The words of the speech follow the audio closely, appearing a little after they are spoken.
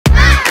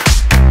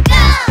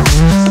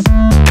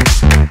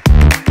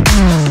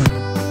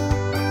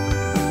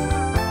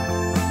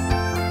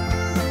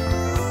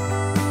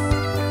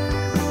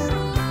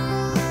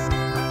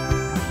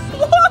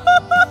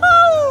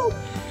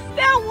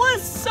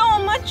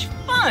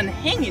fun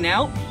hanging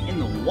out in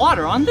the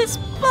water on this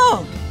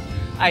boat.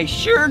 I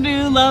sure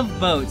do love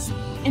boats,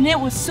 and it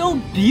was so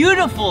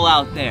beautiful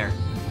out there.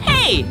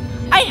 Hey,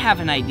 I have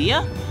an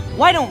idea.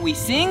 Why don't we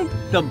sing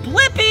the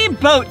Blippi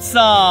boat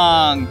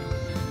song?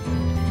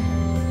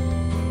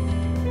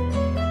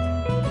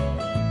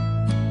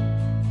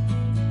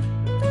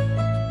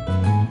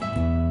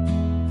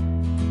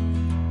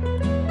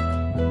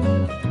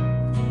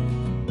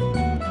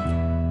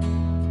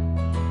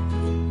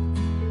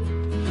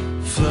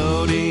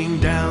 Floating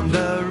down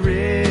the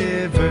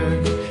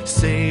river,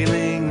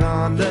 sailing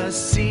on the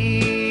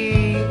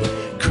sea,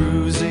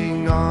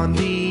 cruising on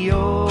the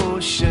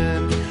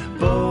ocean,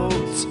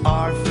 boats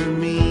are for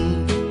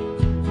me.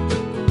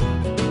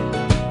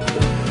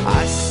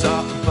 I saw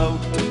a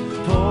boat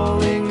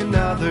pulling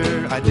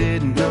another, I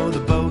didn't know the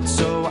boat,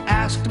 so I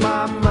asked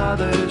my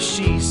mother.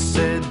 She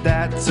said,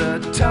 that's a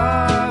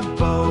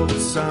tugboat,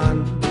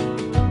 son.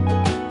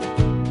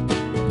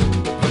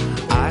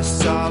 I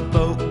saw a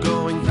boat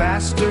going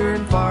faster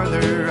and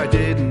farther, I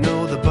didn't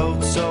know the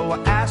boat, so I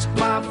asked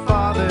my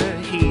father.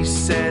 He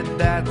said,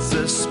 that's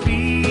a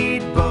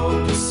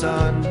speedboat,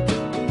 son.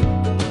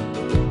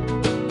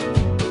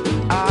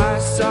 I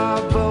saw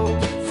a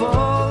boat full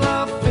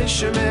of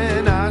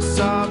fishermen, I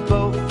saw a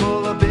boat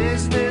full of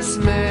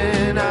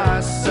businessmen, I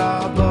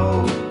saw a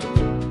boat,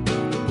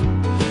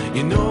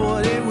 you know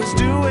what it was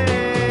doing?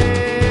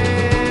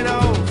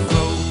 Oh,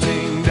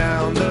 floating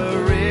down the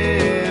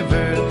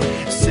river,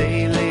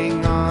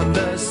 sailing on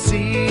the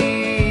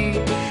sea,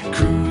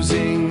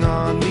 cruising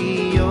on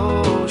the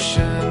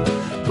ocean,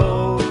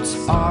 boats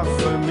are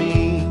for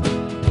me.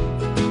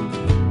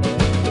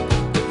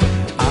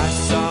 I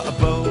saw a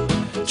boat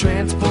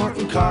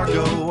transporting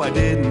cargo, I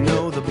didn't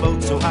know the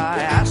boat, so I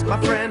asked my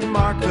friend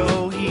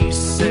Marco. He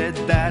said,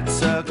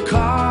 that's a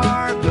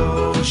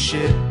cargo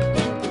ship.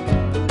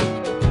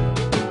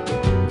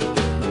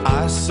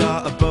 I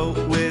saw a boat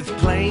with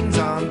planes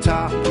on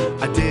top,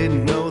 I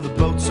didn't know the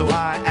boat, so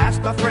I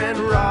asked my friend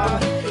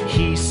Rob.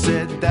 He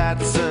said,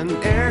 that's an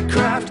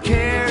aircraft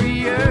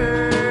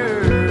carrier.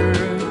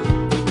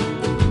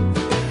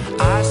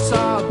 I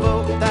saw a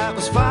boat that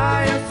was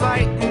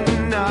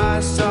firefighting, I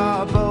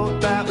saw a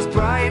boat that was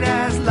bright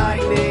as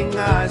lightning,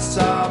 I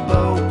saw a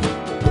boat,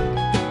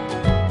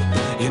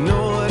 you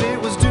know what it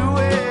was doing?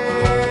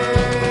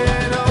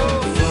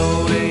 Oh,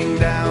 floating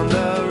down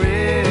the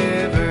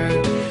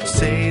river,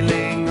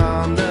 sailing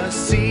on the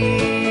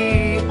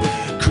sea,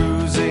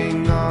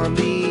 cruising on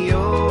the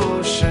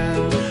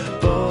ocean,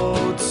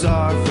 boats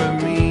are for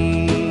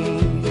me.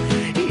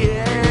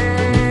 Yeah.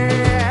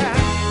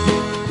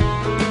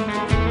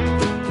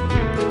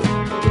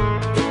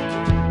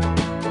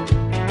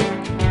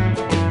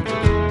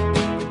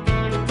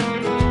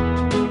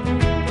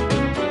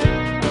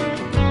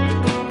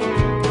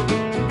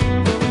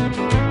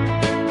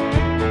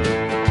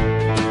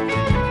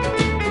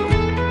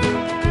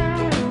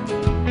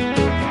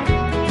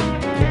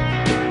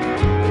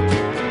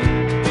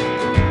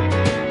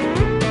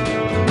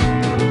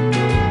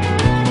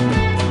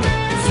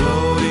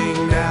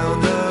 Floating down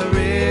the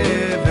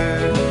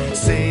river,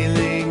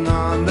 sailing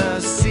on the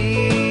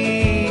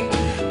sea,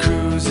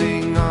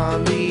 cruising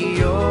on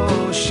the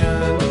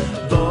ocean,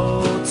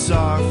 boats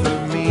are for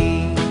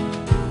me.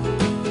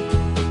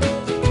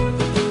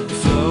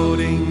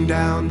 Floating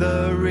down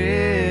the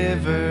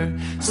river,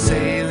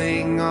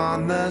 sailing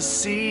on the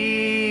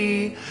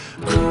sea,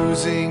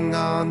 cruising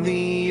on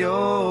the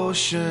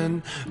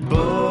ocean,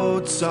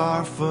 boats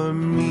are for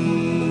me.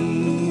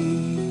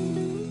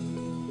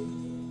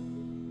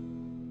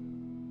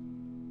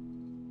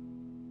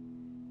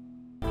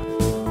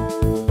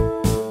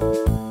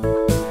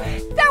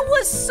 That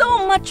was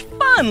so much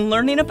fun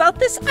learning about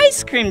this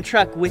ice cream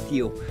truck with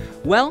you.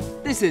 Well,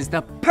 this is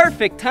the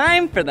perfect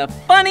time for the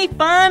funny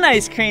fun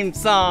ice cream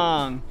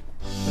song.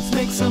 Let's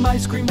make some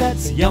ice cream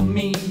that's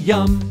yummy,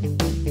 yum.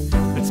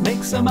 Let's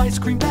make some ice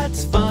cream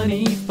that's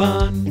funny,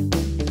 fun.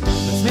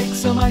 Let's make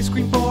some ice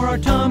cream for our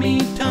tummy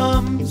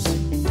tums.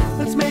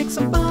 Let's make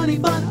some funny,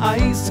 fun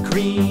ice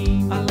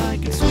cream. I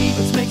like it sweet.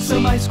 Let's make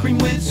some ice cream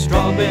with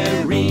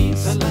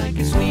strawberries. I like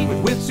it sweet.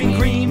 With whipping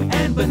cream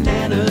and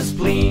bananas,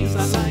 please.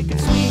 I like it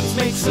sweet. Let's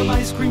make some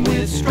ice cream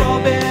with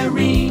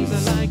strawberries.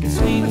 I like it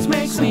sweet. Let's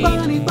make some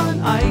funny, fun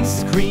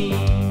ice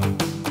cream.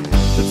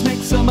 Let's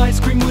make some ice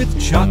cream with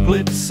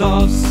chocolate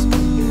sauce,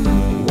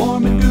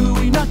 warm and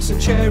gooey nuts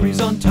and cherries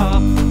on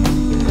top.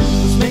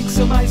 Let's make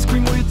some ice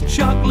cream with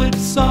chocolate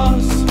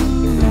sauce.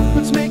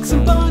 Let's make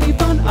some funny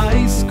fun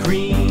ice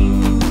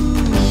cream.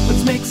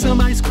 Let's make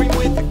some ice cream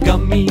with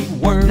gummy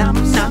worms. Nom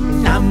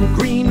nom nom.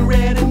 Green,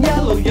 red, and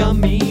yellow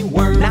yummy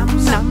worms. Nom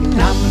nom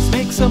nom. Let's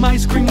make some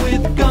ice cream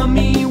with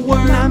gummy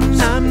worms. Nom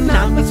nom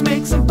nom. Let's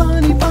make some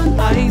funny fun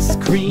ice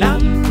cream.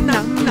 Nom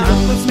nom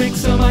nom. Let's make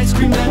some ice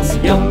cream that's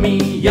yummy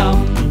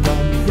yum.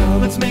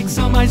 Let's make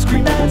some ice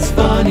cream that's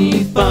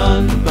funny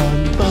fun.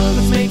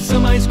 Let's make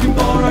some ice cream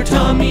for our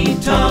tummy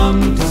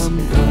tums.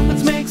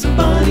 Let's make some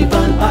funny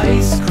fun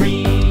ice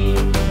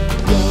cream.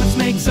 Let's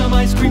make some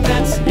ice cream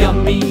that's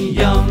yummy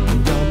yum.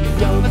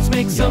 Let's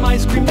make some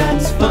ice cream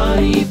that's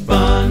funny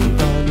fun.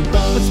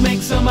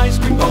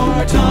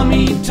 our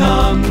tummy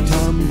tums.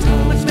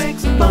 Let's make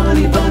some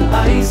funny fun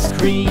ice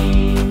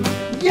cream.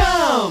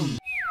 Yum!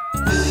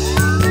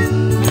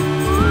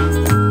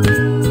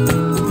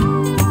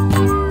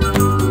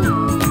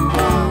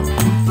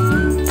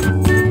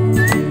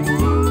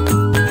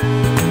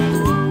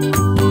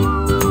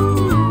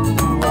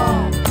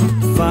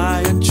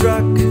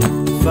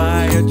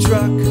 Fire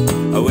truck,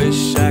 I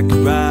wish I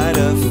could ride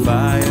a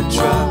fire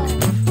truck.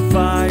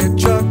 Fire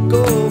truck,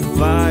 oh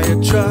fire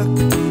truck,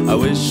 I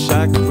wish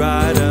I could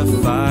ride a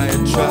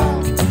fire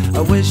truck.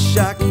 I wish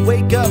I could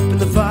wake up in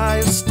the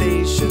fire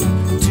station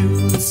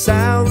to the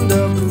sound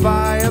of the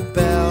fire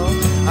bell.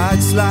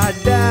 I'd slide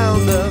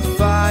down the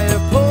fire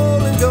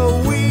pole and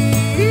go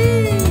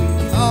wee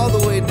all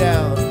the way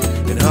down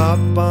and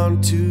hop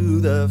onto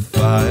the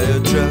fire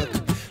truck.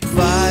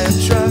 Fire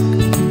truck,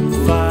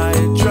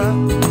 fire truck,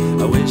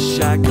 I wish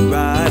I could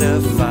ride a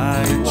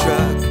fire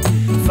truck.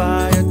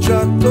 Fire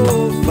truck,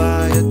 oh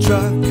fire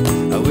truck,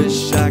 I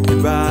wish I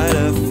could ride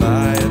a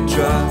fire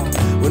truck.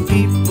 When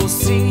people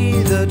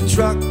see the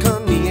truck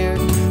come near,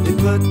 they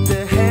put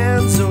their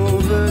hands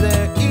over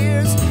their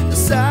ears. The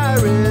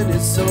siren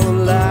is so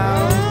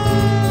loud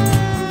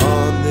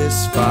on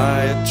this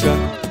fire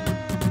truck.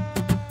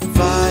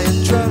 Fire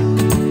truck,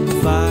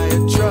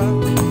 fire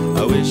truck,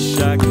 I wish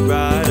I could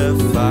ride a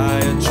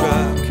fire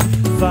truck.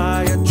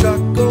 Fire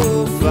truck,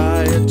 oh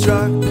fire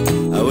truck,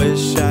 I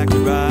wish I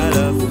could ride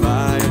a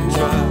fire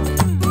truck.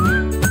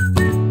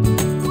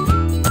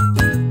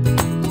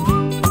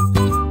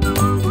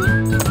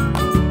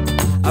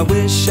 I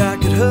wish I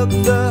could hook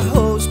the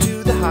hose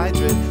to the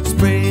hydrant,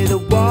 spray the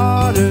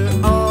water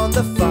on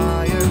the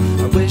fire.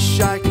 I wish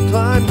I could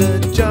climb the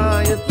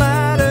giant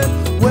ladder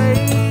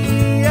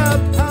way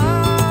up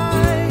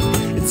high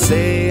and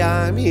say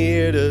I'm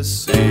here to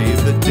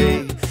save the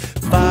day.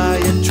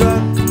 Fire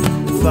truck,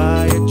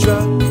 fire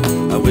truck,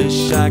 I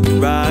wish I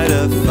could ride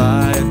a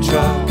fire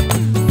truck.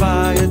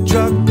 Fire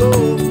truck,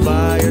 oh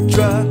fire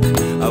truck,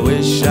 I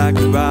wish I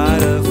could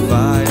ride a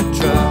fire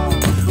truck.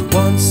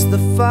 Once the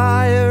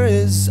fire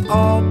is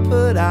all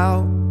put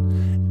out,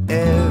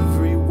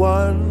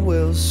 everyone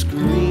will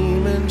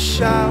scream and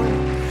shout,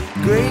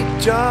 great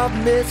job,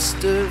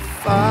 Mr.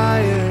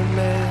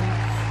 Fireman,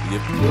 you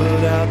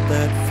put out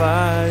that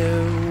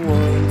fire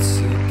once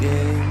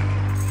again.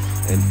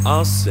 And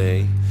I'll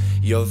say,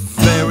 you're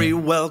very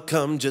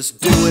welcome, just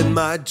doing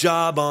my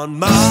job on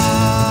mine.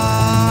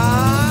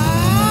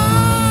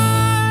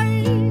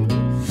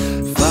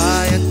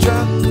 Fire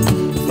truck,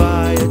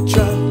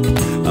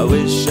 I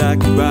wish I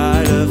could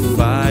ride a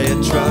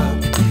fire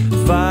truck.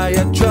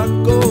 Fire truck,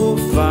 oh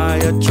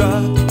fire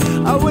truck,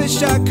 I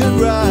wish I could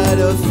ride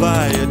a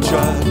fire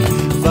truck.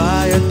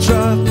 Fire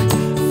truck,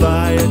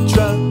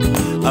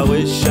 I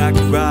wish I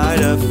could ride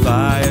a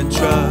fire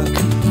truck.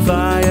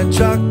 Fire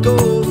truck,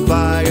 oh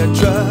fire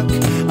truck,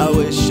 I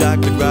wish I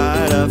could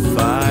ride a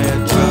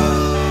fire truck.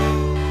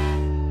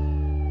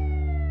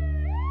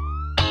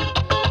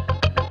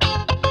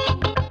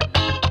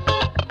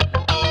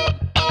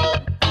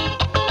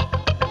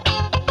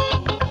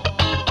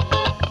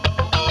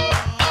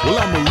 Well,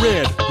 I'm a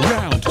red,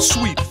 round,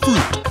 sweet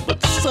fruit,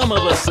 But some of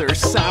us are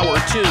sour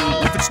too.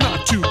 if it's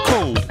not too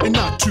cold and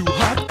not too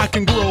hot, I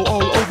can grow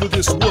all over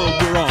this world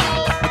we're on.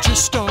 I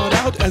just start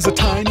out as a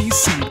tiny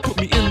seed, put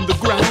me in the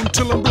ground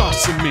till I'm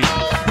blossoming.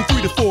 In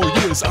 3 to 4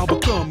 years I'll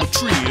become a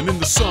tree, and in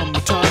the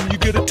summertime you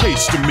get a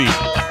taste of me.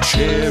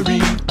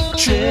 Cherry,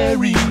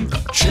 cherry,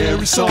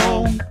 cherry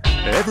song.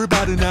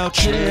 Everybody now,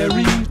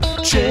 cherry,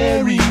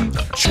 cherry,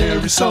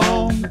 cherry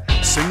song.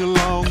 Sing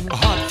along. A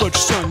hot fudge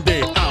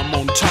sundae, I'm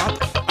on top.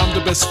 I'm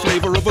the best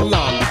flavor of a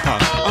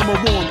lollipop. I'm a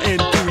warm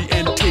and gooey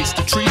and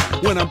tasty treat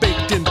when I'm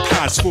baked in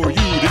pies for you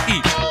to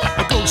eat.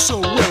 I go so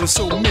well in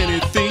so many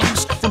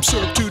things, from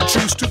syrup to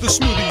juice to the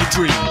smoothie you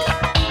drink.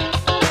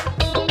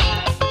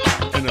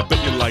 And I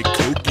bet you like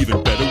Coke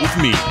even better with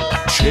me.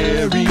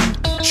 Cherry,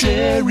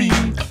 cherry,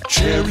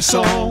 cherry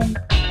song.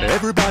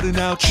 Everybody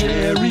now,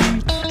 cherry,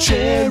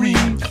 cherry,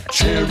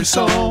 cherry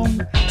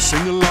song.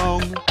 Sing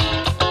along.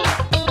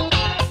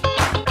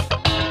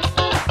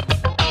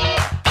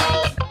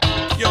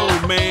 Yo,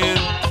 man,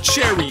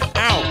 cherry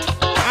out.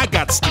 I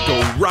gots to go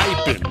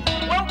ripen.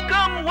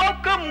 Welcome,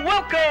 welcome,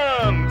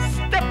 welcome!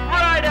 Step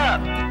right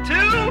up to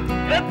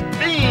the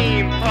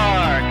theme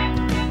park.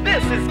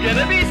 This is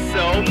gonna be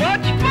so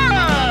much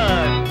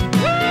fun!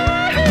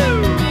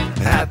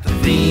 Woohoo! At the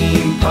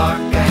theme park,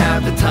 I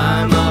have the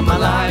time of my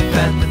life.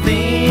 At the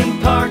theme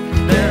park,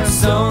 there are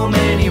so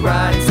many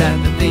rides.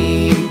 At the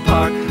theme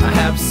park, I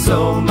have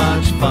so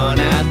much fun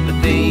at the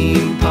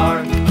theme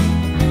park.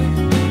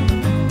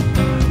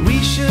 We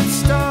should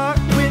start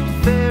with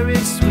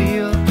Ferris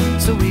wheel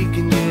so we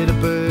can get a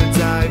bird's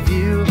eye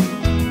view.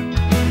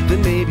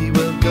 Then maybe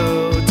we'll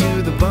go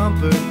to the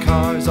bumper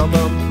cars. I'll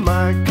bump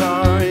my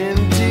car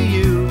into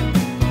you.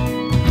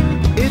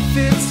 If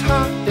it's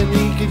hot and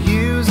we could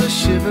use a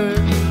shiver,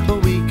 or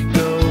we could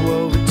go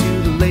over to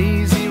the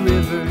lazy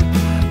river,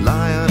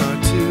 lie on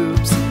our 2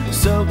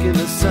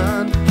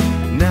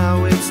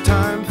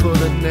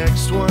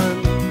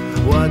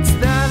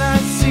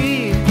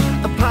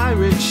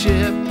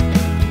 ship,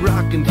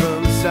 rocking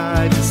from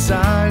side to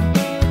side.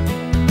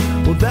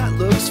 Well, that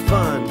looks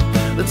fun.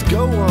 Let's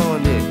go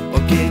on it or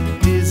get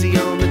dizzy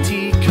on the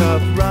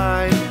teacup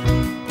ride.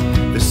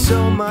 There's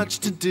so much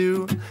to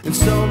do and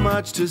so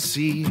much to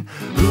see.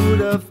 Who'd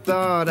have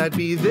thought I'd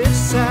be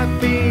this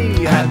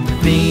happy? At the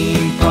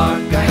theme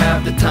park, I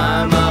have the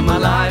time of my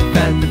life.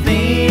 At the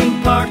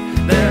theme park,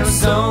 there are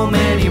so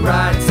many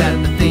rides.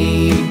 At the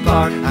theme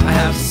park, I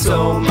have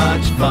so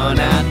much fun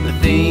at the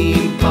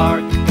theme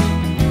park.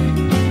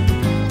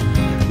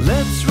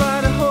 Let's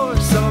ride a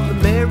horse on the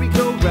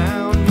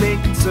merry-go-round,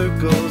 making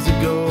circles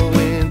and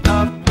going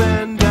up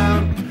and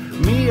down.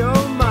 Me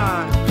oh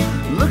my,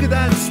 look at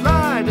that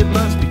slide, it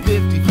must be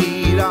 50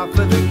 feet off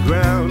of the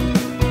ground.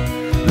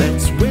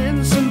 Let's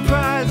win some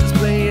prizes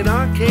playing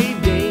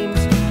arcade games,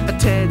 a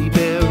teddy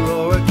bear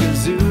or a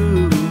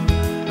kazoo.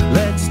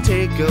 Let's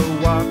take a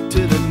walk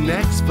to the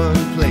next fun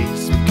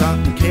place with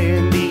cotton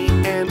candy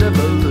and a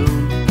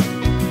balloon.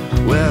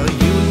 Well,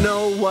 you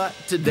know what,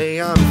 today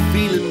I'm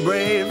feeling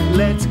brave.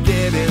 Let's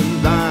get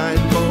in line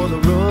for the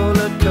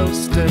roller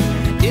coaster.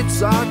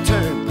 It's our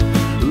turn,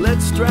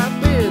 let's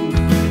strap in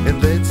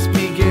and let's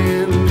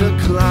begin to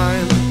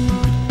climb.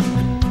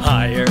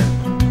 Higher,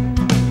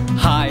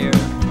 higher,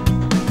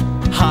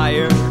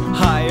 higher,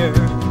 higher,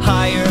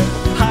 higher,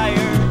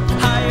 higher,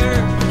 higher,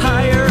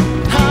 higher,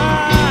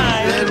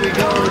 higher. Then we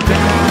go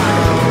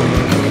down,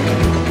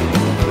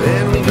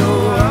 then we go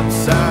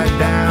upside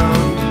down.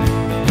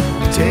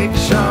 Take a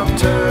sharp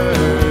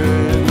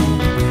turn,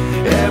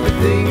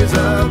 everything is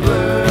a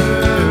blur.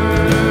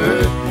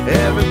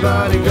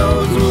 Everybody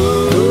goes woo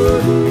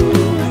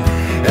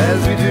as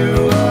we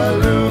do a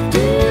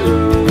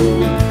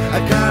loop-de-loop. I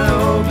kinda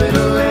hope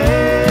it'll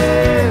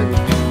end,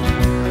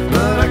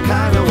 but I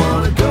kinda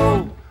wanna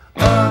go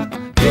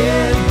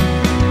again.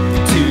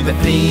 To the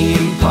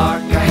theme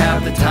park, I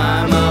have the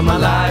time of my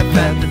life.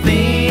 At the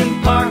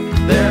theme park,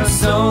 there are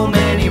so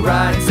many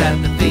rides.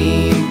 At the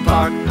theme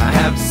park, I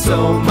have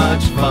so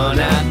much fun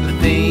at the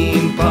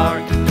theme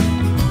park.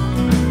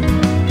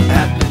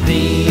 At the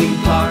theme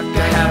park,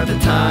 I have the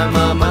time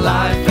of my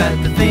life.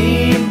 At the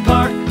theme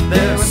park,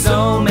 there are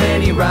so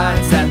many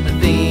rides. At the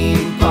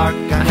theme park,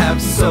 I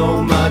have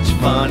so much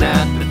fun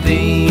at the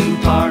theme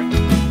park.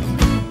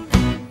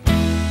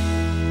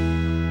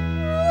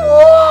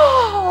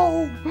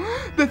 Whoa!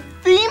 The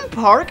theme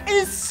park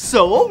is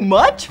so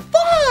much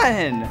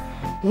fun!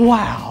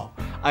 Wow,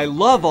 I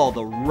love all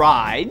the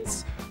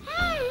rides.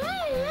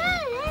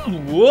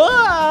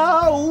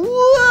 Whoa!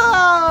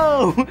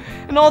 Whoa!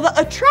 And all the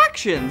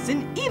attractions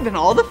and even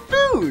all the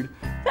food.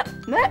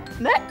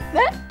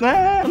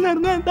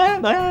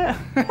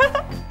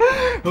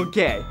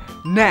 Okay,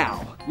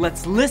 now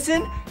let's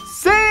listen,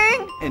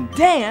 sing, and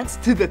dance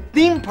to the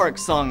theme park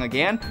song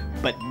again,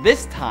 but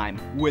this time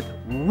with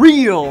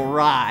real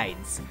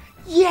rides.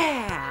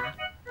 Yeah!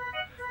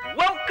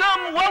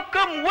 Welcome,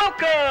 welcome,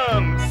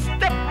 welcome!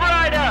 Step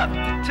right up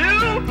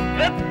to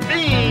the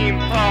theme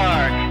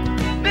park.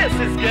 This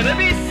is gonna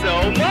be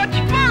so much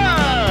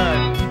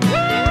fun!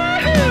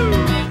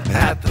 Woohoo!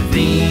 At the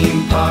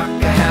theme park,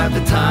 I have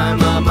the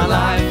time of my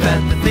life.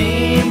 At the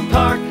theme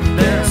park,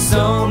 there are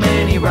so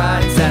many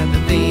rides. At the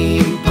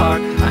theme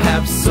park, I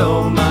have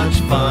so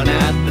much fun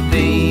at the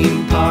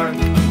theme park.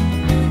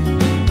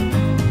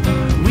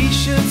 We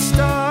should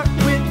start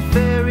with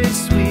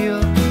Ferris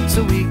wheel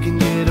so we can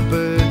get a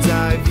bird's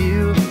eye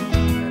view.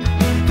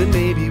 Then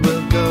maybe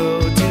we'll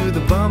go to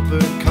the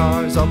bumper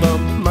cars. I'll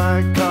bump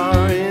my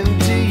car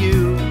into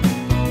you.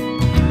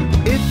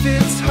 If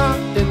it's hot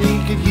and we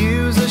could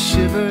use a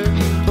shiver,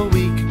 or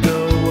we could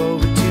go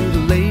over to the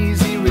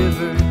lazy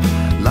river,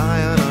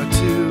 lie on our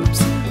tubes,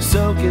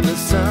 soak in the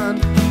sun.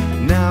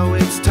 Now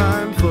it's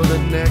time for the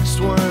next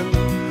one.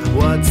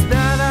 What's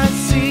that I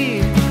see?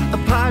 A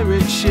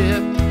pirate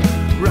ship,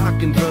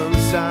 rocking from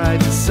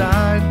side to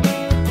side.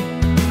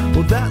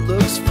 Well, that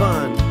looks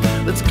fun.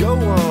 Let's go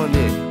on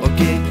it or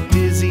get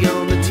dizzy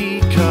on the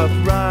teacup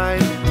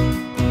ride.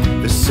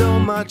 There's so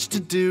much to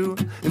do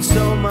and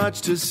so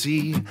much to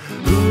see.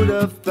 Who'd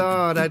have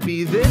thought I'd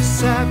be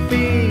this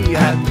happy?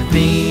 At the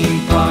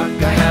theme park,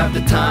 I have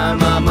the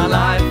time of my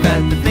life.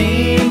 At the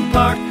theme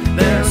park,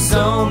 there are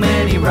so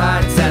many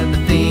rides. At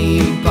the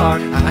theme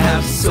park, I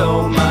have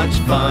so much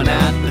fun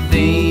at the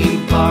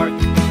theme park.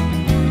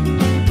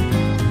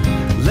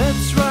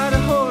 Let's ride a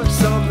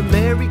horse on the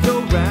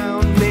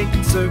merry-go-round,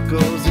 making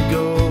circles and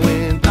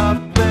going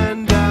up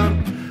and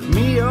down.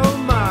 Me oh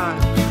my,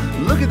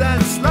 look at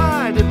that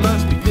slide, it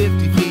must be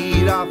 50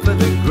 feet off of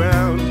the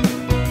ground.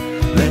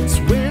 Let's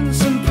win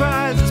some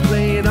prizes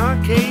playing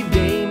arcade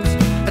games,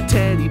 a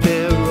teddy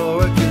bear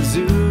or a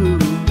kazoo.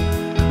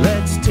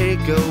 Let's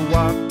take a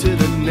walk to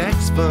the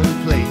next fun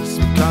place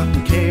with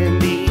cotton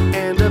candy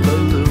and a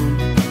balloon.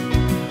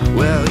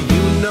 Well,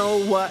 you know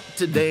what,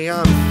 today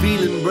I'm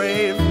feeling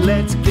brave.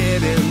 Let's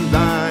get in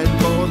line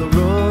for the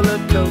roller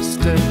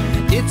coaster.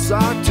 It's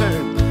our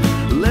turn,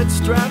 let's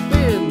strap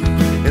in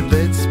and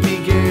let's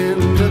begin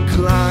to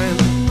climb.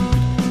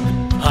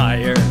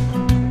 Higher,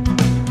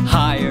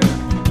 higher,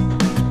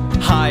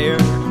 higher,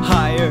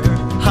 higher,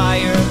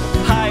 higher,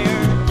 higher.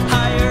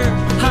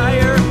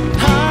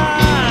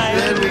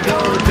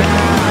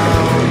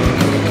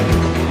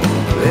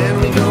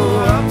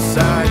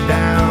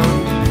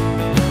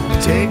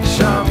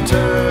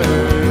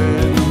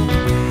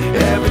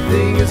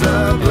 skies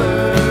are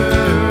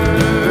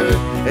blue.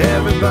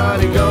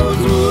 Everybody goes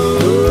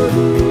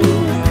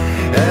woo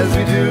as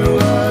we do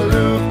a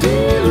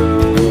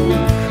loop-de-loop.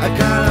 I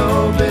kinda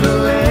hope it'll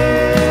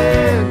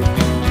land,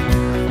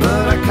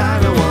 but I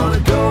kinda wanna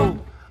go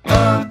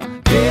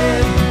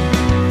again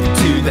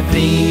to the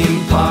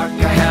theme park.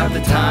 I have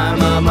the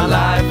time of my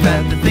life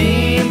at the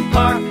theme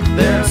park.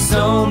 There are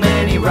so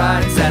many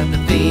rides at the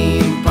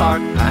theme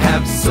park. I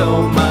have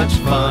so much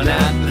fun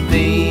at the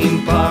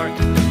theme park.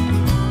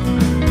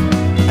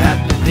 At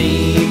the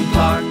theme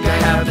park, I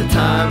have the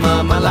time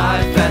of my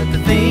life at the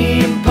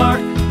theme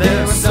park.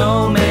 There are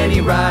so many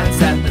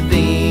rides at the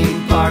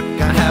theme park.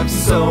 I have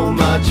so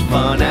much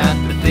fun at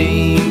the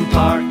theme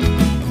park.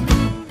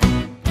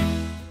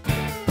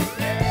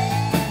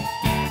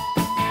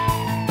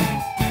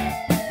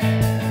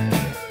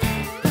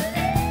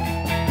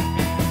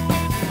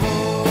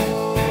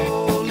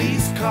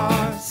 Police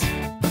cars,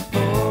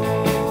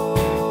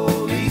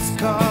 police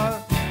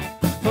cars,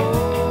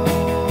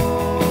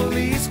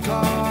 police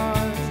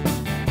cars.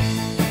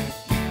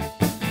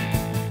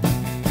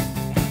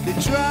 They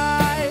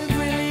drive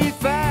really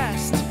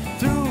fast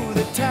through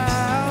the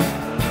town,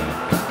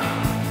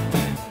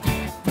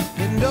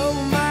 and oh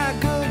my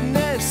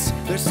goodness,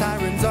 their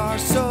sirens are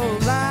so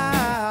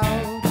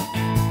loud.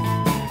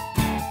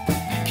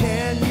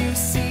 Can you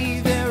see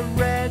their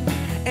red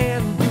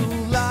and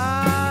blue lights,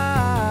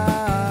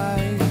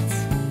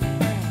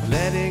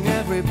 letting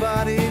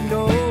everybody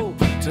know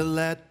to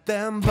let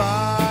them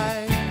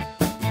by?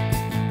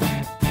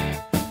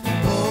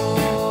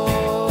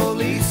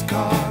 Police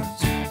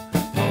cars,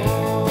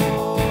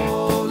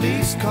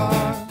 police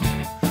cars,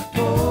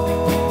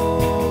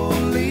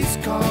 police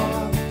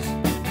cars.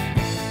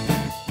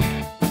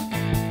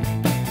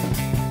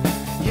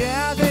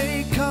 Yeah,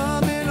 they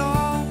come in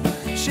all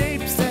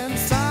shapes and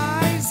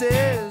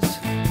sizes.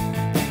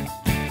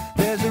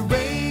 There's a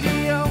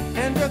radio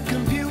and a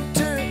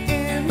computer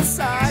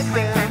inside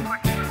them.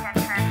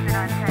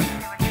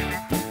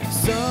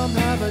 Some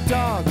have a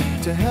dog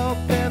to help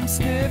them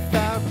sniff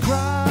out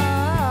crime.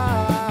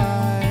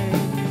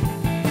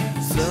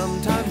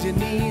 Sometimes you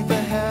need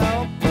the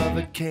help of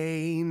a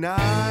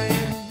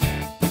canine.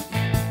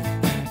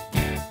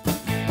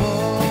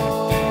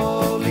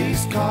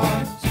 Police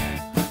cars,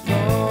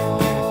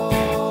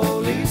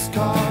 police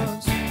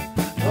cars,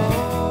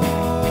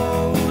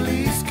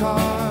 police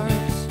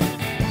cars.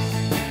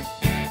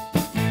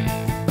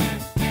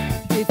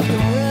 If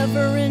you're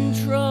ever in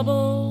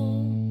trouble,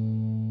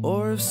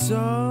 or if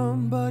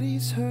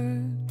somebody's hurt,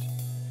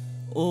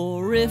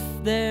 Or if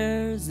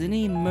there's an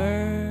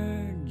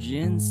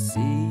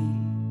emergency,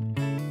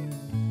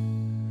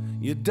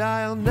 you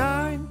dial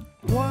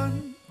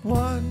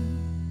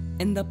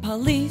 911. and the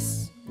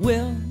police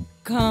will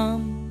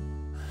come.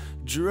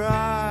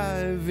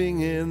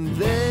 Driving in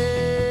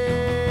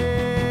there,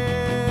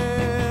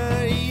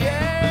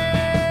 yeah.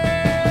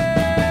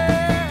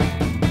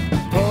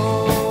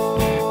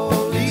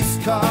 Police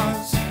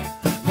cars,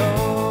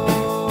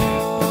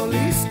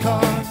 police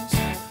cars,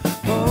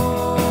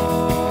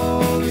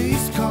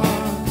 police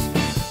cars,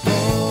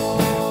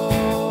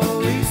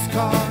 police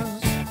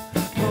cars.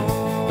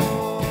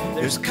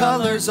 There's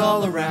colors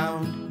all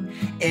around.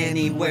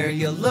 Anywhere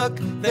you look,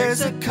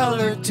 there's a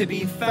color to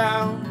be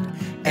found.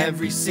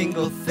 Every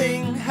single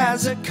thing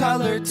has a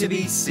color to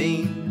be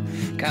seen.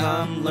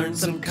 Come learn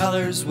some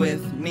colors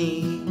with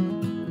me.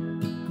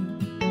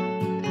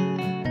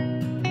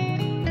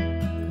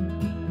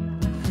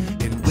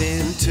 In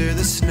winter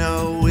the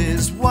snow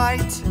is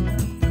white.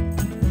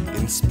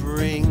 In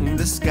spring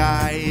the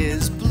sky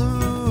is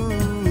blue.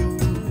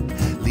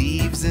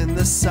 Leaves in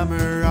the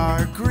summer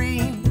are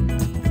green,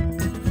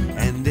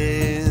 and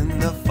in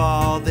the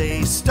fall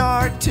they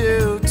start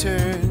to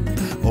turn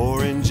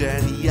orange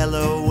and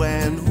yellow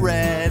and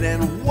red.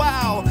 And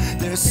wow,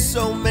 there's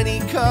so many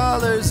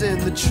colors in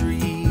the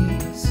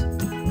trees.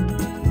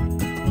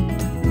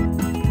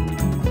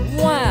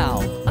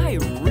 Wow, I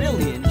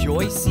really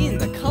enjoy seeing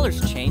the colors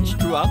change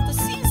throughout the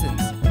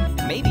seasons.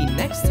 Maybe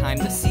next time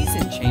the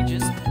season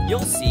changes,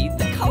 you'll see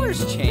the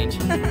colors change.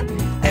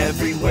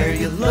 Everywhere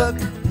you look,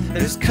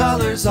 there's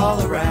colors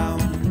all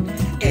around.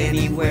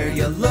 Anywhere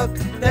you look,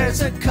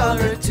 there's a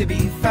color to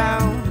be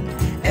found.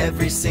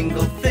 Every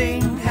single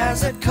thing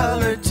has a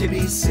color to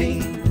be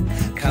seen.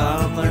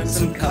 Come learn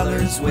some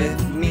colors with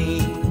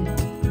me.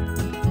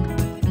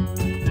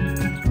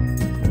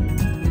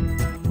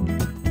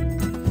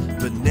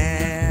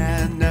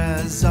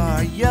 Bananas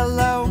are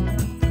yellow,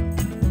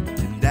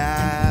 and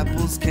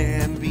apples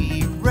can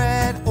be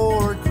red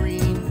or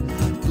green.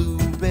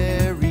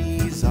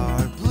 Blueberries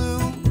are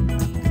blue.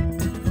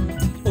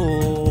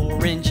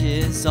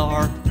 Oranges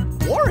are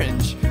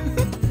orange.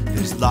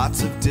 There's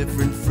lots of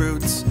different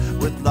fruits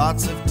with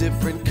lots of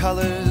different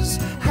colors.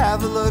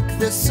 Have a look,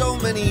 there's so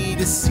many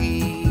to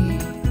see.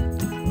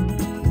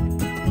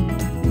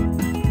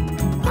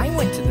 I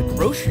went to the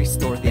grocery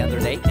store the other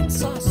day and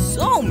saw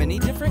so many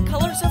different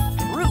colors of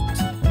fruit.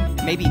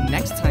 Maybe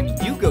next time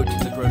you go to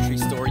the grocery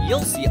store,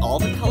 you'll see all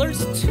the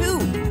colors too.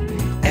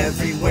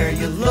 Everywhere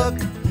you look,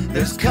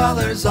 there's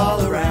colors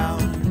all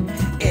around.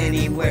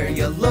 Anywhere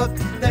you look,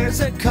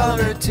 there's a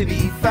color to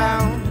be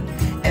found.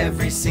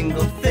 Every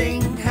single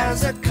thing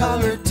has a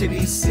color to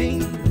be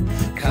seen.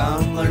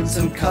 Come learn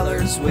some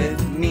colors with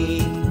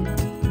me.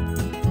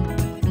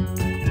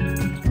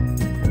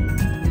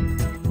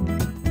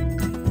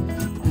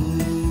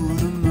 Ooh,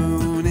 the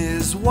moon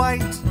is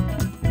white,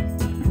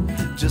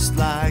 just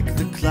like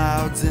the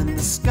clouds in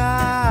the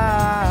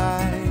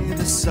sky.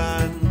 The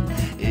sun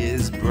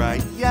is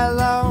bright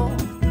yellow,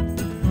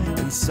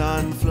 and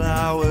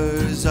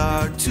sunflowers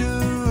are too.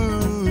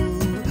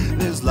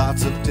 There's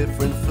lots of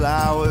different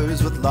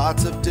flowers with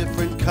lots of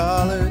different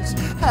colors.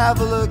 Have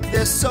a look,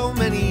 there's so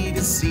many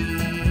to see.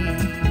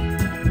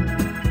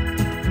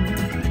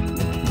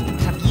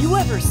 Have you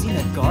ever seen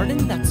a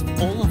garden that's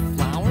full of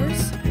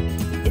flowers?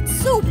 It's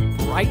so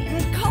bright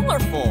and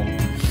colorful.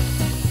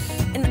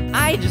 And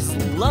I just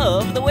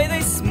love the way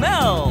they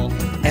smell.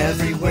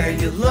 Everywhere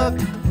you look,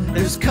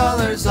 there's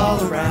colors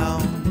all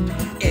around.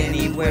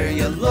 Anywhere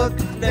you look,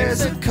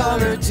 there's a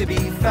color to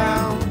be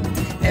found.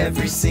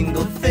 Every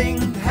single thing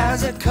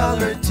has a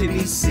color to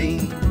be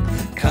seen.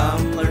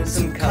 Come learn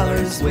some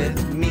colors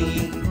with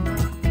me.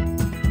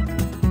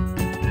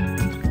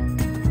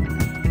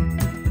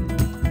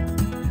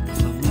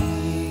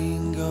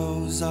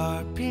 Flamingos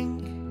are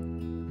pink,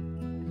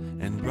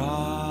 and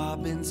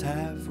robins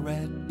have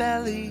red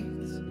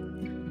bellies.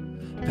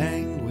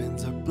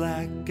 Penguins are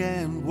black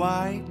and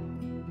white,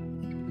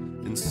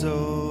 and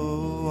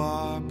so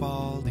are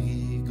bald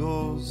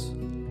eagles.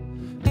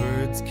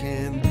 Birds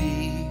can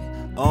be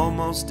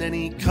almost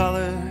any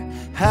color.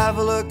 Have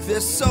a look,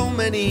 there's so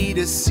many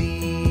to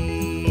see.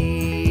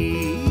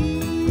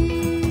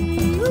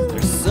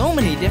 There's so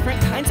many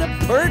different kinds of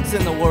birds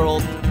in the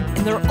world,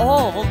 and they're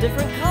all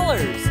different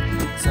colors.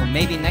 So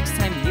maybe next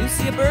time you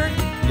see a bird,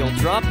 you'll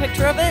draw a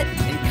picture of it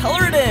and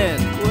color it in.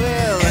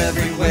 Well,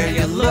 everywhere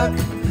you look,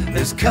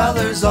 there's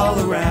colors all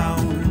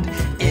around.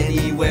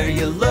 Anywhere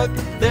you look,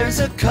 there's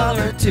a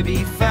color to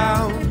be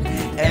found.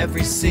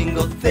 Every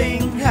single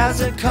thing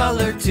has a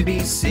color to be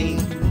seen.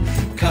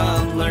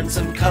 Come learn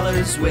some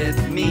colors with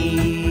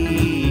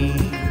me.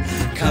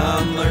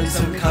 Come learn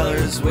some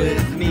colors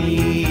with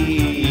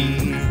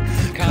me.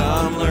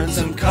 Come learn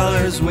some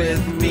colors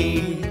with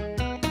me.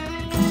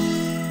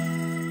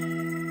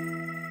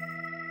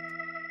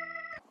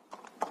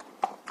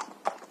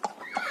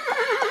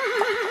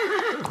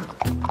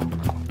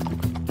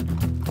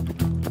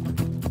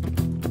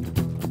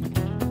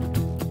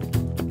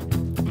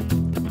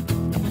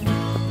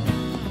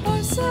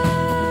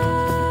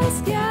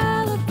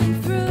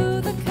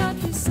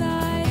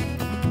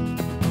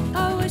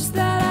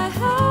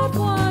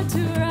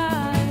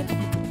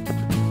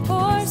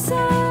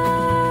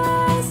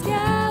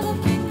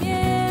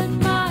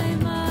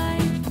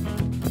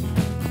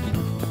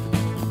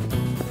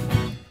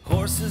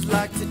 Horses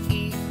like to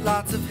eat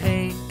lots of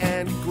hay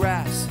and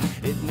grass.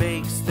 It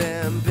makes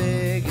them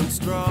big and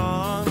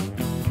strong.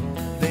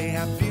 They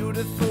have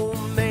beautiful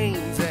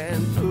manes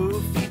and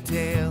poofy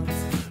tails,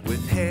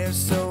 with hair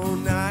so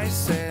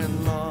nice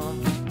and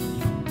long.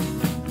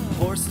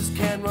 Horses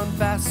can run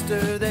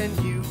faster than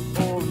you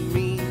or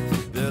me.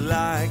 They're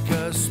like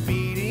a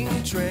speeding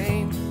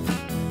train.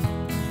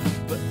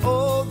 But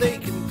oh, they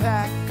can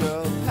pack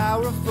a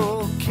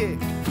powerful kick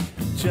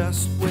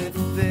just with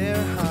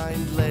their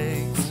hind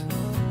legs.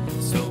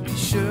 So be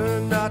sure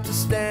not to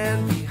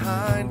stand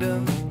behind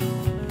them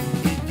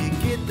if you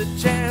get the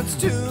chance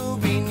to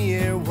be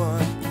near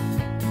one.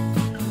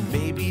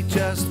 Maybe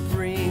just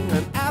bring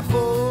an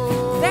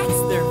apple.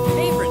 That's their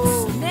favorite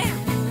snack.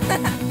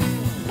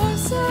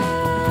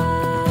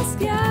 Horses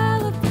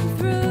galloping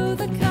through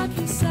the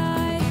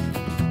countryside.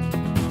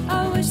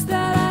 I wish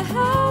that I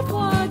had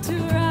one to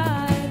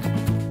ride.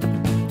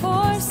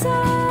 Horses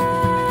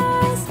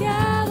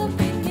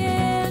galloping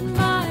in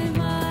my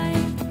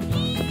mind.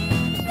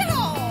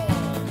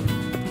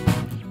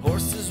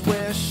 Horses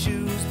wear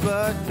shoes,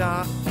 but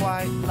not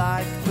quite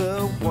like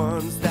the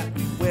ones that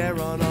we wear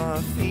on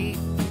our feet.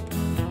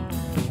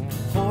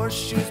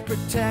 Horseshoes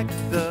protect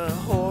the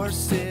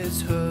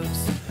horse's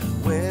hooves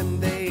when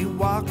they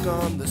walk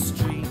on the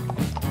street.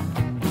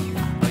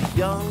 A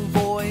young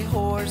boy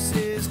horse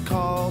is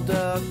called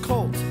a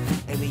colt,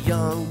 and a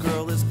young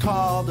girl is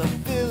called a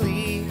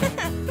filly.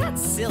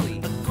 That's silly.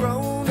 A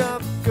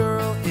grown-up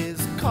girl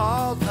is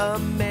called a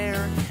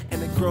mare,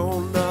 and a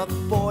grown-up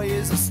boy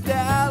is a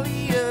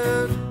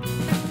stallion.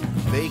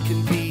 They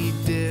can be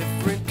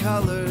different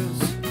colors,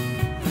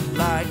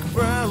 like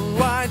brown,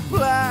 white,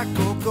 black,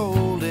 or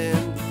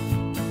golden.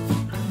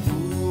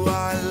 Ooh,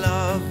 I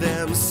love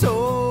them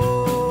so.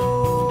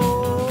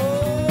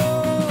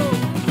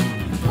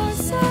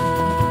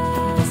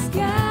 Horses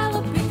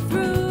galloping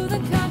through the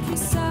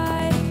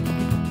countryside.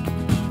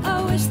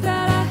 I wish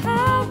that I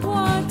had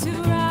one to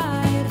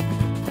ride.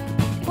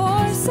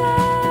 Horses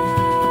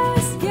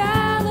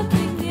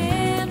galloping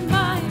in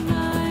my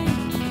mind.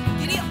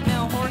 Giddy up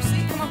now,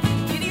 horsey. Come on,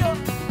 giddy up.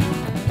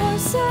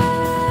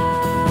 Horses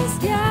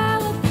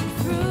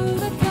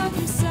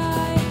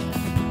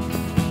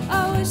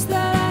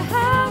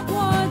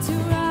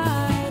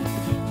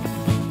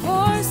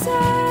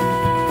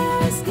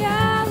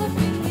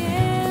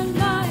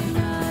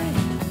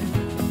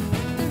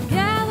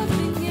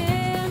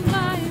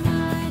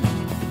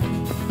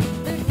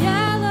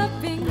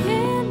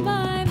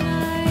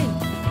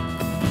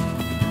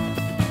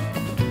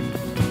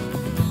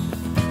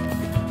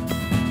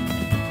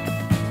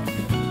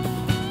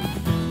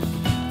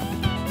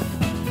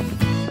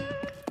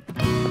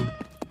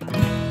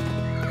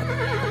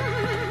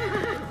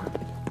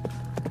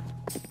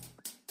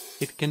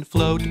can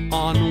float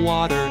on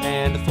water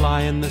and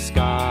fly in the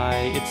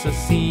sky. It's a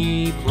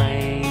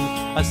seaplane,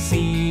 a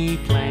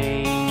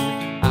seaplane.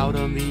 Out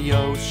on the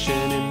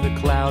ocean in the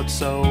clouds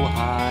so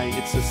high.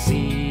 It's a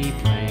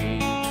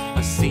seaplane,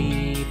 a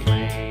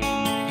seaplane.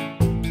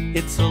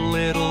 It's a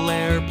little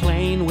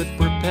airplane with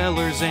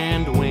propellers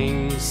and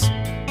wings,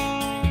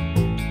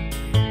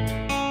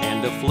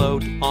 and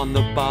afloat on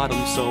the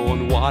bottom so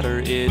on water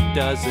it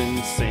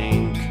doesn't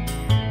sink.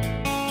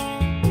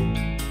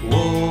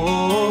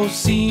 Whoa,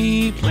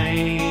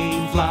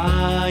 seaplane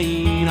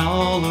flying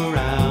all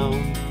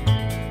around.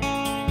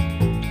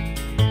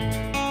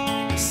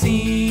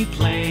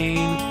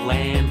 Seaplane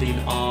landing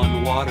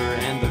on water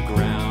and the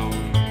ground.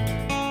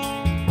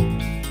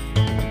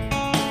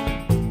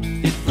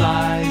 It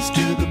flies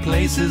to the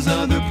places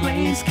other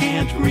planes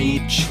can't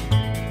reach,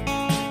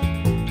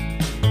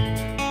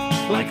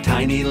 like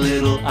tiny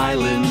little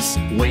islands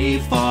way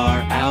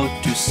far out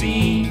to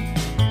sea.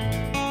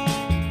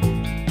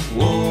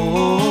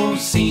 Whoa,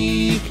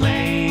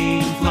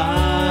 seaplane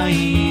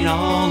flying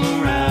all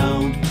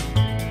around.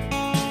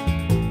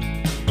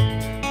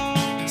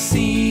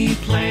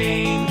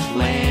 Seaplane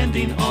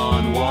landing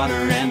on water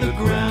and the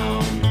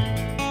ground.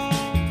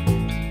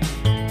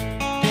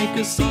 Take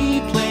a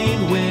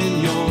seaplane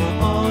when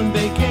you're on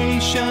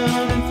vacation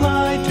and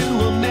fly to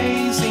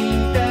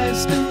amazing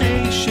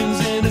destinations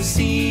in a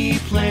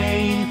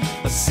seaplane,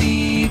 a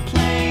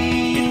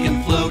seaplane. It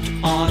can float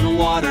on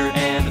water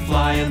and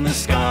fly in the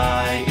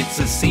sky. It's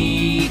a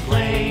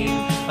seaplane,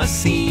 a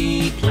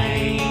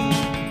seaplane.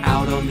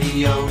 Out on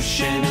the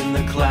ocean in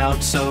the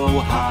clouds so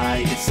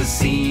high. It's a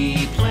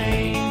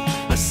seaplane,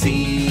 a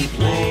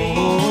seaplane.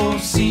 Oh,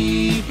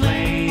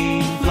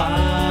 seaplane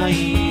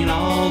flying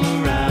all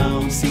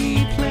around.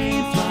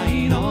 Seaplane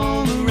flying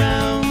all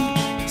around.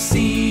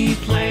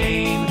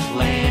 Seaplane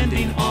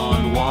landing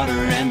on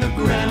water and the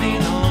ground.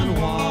 Landing on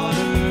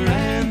water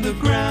and the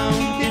ground.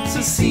 It's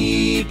a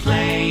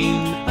seaplane,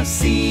 a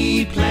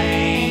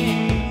seaplane.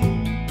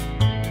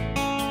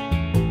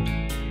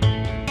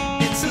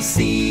 It's a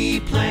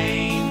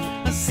seaplane,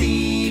 a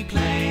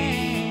seaplane.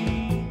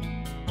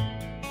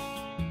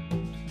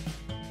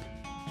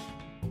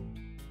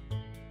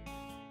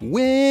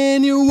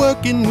 When you're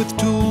working with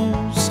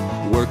tools,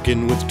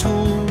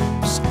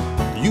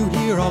 you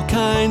hear all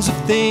kinds of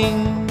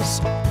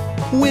things.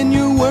 When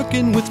you're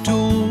working with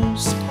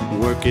tools,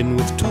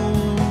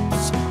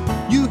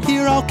 you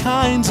hear all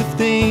kinds of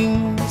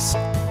things.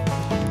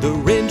 The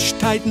wrench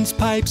tightens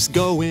pipes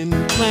going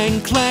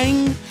clang,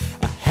 clang.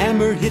 A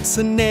hammer hits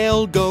a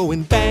nail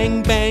going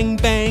bang, bang,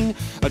 bang.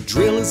 A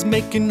drill is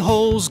making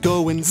holes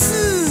going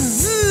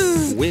zzz,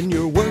 zzz. When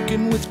you're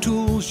working with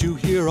tools, you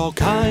hear all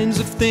kinds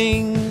of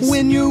things.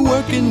 When you're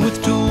working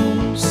with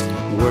tools,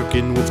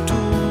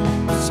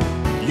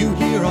 you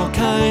hear all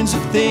kinds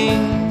of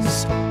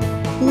things.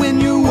 When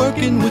you're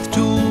working with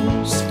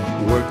tools,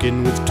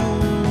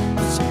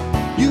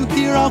 you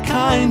hear all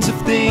kinds of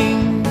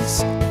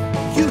things.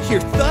 You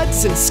hear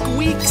thuds and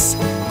squeaks,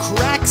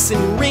 cracks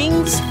and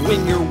rings.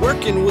 When you're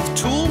working with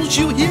tools,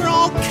 you hear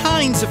all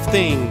kinds of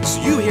things.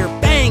 You hear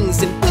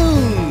bangs and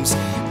booms,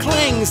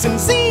 clangs and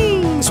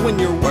zings. When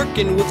you're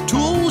working with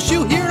tools,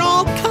 you hear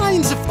all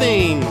kinds of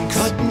things.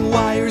 Cutting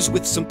wires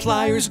with some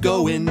pliers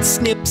going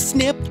snip,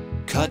 snip.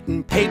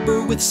 Cutting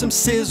paper with some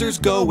scissors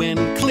going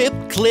clip,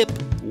 clip.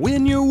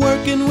 When you're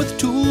working with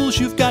tools,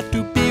 you've got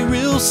to be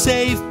real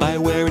safe by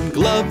wearing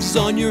gloves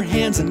on your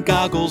hands and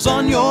goggles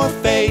on your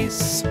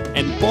face.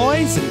 And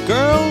boys and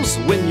girls,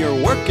 when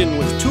you're working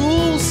with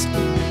tools,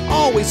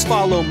 always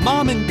follow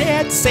mom and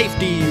dad's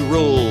safety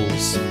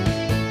rules.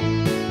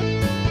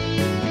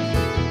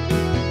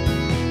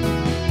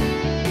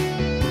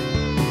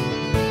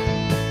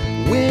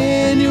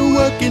 When you're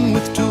working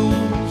with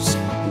tools,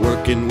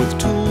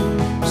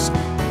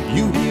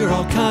 you hear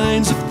all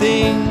kinds of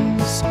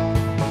things.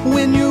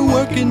 When you're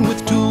working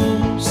with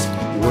tools,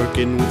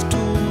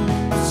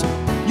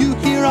 you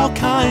hear all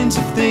kinds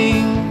of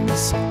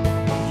things.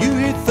 You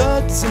hear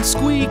thuds and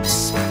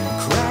squeaks,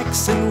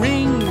 cracks and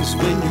rings.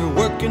 When you're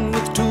working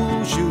with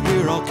tools, you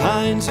hear all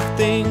kinds of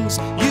things.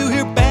 You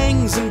hear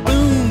bangs and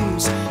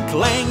booms,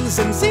 clangs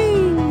and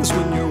zings.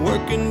 When you're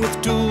working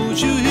with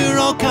tools, you hear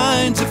all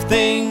kinds of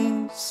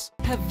things.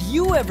 Have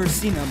you ever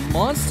seen a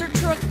monster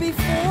truck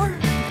before?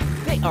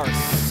 They are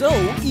so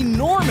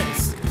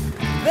enormous.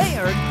 They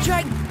are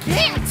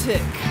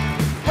gigantic.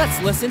 Let's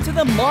listen to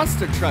the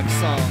monster truck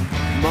song.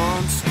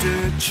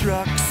 Monster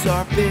trucks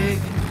are big.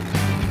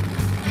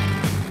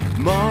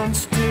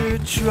 Monster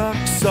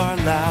trucks are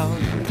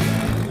loud.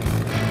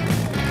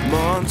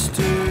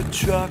 Monster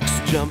trucks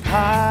jump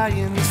high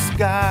in the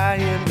sky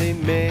and they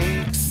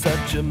make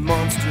such a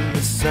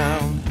monstrous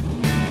sound.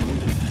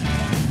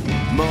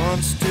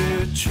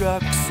 Monster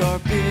trucks are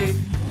big.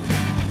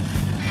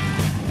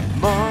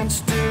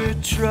 Monster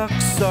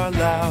trucks are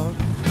loud.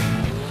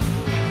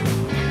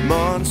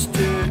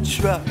 Monster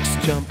trucks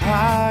jump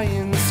high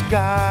in the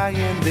sky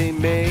and they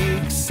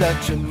make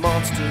such a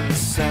monstrous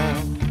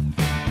sound.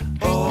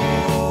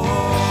 Oh,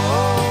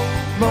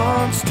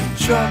 monster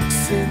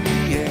trucks in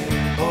the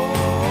air.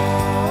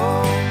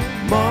 Oh,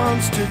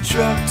 monster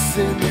trucks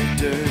in the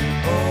dirt.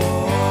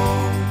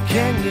 Oh,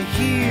 can you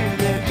hear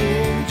their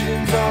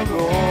engines are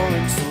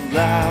roaring so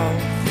loud?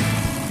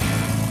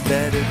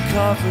 Better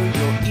cover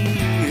your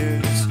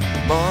ears.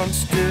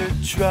 Monster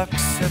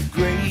trucks have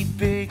great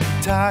big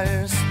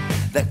tires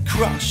that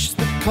crush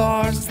the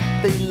cars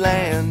that they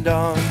land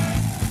on.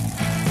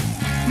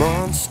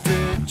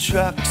 Monster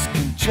trucks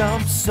can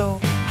jump so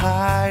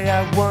high,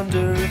 I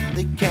wonder if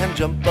they can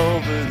jump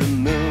over the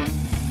moon.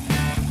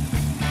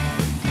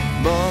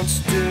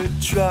 Monster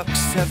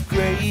trucks have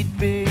great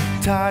big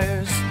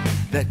tires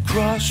that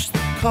crush the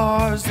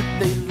cars that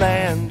they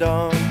land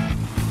on.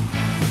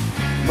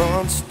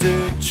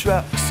 Monster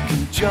trucks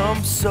can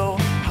jump so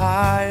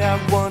high, I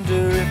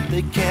wonder if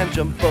they can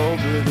jump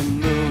over the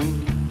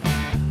moon.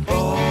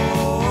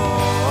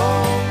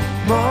 Oh,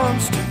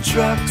 monster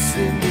trucks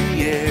in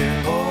the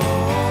air.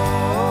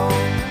 Oh,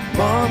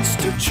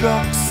 monster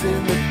trucks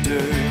in the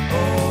dirt.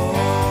 Oh,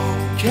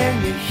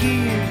 can you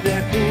hear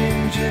their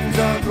engines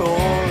are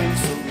roaring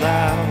so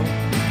loud?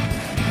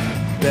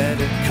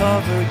 Better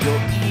cover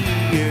your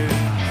ears.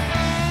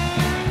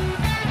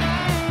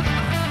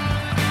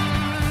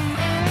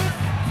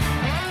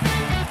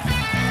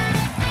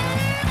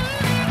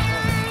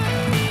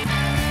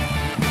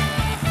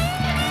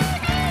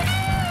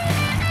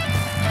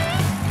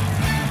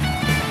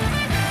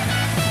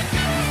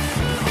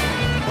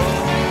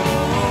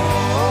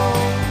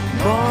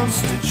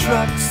 Monster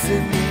trucks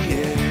in the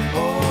air.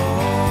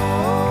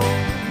 Oh,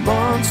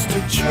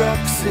 monster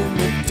trucks in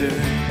the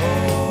dirt.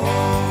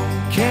 Oh,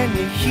 can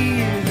you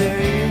hear their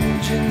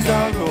engines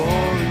are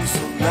roaring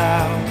so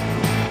loud?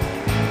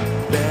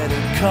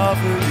 Better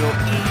cover your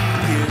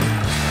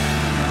ears.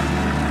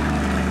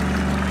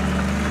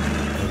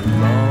 A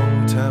long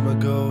time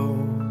ago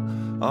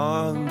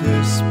on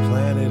this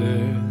planet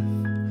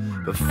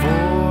Earth,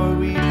 before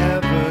we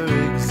ever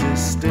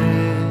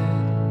existed,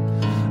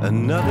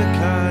 another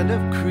kind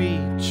of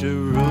creature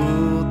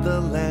ruled the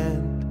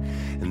land,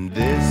 and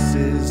this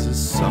is a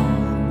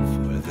song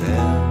for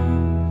them.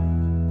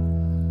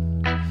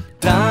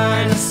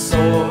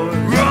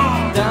 Dinosaurs,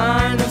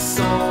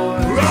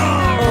 dinosaurs,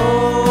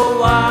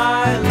 oh,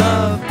 I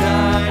love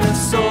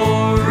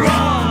dinosaurs.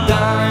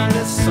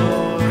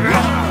 Dinosaurs,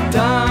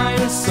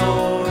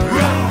 dinosaurs,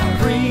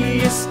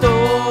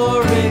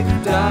 prehistoric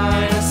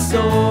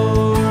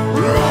dinosaurs.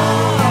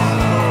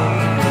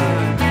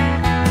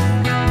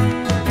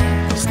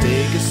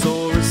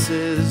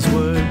 Stegosauruses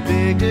were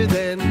bigger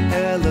than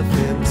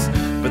elephants,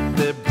 but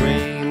their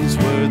brains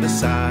were the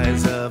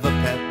size of a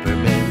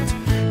peppermint.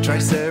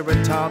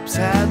 Triceratops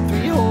had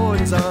 3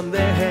 horns on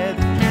their head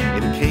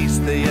in case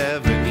they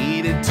ever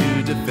needed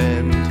to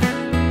defend.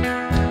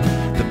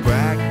 The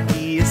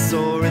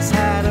Brachiosaurus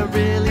had a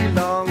really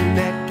long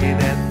neck,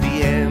 and at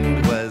the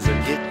end was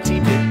an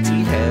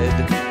itty-bitty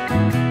head.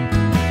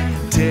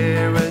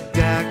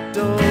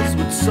 Pterodactyls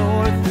would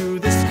soar through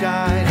the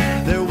sky.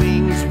 Their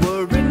wings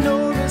were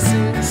enormous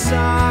in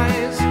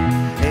size,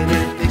 and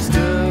if they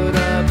stood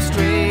up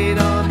straight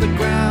on the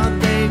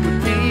ground, they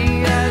would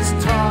be as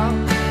tall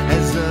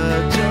as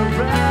a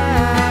giraffe.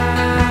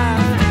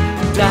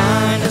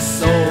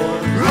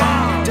 Dinosaurs,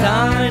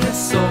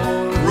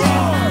 dinosaurs,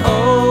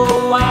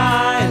 oh,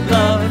 I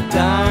love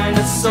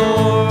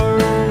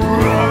dinosaurs.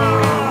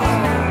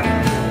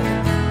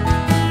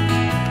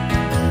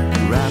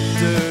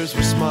 Raptors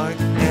were smart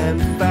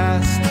and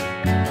fast,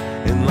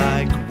 and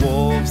like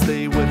wolves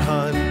they would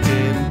hunt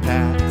in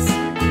packs.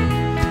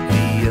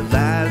 The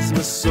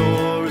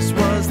Elasmosaurus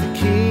was the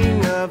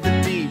king of the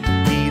deep.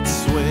 He'd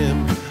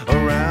swim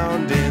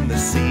around in the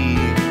sea.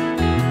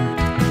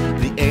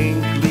 The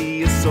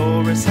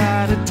Ankylosaurus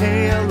had a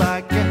tail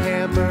like a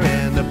hammer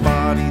and a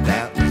body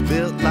that was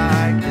built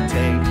like a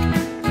tank.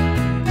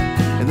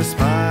 And the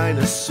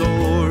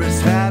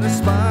Spinosaurus had a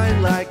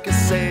spine like a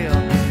sail,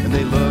 and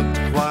they looked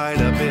quite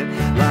a bit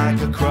like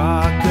a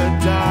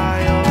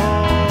crocodile.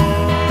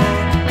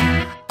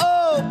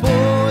 Oh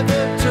boy,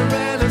 the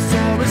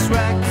Tyrannosaurus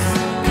Rex,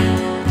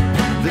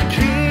 the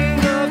king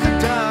of the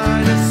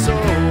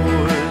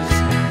dinosaurs.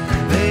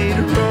 They'd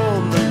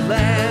roam the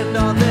land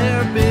on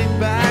their big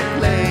back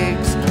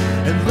legs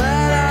and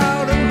let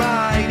out a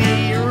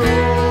mighty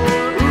roar.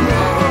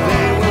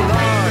 They were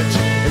large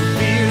and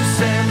fierce,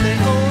 and they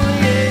only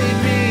ate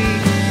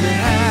meat. They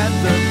had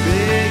the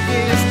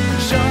biggest,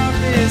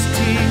 sharpest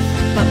teeth.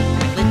 But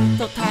my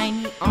little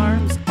tiny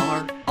arms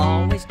are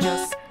always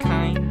just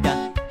kinda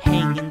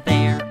hanging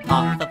there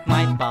off of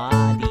my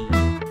body.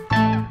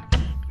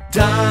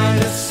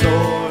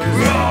 Dinosaurs,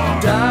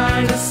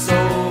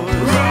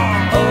 dinosaurs,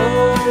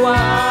 oh, I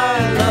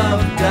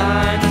love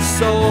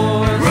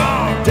dinosaurs.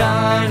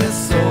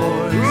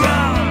 Dinosaurs,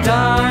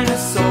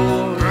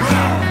 dinosaurs,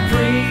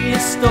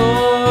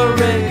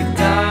 prehistoric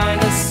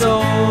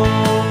dinosaurs.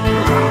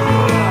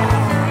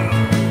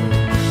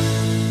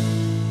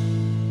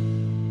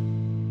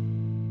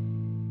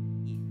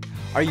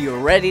 Are you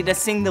ready to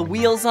sing the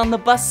Wheels on the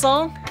Bus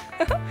song?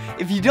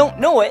 If you don't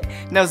know it,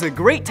 now's a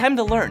great time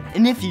to learn.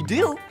 And if you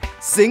do,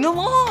 sing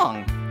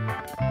along.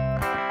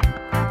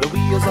 The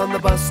wheels on the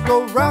bus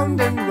go round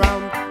and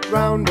round,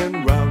 round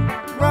and round,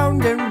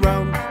 round and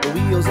round. The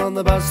wheels on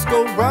the bus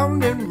go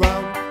round and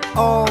round,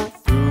 all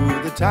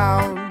through the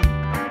town.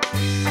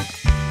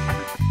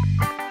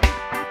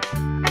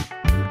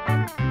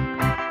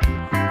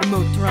 The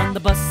motor on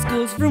the bus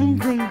goes vroom,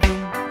 vroom,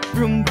 vroom,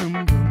 vroom,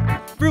 vroom,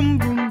 vroom, vroom,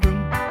 vroom,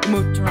 vroom. The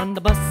motor on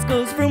the bus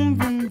goes vroom,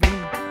 vroom,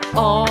 vroom,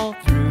 all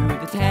through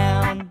the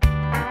town.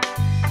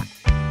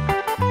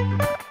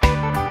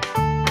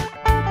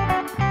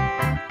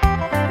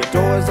 The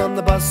doors on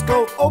the bus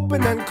go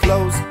open and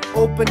close,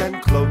 open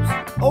and close,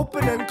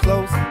 open and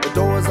close. The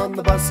doors on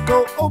the bus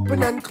go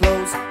open and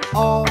close,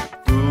 all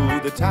through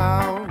the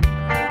town.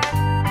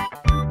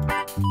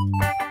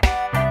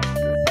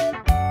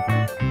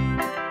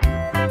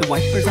 The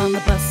wipers on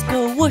the bus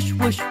go whoosh,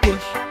 whoosh,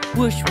 whoosh,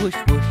 whoosh, whoosh,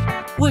 whoosh,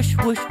 whoosh,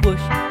 whoosh,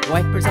 whoosh. The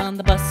wipers on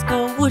the bus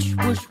go whoosh,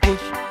 whoosh,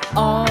 whoosh,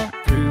 all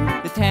through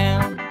the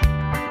town.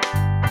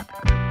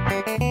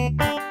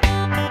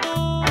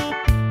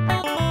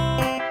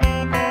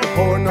 The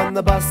horn on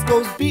the bus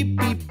goes beep,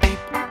 beep, beep,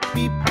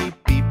 beep, beep,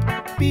 beep,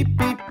 beep,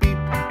 beep, beep.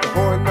 The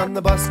horn on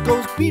the bus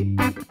goes beep,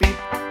 beep, beep,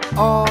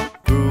 all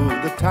through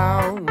the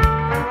town.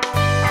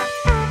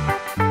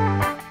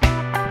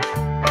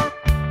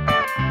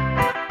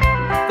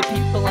 The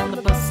people on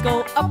the bus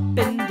go up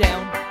and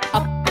down,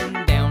 up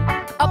and down,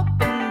 up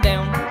and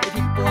down. The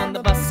people on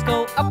the bus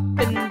go up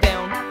and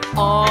down,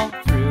 all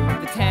through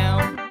the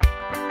town.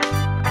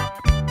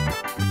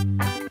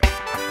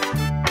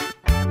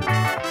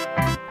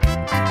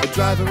 The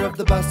driver of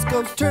the bus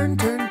goes turn,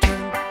 turn,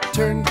 turn,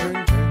 turn,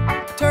 turn,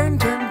 turn, turn,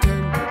 turn,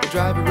 turn. The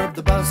driver of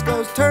the bus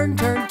goes turn,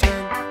 turn,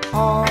 turn,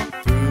 all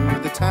through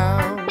the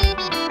town.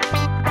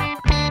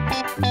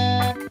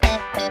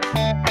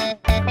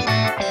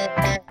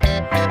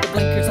 The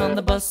blinkers on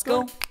the bus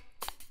go.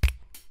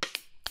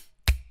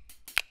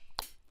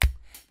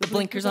 The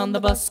blinkers on the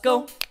bus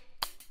go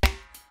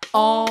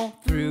all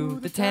through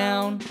the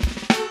town.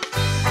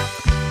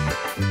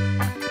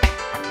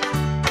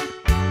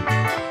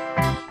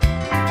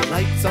 The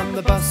lights on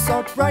the bus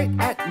are bright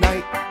at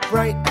night,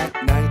 bright at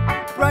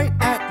night, bright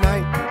at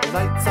night. The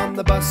lights on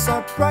the bus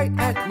are bright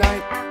at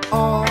night,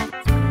 all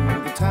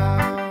through the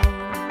town.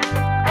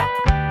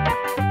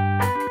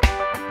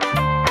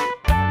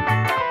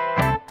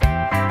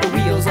 The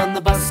wheels on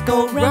the bus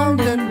go round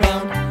and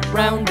round,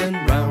 round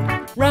and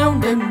round,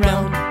 round and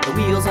round. The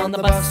wheels on the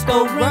bus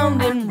go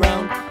round and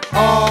round,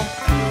 all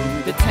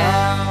through the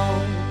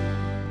town.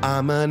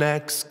 I'm an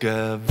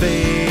excavator,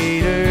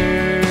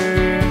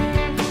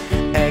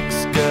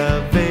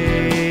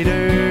 excavator.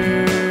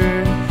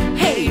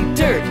 Hey,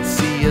 dirt!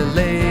 See you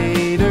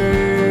later.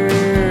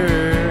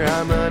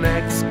 I'm an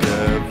excavator.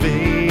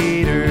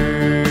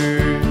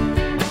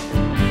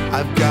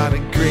 I've got a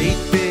great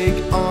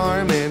big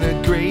arm and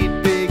a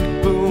great big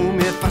boom.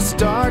 If I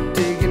start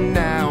digging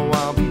now,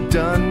 I'll be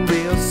done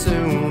real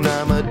soon.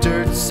 I'm a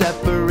dirt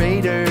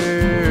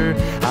separator.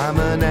 I'm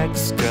an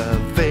excavator.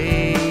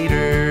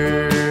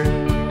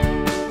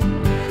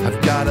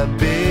 I've got a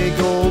big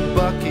old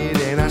bucket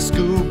and I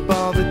scoop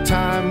all the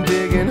time,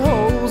 digging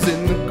holes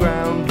in the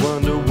ground,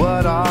 wonder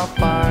what I'll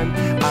find.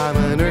 I'm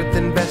an earth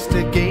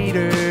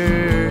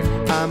investigator.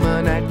 I'm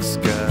an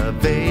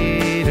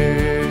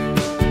excavator.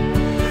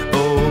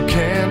 Oh,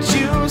 can't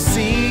you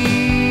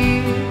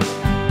see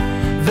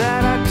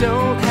that I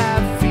don't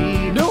have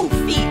feet? No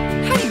feet!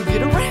 How do you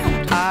get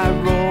around? I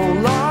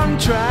roll on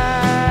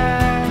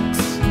tracks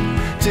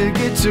to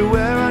get to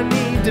where I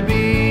need to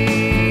be.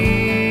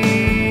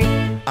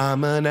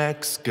 I'm an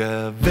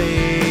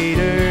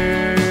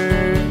excavator,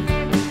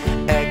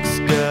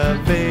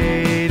 excavator.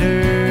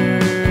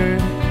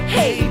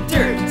 Hey,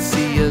 dirt!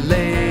 See you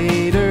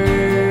later.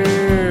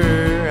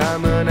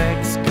 I'm an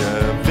excavator.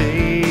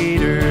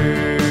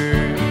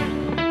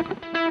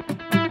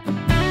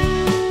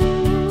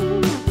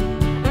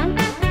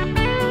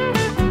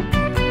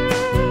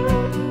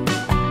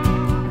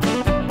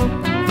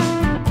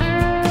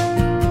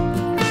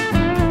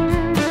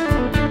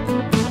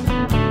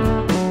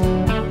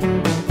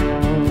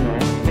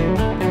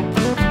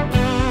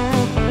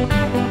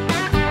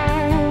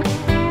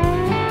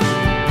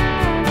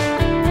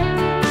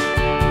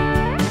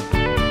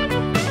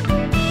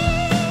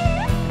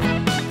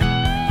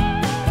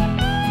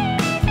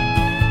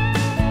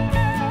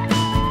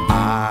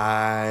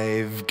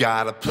 I've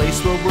got a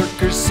place where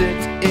workers sit,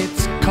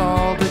 it's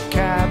called a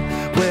cab,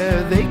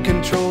 where they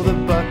control the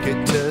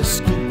bucket to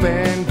scoop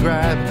and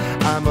grab.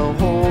 I'm a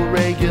hole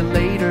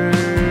regulator,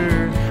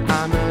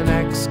 I'm an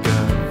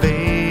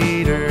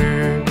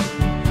excavator.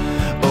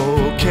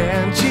 Oh,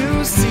 can't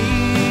you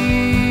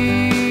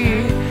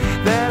see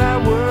that I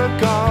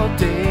work all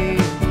day?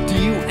 Do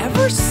you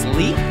ever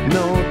sleep?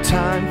 No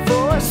time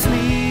for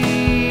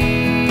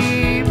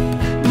sleep,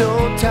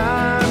 no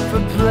time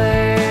for play.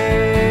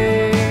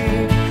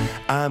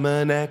 I'm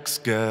an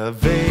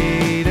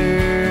excavator,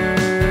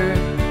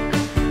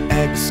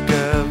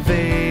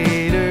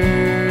 excavator.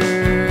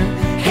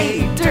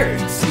 Hey,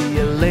 dirt! See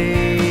you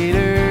later.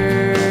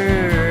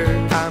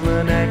 I'm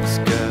an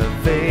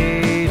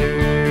excavator,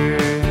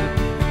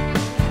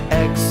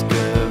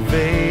 excavator.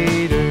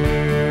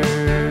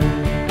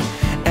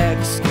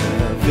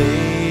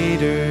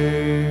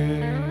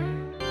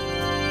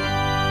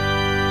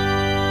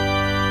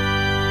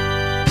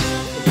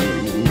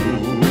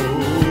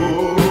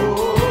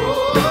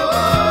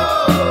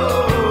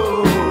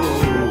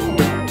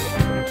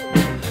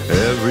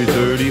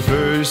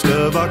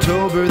 of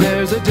October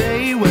there's a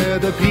day where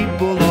the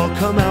people all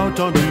come out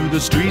onto the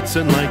streets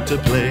and like to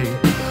play.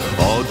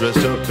 All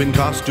dressed up in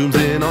costumes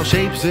in all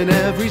shapes and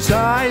every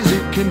size.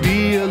 It can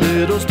be a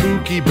little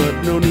spooky,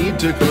 but no need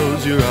to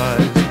close your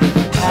eyes.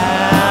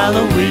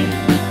 Halloween,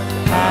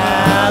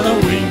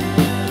 Halloween,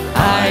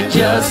 I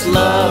just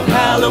love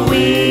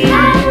Halloween.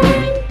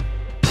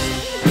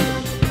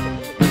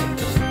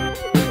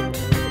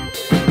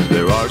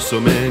 There are so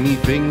many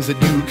things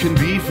that you can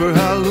be for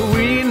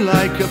Halloween,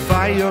 like a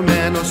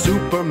fireman or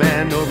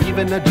Superman or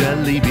even a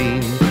jelly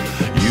bean.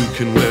 You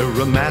can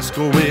wear a mask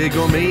or wig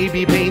or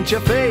maybe paint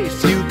your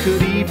face. You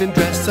could even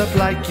dress up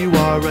like you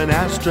are an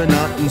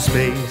astronaut in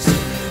space.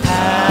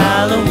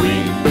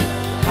 Halloween,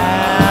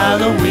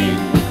 Halloween,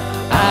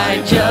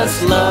 I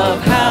just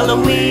love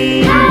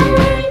Halloween.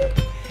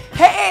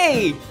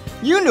 Hey!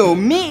 You know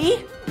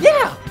me!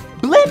 Yeah,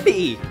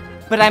 Blippi!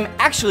 But I'm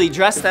actually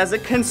dressed as a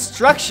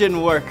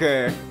construction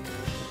worker.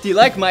 Do you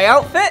like my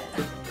outfit?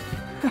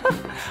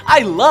 I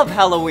love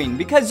Halloween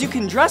because you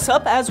can dress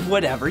up as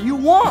whatever you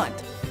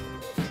want.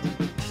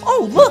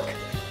 Oh, look!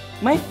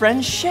 My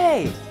friend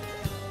Shay.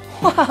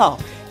 Wow,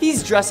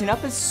 he's dressing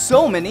up as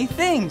so many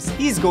things.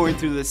 He's going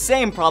through the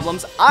same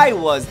problems I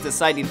was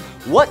deciding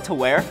what to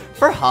wear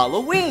for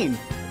Halloween.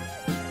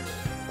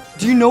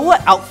 Do you know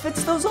what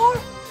outfits those are?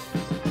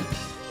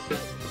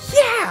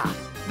 Yeah!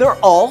 They're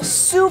all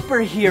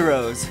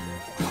superheroes.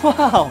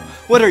 Wow,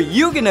 what are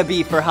you gonna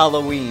be for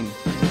Halloween?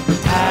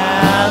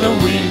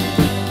 Halloween,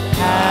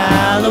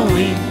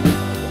 Halloween,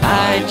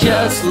 I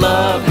just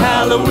love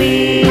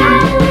Halloween.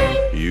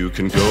 You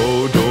can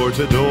go door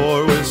to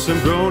door with some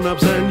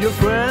grown-ups and your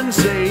friends.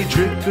 Say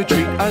trick or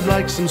treat, I'd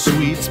like some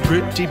sweets,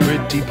 pretty,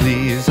 pretty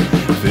please.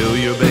 Fill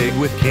your bag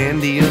with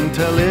candy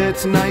until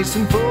it's nice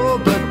and full,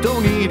 but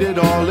don't eat it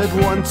all at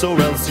once or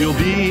else you'll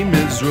be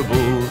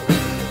miserable.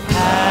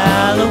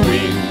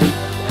 Halloween,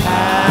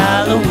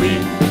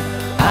 Halloween,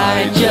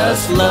 I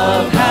just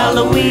love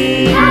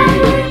Halloween.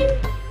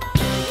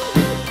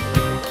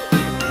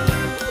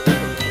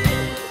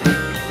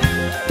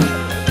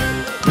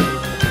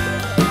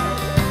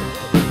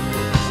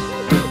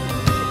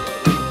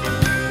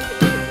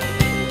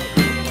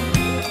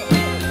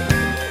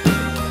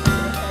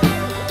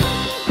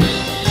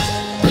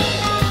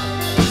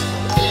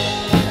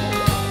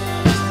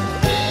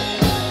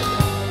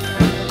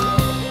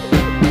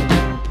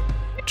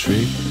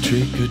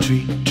 Trick or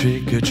treat,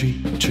 trick or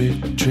treat,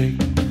 trick, trick.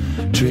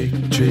 Trick,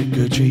 trick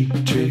or treat,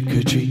 trick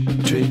or treat,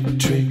 trick,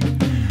 trick.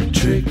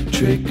 Trick,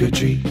 trick or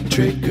treat,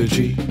 trick or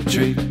treat,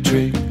 trick,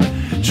 trick.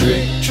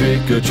 Trick,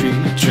 trick or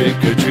treat, trick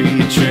or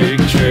treat, trick,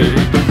 trick.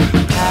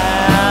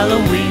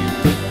 Halloween,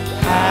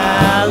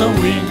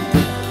 Halloween,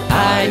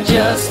 I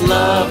just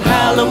love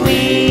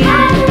Halloween.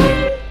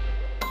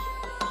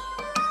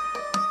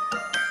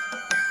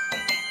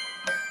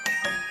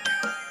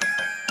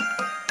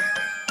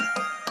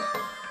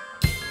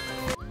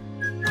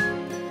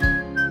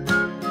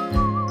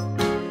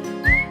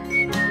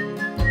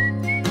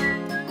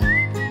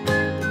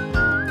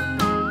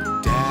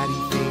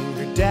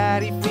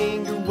 Daddy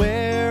finger,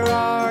 where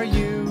are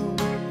you?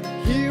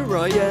 Here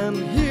I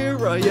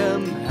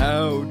am,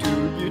 how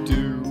do you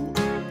do?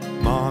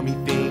 Mommy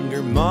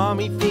finger,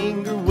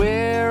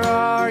 where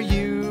are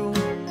you?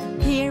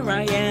 Here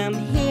I am,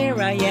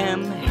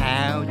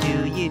 how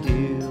do you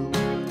do?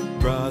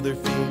 Brother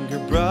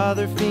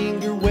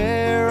finger,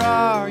 where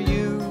are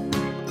you?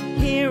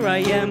 Here I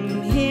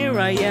am,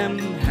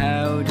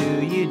 how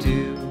do you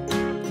do?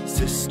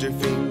 Sister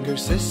finger,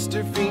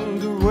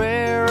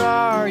 where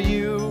are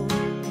you?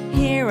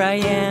 Here I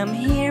am,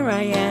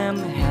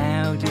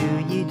 how do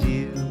you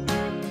do?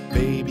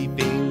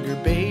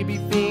 Baby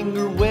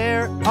finger,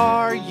 where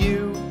are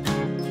you?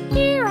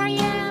 Here I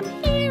am,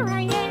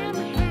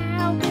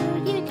 how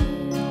do you do?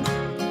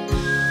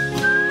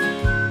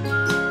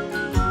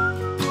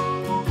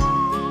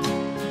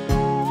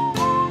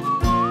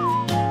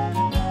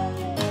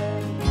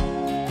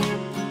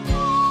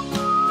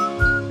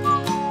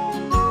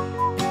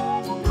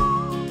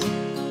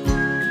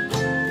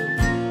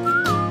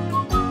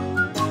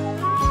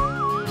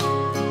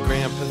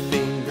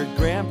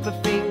 Grandpa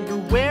finger,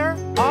 where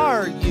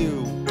are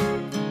you?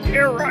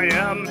 Here I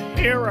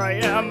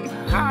am,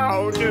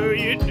 how do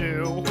you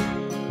do?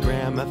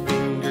 Grandma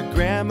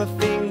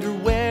finger,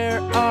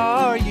 where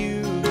are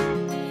you?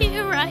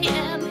 Here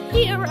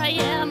I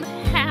am,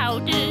 how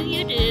do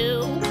you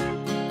do?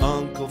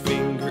 Uncle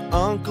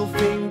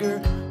finger,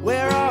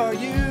 where are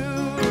you?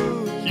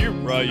 Here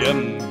I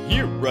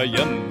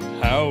am,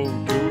 how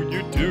do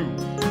you do?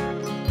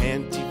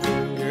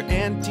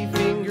 Auntie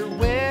finger,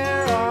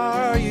 where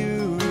are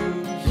you?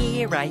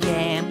 Here I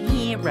am,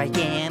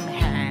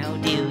 how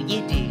do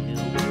you do?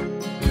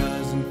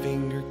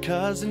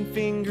 Cousin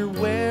finger,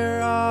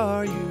 where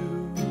are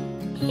you?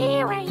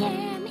 Here I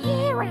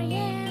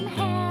am,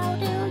 how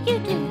do you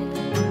do?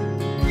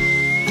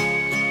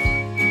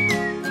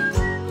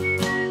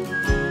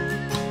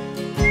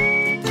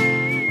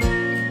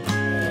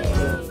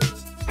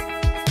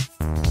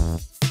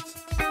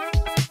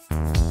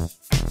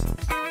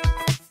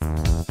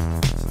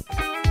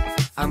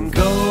 I'm I'm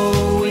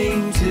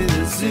going to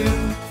the zoo.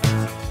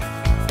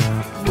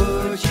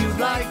 Would you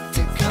like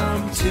to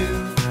come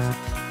too?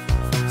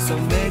 So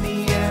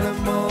many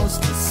animals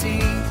to see,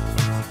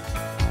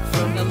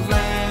 from the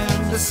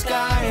land, the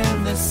sky,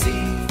 and the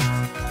sea.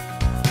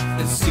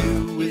 The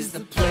zoo is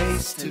the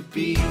place to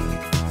be.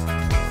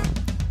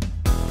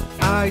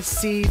 I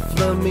see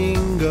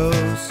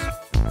flamingos.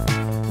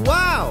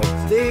 Wow,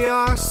 they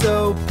are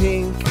so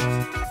pink.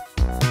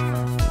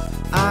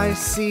 I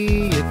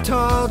see a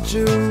tall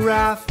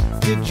giraffe.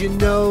 Did you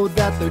know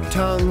that their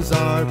tongues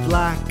are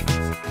black?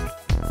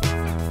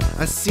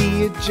 I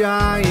see a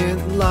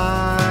giant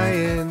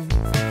lion.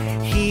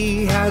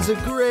 He has a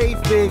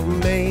great big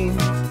mane.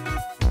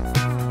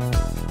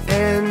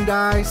 And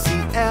I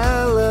see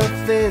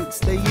elephants.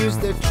 They use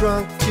their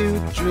trunk to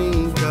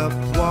drink up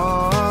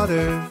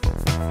water.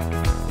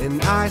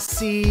 And I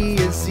see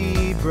a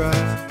zebra.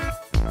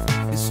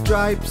 His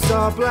stripes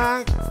are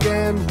black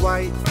and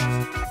white.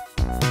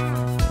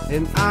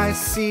 And I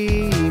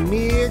see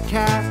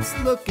meerkats.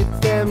 Look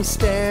at them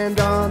stand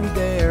on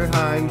their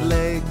hind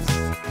legs.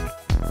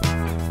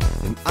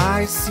 And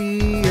I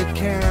see a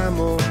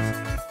camel.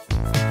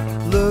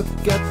 Look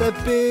at the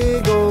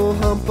big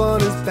old hump on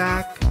his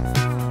back.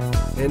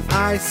 And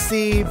I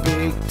see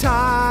big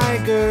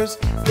tigers.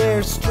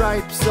 Their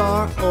stripes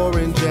are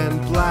orange and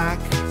black.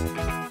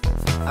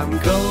 I'm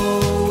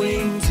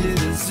going to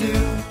the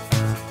zoo.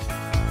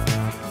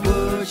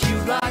 Would you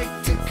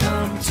like to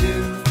come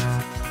too?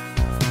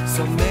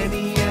 So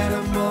many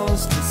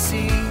animals to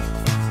see,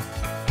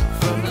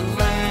 from the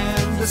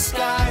land, the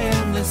sky,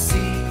 and the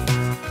sea.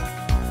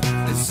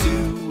 The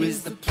zoo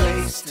is the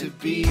place to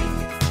be.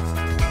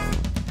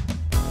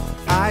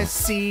 I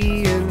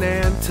see an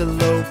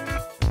antelope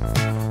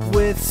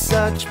with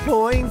such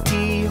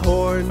pointy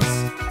horns.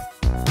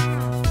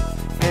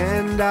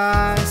 And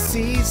I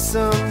see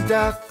some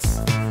ducks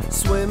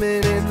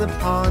swimming in the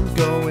pond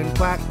going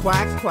quack,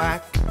 quack,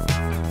 quack.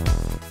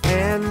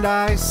 And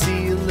I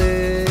see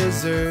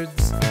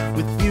lizards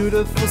with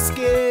beautiful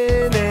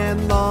skin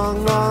and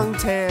long, long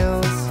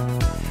tails.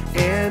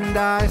 And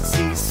I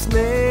see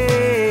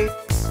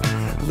snakes.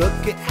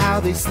 Look at how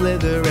they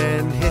slither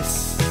and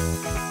hiss.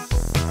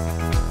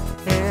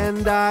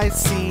 And I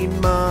see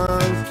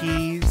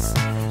monkeys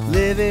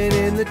living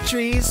in the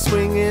trees,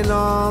 swinging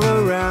all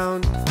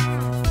around.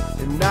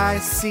 And I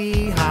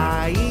see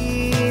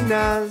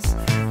hyenas.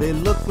 They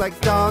look like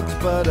dogs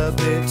but a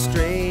bit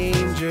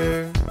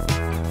stranger.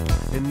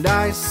 And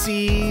I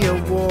see a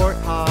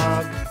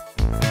warthog,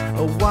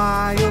 a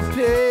wild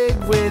pig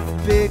with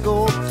big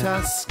old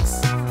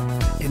tusks.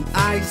 And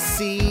I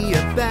see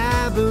a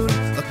baboon,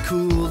 a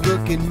cool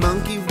looking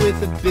monkey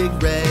with a big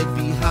red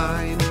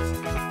behind.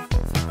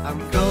 I'm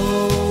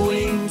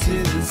going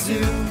to the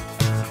zoo.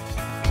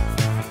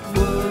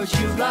 Would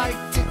you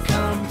like to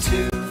come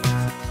too?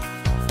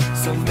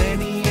 So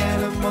many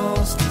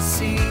animals to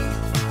see,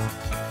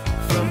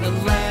 from the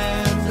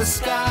land, the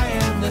sky,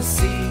 and the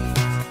sea.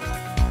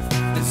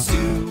 The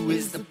zoo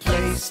is the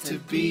place to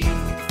be.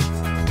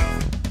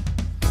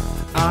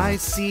 I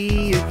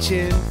see a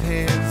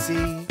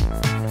chimpanzee.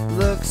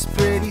 Looks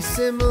pretty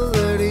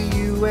similar to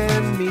you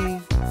and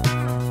me.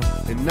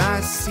 And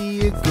I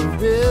see a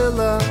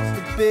gorilla,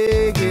 the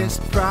biggest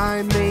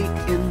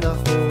primate in the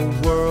whole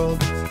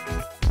world.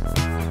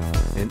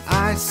 And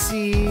I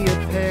see a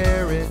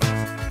parrot.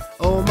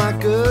 Oh my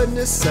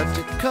goodness, such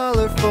a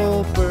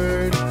colorful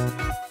bird.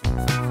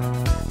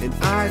 And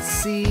I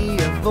see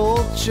a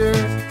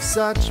vulture,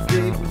 such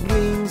big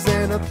wings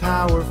and a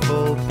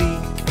powerful beak.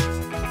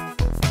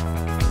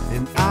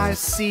 And I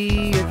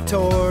see a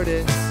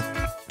tortoise,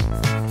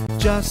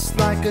 just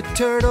like a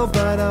turtle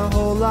but a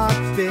whole lot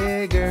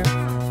bigger.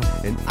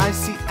 And I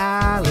see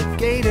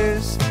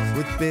alligators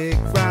with big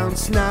round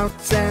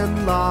snouts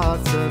and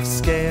lots of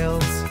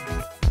scales.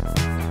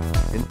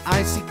 And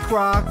I see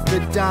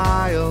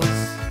crocodiles,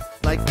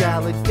 like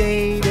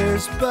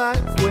alligators but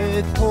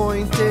with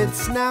pointed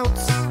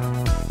snouts.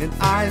 And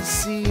I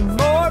see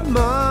more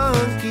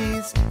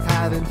monkeys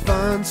having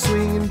fun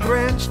swinging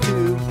branch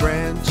to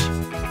branch.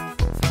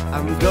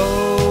 I'm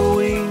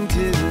going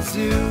to the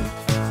zoo.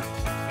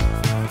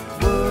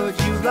 Would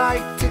you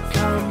like to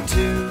come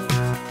too?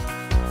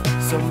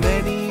 So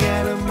many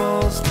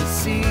animals to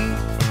see,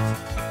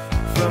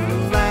 from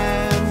the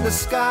land, the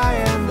sky,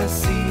 and the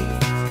sea.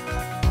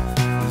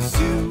 The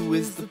zoo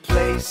is the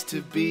place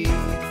to be.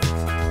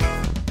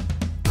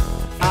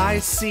 I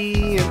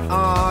see an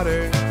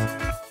otter.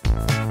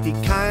 He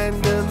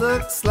kinda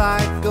looks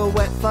like a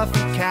wet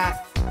fluffy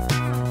cat.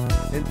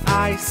 And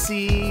I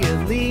see a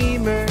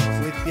lemur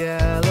with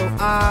yellow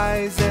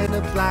eyes and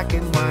a black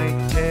and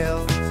white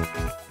tail.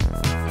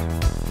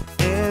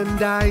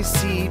 And I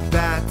see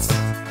bats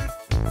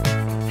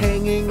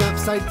hanging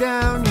upside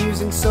down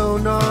using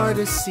sonar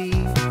to see.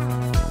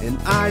 And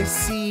I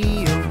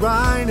see a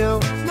rhino.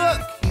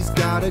 Look, he's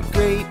got a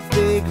great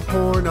big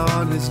horn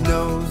on his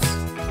nose.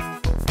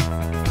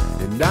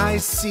 And I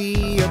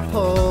see a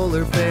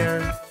polar bear,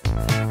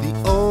 the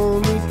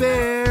only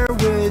bear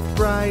with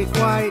bright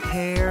white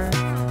hair.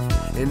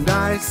 And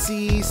I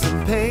see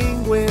some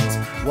penguins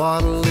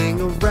waddling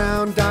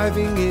around,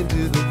 diving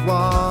into the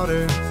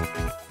water.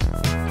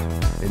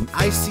 And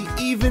I see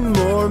even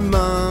more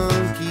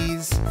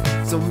monkeys,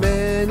 so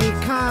many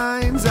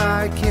kinds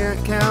I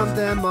can't count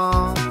them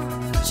all.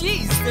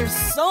 Geez, there's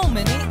so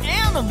many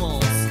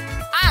animals.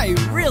 I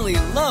really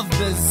love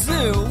the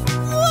zoo.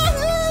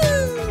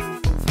 Woohoo!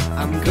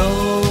 I'm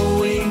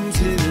going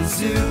to the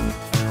zoo.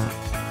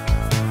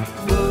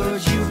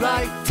 Would you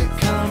like to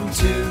come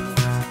too?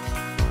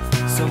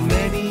 So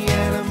many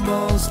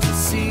animals to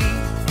see,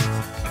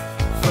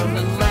 from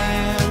the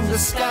land, the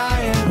sky,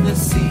 and the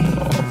sea.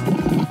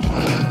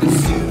 The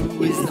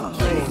zoo is the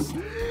place.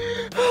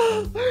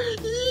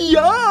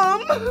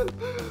 Yum!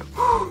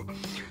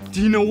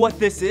 Do you know what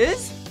this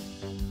is?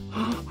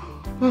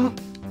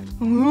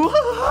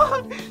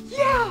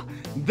 Yeah,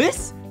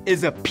 this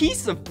is a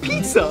piece of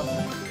pizza.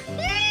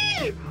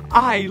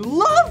 I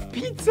love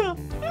pizza.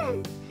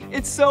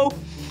 It's so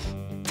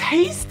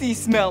tasty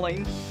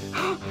smelling.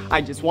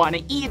 I just want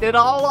to eat it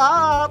all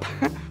up.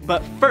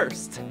 But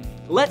first,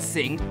 let's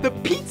sing the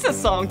pizza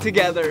song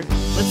together.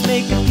 Let's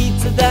make a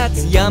pizza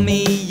that's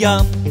yummy,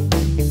 yum.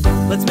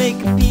 Let's make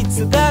a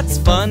pizza that's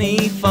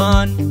funny,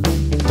 fun.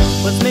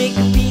 Let's make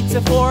a pizza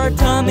for our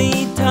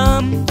tummy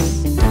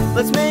tums.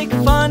 Let's make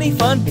a funny,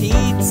 fun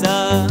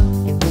pizza.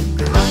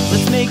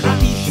 Let's make a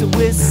pizza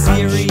with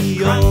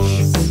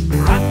cereals.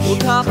 We'll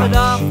top it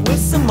off with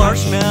some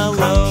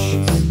marshmallows.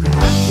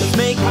 Let's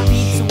make a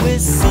pizza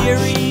with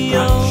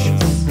cereals.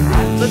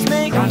 Let's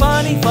make a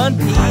funny, fun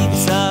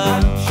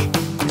pizza.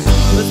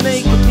 Let's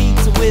make a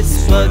pizza with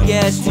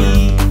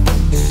spaghetti,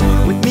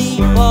 with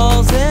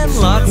meatballs and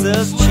lots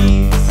of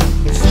cheese.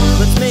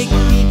 Let's make a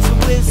pizza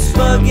with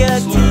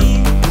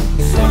spaghetti.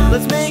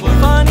 Let's make a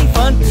funny,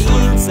 fun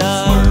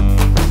pizza.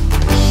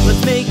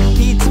 Let's make a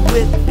pizza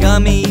with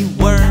gummy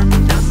worms,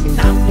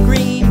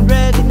 green,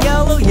 red, and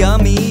yellow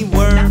yummy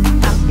worms.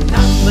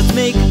 Let's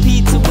make a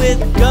pizza with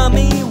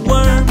gummy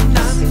worms.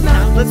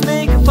 Let's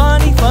make a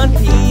funny, fun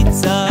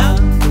pizza.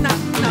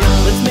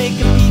 Let's make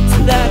a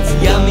pizza that's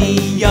yummy,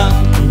 yum.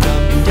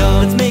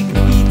 Let's make a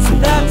pizza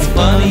that's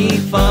funny,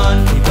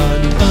 fun.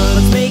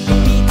 Let's make a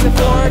pizza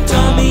for our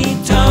tummy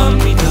tum.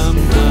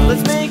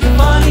 Let's make a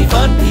funny,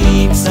 fun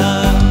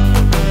pizza.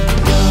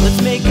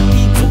 Let's make a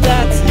pizza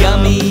that's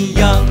yummy,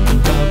 yum.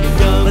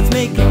 Let's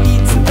make a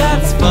pizza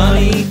that's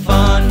funny,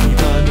 fun.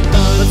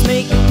 Let's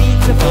make a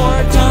pizza for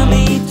our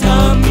tummy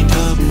tum.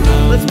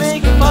 Let's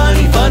make a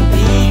funny, fun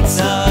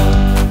pizza.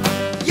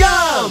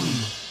 Yum!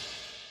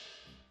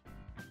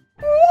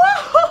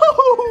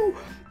 Whoa!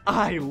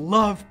 I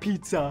love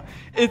pizza.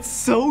 It's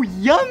so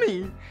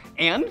yummy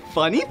and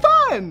funny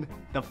fun.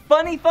 The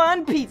funny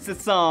fun pizza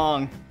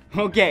song.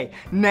 Okay,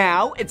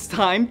 now it's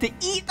time to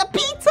eat the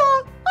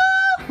pizza.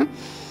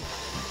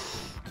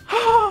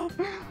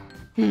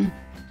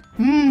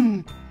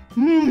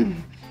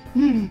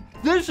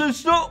 This is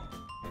so...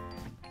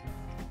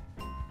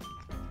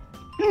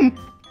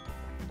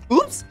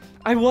 Oops,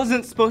 I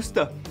wasn't supposed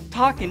to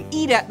talk and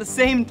eat at the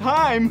same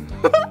time.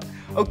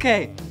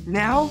 Okay,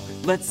 now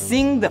let's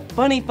sing the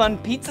funny fun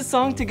pizza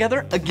song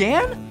together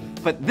again,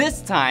 but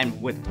this time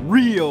with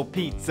real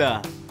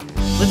pizza.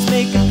 Let's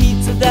make a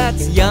pizza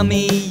that's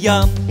yummy,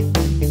 yum.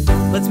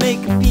 Let's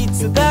make a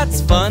pizza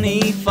that's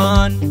funny,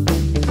 fun.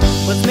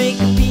 Let's make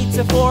a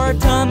pizza for our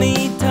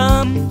tummy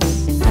tums.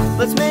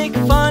 Let's make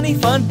a funny,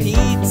 fun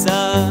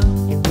pizza.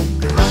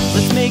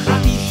 Let's make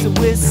a pizza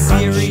with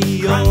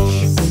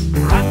cereals.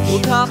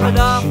 We'll top it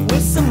off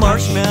with some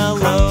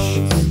marshmallows.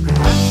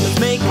 Let's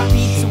make a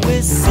pizza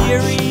with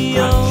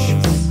cereals.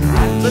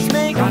 Let's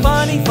make a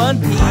funny, fun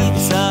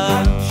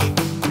pizza.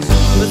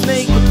 Let's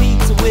make a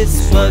pizza with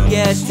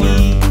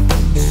spaghetti,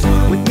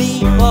 with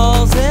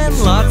meatballs and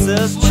lots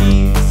of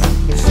cheese.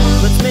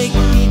 Let's make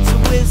a pizza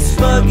with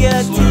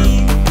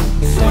spaghetti.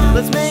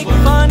 Let's make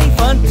a funny,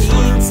 fun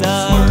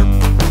pizza.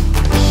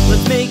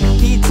 Let's make a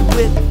pizza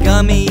with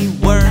gummy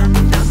worms,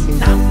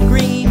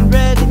 green,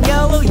 red, and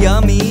yellow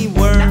yummy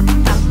worms.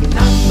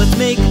 Let's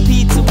make a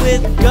pizza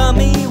with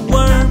gummy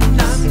worms.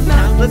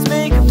 Let's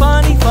make a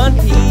funny, fun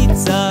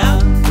pizza.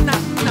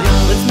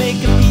 Let's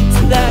make a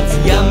pizza that's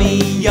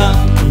yummy, yum.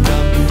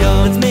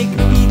 Let's make a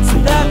pizza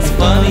that's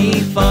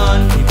funny,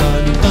 fun.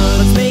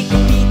 Let's make a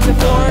pizza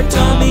for our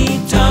tummy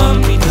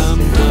tum.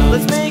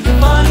 Let's make a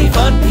funny,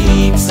 fun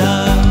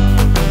pizza.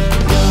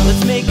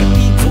 Let's make a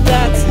pizza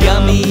that's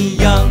yummy,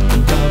 yum.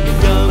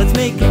 Let's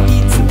make a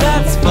pizza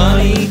that's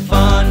funny,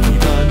 fun.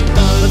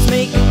 Let's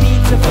make a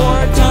pizza for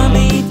our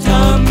tummy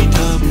tum.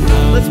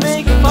 Let's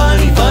make a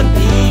funny, fun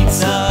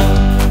pizza.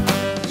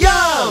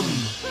 Yum!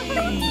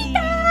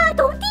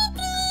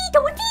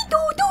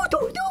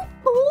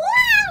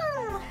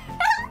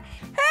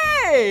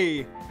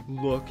 Hey!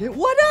 Look at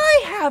what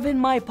I have in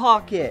my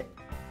pocket.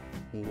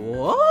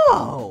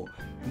 Whoa!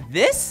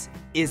 This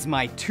is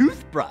my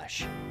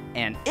toothbrush,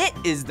 and it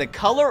is the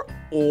color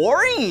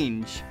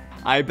orange.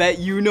 I bet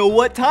you know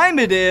what time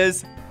it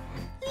is.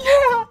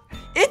 Yeah,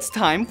 it's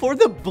time for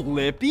the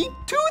Blippi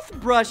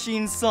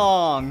toothbrushing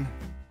song.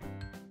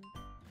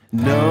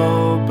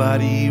 Nobody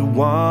Nobody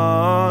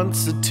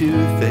wants a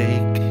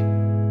toothache.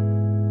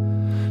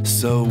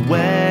 So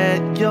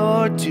wet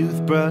your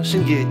toothbrush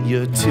and get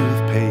your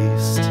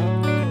toothpaste.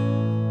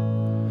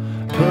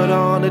 Put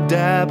on a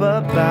dab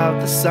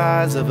about the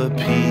size of a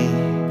pea.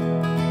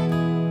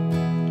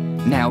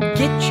 Now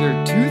get your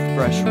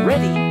toothbrush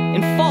ready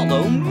and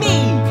follow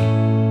me.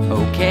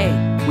 Okay,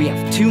 we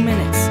have 2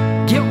 minutes.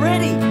 Get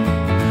ready.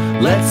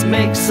 Let's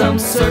make some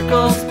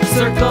circles,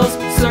 circles,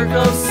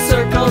 circles,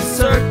 circles,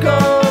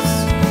 circles.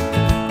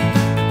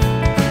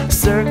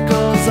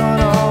 Circles on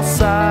all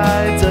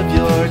sides of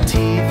your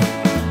teeth.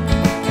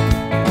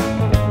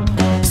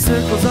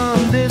 Circles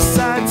on this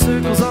side,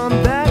 circles on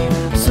that.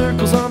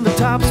 Circles on the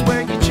tops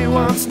where you chew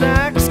on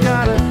snacks.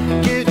 Gotta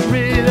get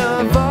rid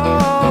of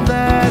all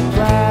that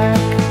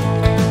plaque.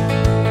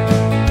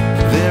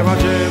 There are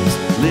germs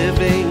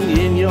living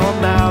in your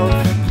mouth.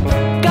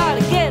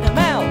 Gotta get them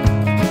out.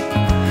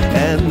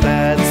 And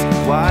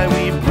that's why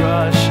we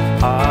brush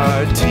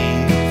our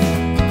teeth.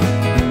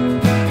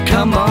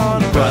 Come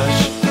on,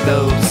 brush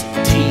those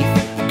teeth.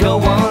 Go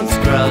on,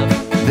 scrub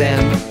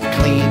them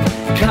clean.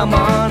 Come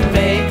on,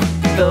 make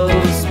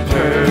those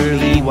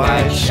pearly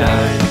white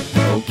shine.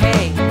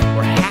 Okay,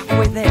 we're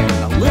halfway there.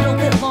 A little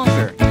bit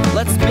longer.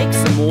 Let's make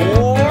some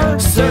more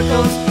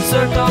circles,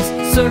 circles,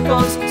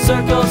 circles,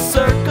 circles,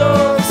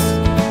 circles.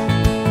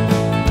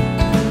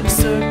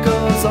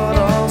 Circles on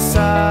all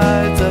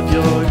sides of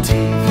your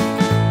teeth.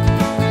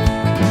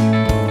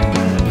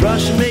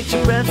 Brushing makes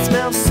your breath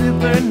smell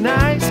super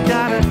nice.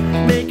 Gotta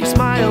make you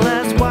smile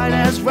as white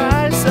as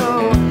rice.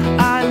 So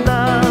I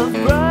love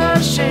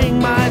brushing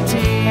my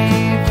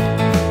teeth.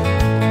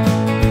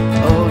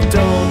 Oh,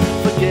 don't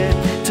forget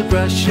to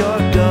brush your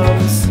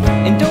gums.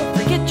 And don't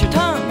forget your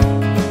tongue.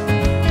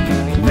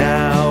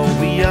 Now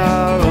we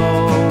are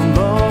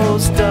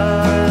almost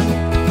done.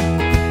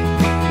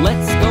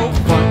 Let's go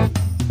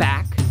front,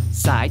 back,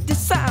 side to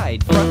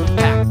side. Front,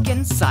 back,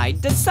 and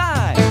side to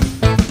side.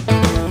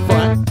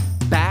 Front,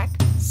 back,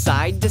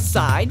 side to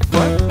side.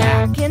 Front,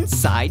 back, and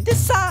side to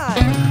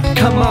side.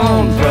 Come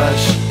on,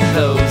 brush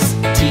those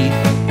teeth.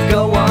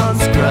 Go on,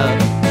 scrub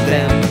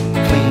them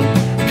clean.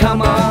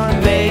 Come on,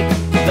 make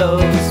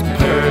those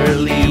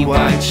pearly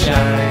white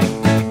shine.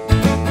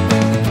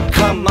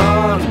 Come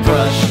on,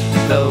 brush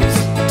those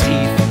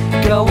teeth.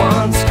 Go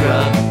on,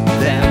 scrub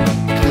them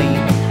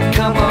clean.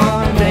 Come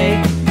on,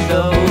 make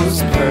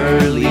those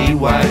pearly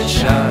white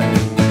shine.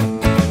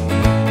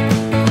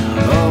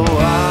 Oh,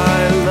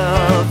 I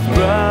love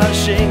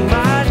brushing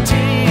my teeth.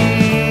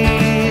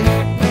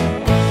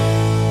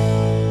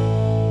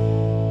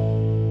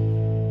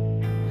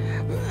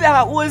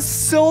 That was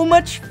so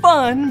much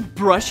fun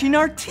brushing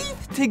our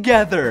teeth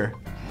together.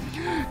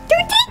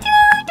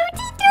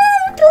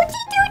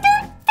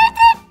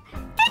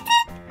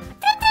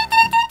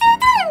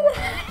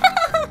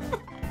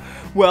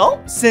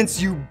 Well,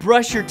 since you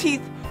brush your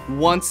teeth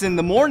once in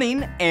the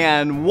morning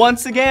and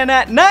once again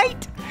at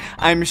night,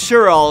 I'm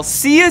sure I'll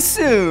see you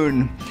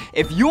soon.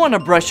 If you want to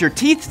brush your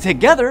teeth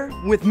together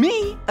with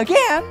me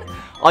again,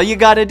 all you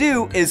gotta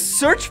do is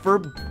search for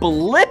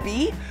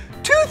Blippi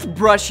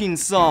Toothbrushing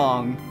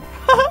Song.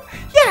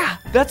 Yeah,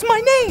 that's my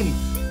name.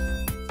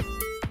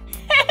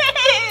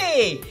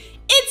 Hey,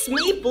 it's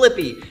me,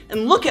 Blippi,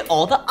 and look at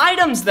all the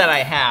items that I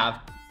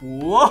have.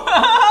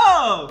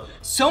 Whoa,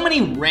 so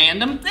many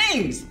random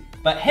things.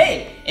 But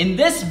hey, in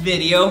this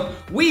video,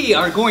 we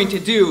are going to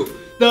do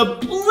the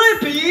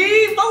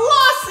Blippi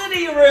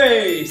Velocity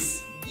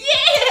Race.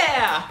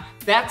 Yeah,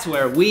 that's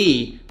where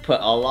we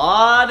put a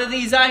lot of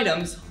these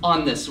items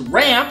on this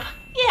ramp.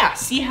 Yeah,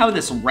 see how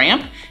this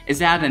ramp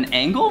is at an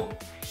angle?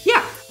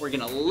 Yeah, we're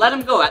gonna let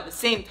them go at the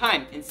same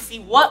time and see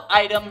what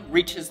item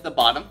reaches the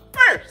bottom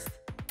first.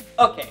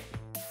 Okay,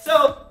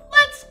 so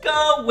let's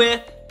go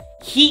with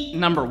heat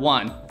number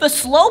 1, the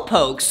slow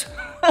pokes.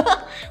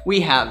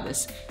 We have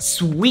this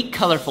sweet,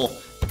 colorful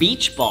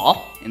beach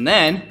ball, and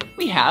then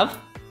we have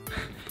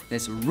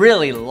this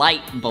really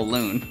light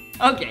balloon.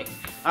 Okay,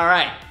 all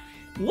right.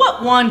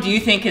 What one do you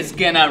think is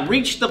gonna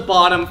reach the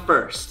bottom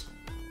first?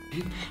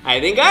 I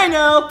think I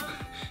know.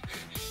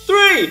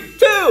 3,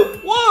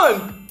 2,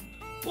 1.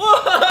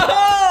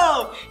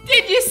 Whoa!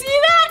 Did you see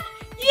that?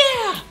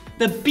 Yeah,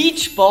 the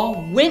beach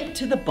ball went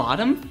to the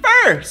bottom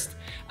first.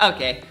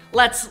 Okay,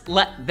 let's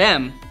let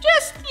them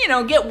just,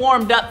 get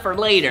warmed up for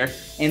later.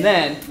 And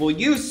then we'll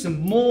use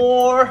some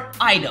more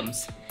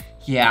items.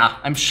 Yeah,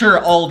 I'm sure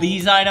all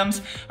these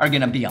items are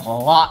gonna be a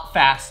lot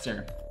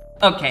faster.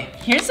 Okay,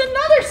 here's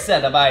another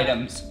set of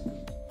items.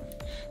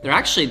 They're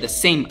actually the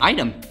same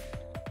item.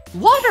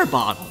 Water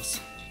bottles.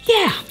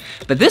 Yeah,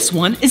 but this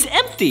one is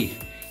empty.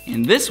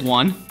 And this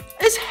one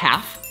is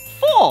half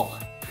full.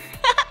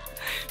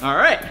 All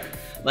right,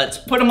 let's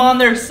put them on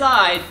their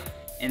side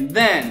and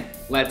then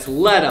let's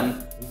let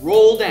them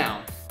roll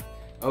down.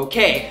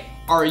 Okay,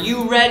 are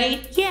you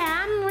ready?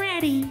 Yeah, I'm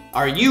ready.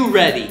 Are you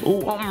ready?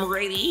 Oh, I'm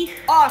ready.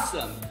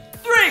 Awesome.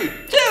 3,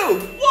 2,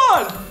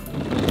 1.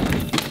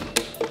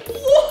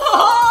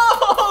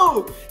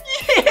 Whoa!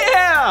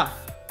 Yeah!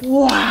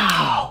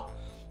 Wow!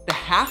 The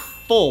half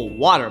full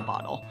water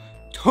bottle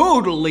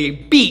totally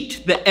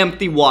beat the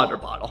empty water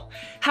bottle.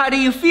 How do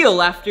you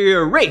feel after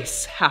your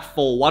race,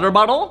 half-full water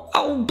bottle?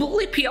 Oh,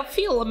 Blippi, I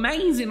feel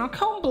amazing. I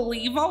can't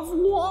believe I've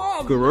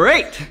won.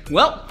 Great.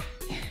 Well,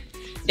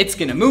 it's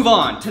gonna move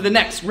on to the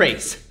next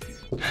race.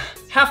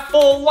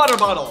 Half-full water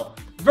bottle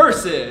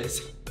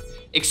versus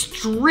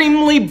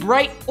extremely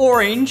bright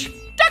orange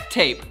duct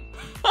tape.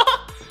 All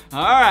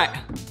right,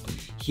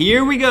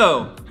 here we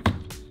go.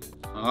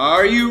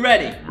 Are you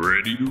ready?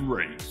 Ready to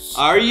race.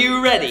 Are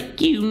you ready?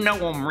 You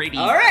know I'm ready.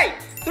 All right,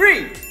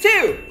 3,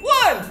 2,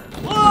 1.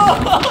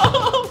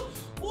 Whoa!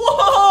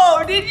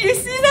 Whoa, did you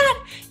see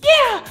that?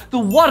 Yeah, the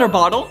water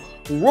bottle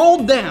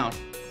rolled down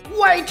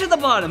way to the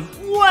bottom,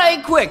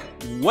 way quick,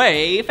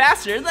 way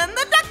faster than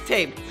the duct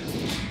tape.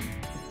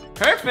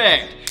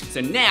 Perfect. So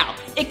now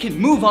it can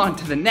move on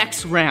to the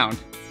next round.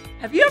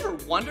 Have you ever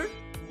wondered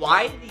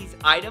why these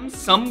items,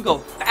 some go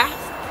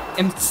fast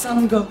and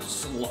some go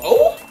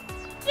slow?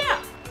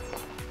 Yeah,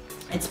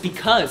 it's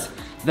because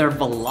their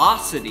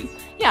velocity.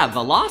 Yeah,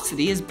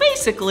 velocity is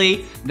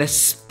basically the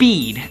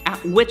speed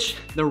at which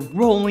they're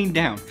rolling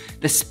down,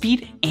 the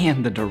speed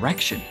and the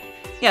direction.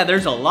 Yeah,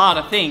 there's a lot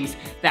of things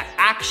that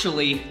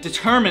actually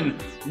determine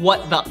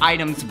what the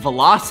item's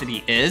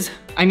velocity is.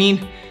 I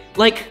mean,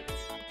 like,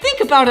 think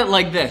about it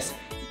like this.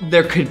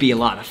 There could be a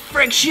lot of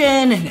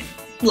friction and it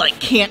like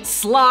can't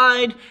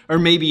slide, or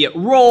maybe it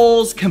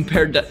rolls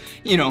compared to,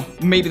 you know,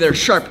 maybe there's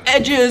sharp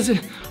edges.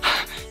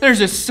 There's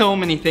just so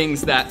many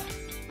things that,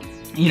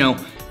 you know,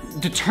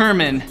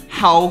 determine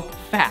how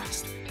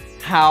fast,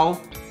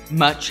 how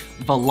much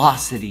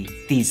velocity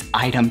these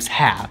items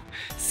have.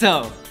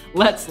 So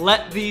let's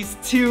let these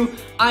two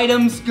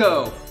items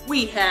go.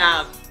 We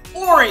have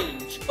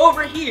orange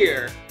over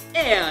here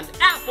and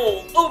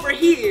apple over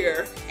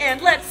here. And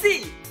let's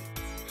see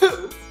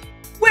who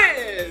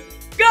wins.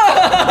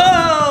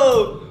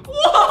 Go!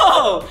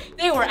 Whoa!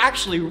 They were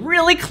actually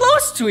really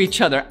close to each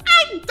other.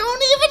 I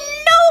don't even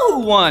know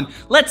who won.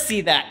 Let's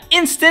see that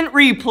instant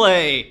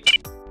replay.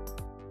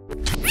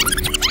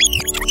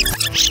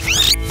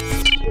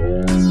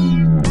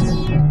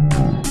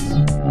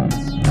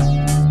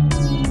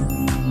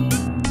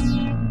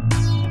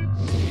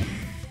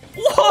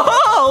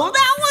 Whoa,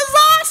 that was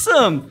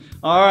awesome!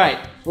 All right,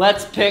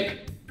 let's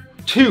pick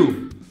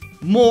 2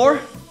 more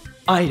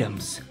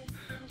items.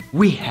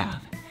 We have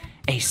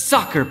a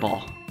soccer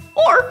ball,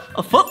 or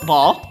a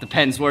football,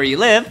 depends where you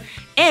live,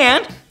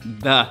 and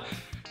the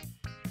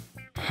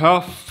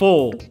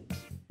half-full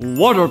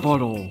water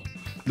bottle,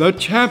 the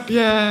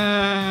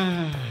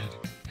champion.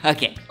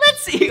 Okay,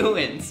 let's see who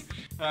wins.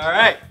 All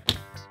right,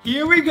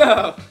 here we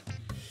go.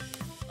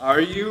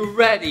 Are you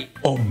ready?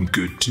 I'm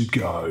good to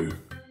go.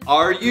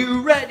 Are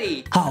you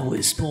ready? I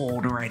was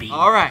born ready.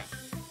 All right,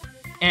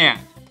 and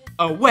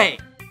away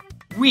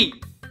we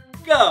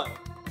go.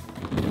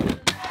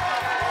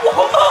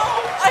 Whoa,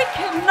 I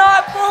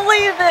cannot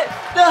believe it.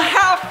 The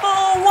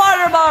half-full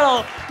water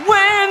bottle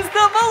wins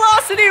the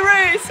velocity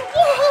race.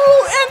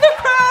 Whoa, and the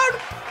crowd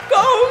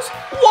goes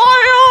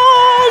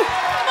wild.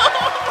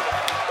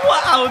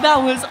 Wow,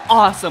 that was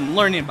awesome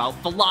learning about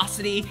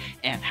velocity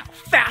and how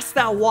fast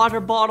that water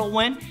bottle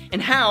went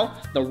and how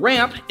the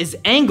ramp is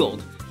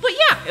angled. But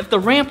yeah, if the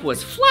ramp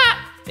was flat,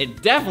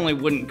 it definitely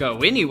wouldn't go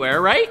anywhere,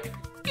 right?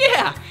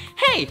 Yeah,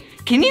 hey,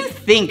 can you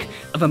think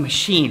of a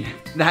machine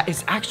that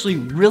is actually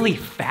really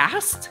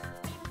fast?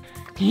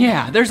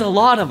 Yeah, there's a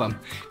lot of them.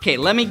 Okay,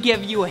 let me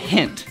give you a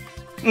hint.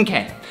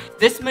 Okay,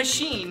 this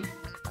machine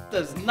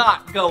does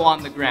not go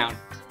on the ground.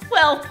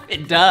 Well,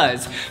 it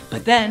does,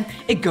 but then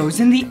it goes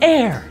in the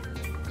air.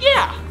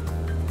 Yeah.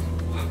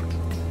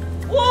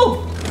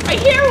 Whoa, I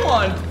hear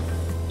one.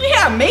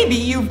 Yeah, maybe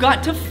you've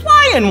got to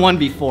fly in one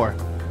before.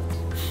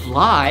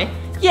 Fly?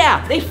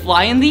 Yeah, they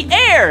fly in the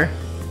air.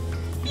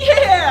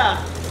 Yeah,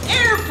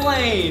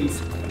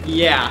 airplanes.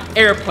 Yeah,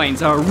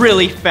 airplanes are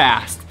really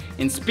fast.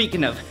 And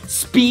speaking of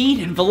speed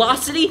and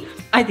velocity,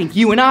 I think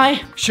you and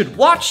I should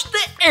watch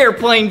the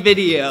airplane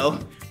video.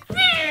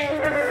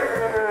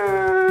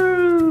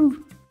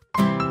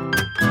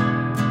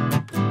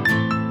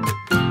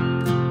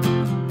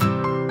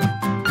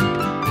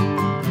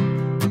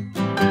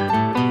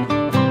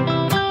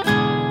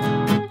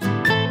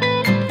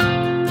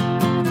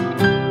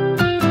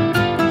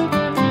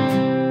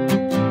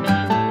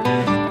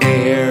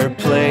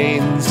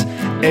 Airplanes,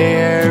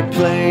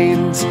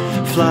 airplanes,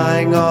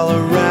 flying all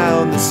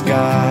around the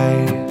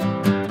sky.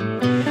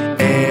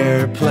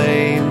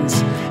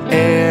 Airplanes,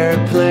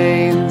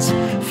 airplanes,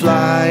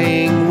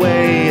 flying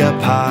way up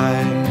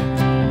high.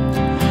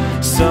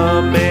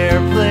 Some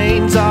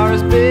airplanes are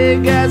as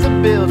big as a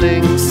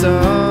building,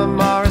 some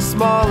are as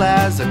small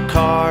as a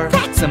car.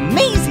 That's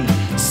amazing.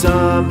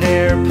 Some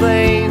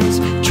airplanes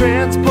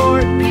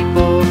transport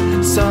people,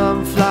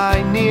 some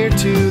fly near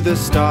to the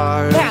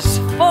stars. That's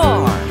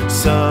far.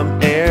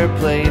 Some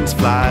airplanes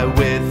fly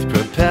with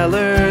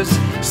propellers,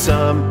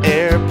 some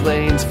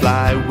airplanes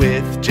fly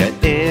with jet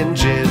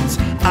engines.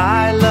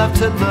 I love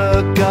to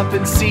look up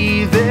and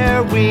see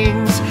their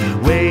wings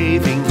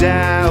waving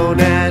down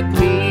at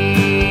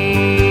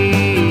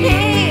me.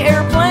 Hey,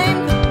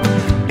 airplane.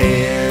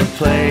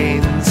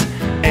 Airplanes,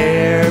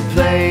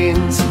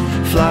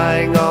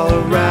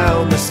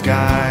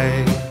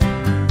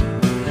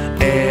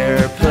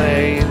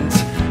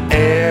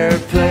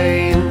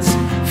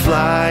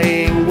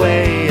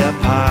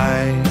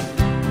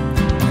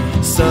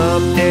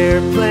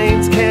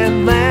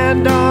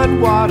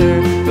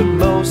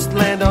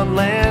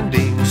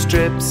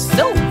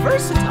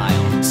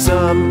 versatile.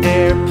 Some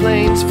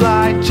airplanes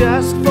fly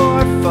just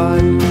for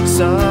fun.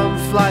 Some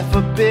fly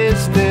for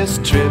business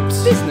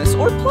trips. Business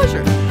or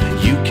pleasure.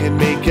 You can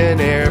make an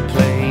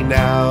airplane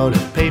out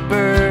of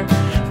paper,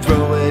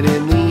 throw it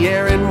in the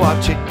air and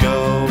watch it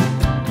go.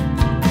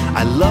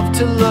 I love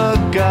to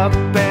look up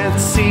and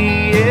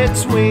see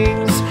its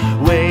wings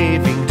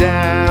waving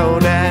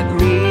down at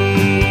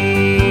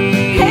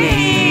me.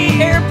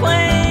 Hey,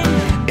 airplane!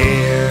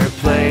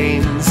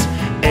 Airplanes,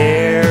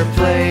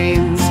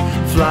 airplanes,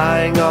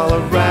 flying all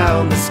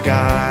around the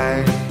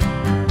sky.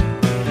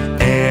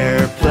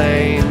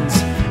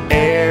 Airplanes,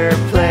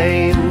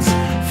 airplanes,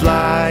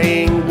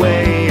 flying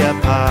way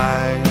up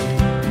high.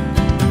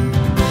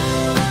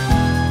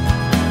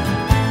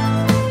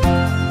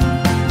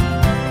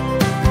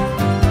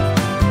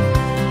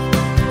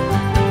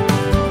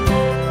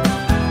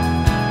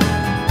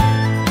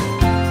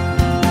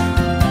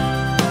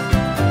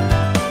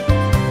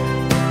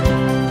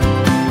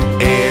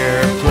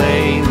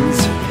 Airplanes,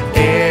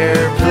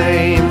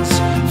 airplanes,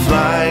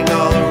 flying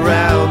all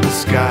around the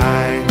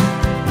sky.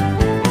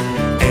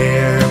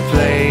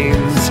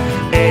 Airplanes,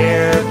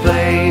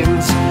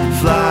 airplanes,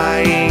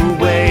 flying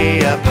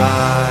way up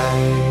high.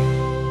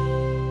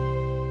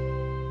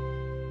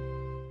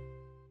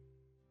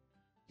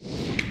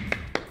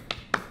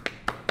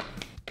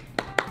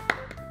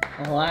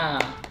 Wow.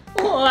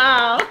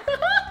 Wow.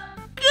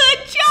 Good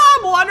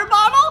job, water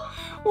bottle.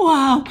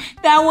 Wow,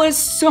 that was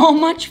so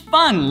much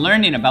fun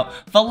learning about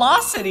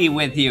velocity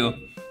with you.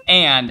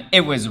 And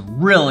it was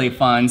really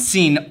fun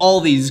seeing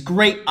all these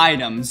great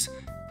items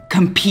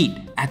compete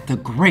at the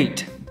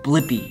great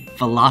Blippi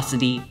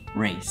Velocity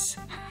Race.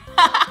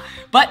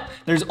 But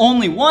there's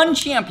only one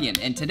champion,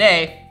 and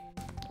today,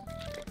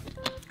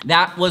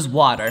 that was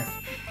water.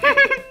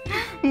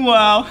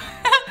 Wow.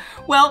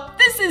 Well,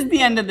 this is the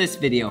end of this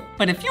video,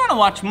 but if you want to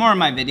watch more of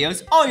my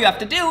videos, all you have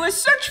to do is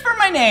search for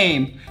my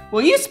name.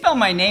 Will you spell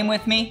my name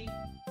with me?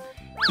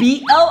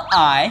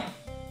 B-L-I-P-P-I,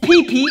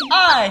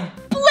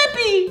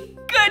 Blippi.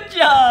 Good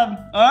job.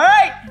 All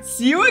right,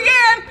 see you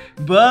again.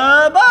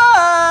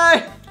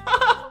 Bye-bye.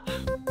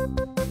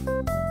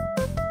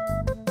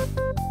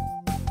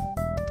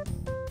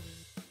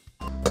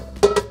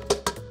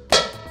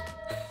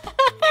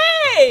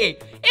 Hey,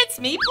 it's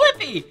me,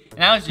 Blippi,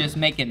 and I was just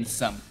making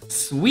some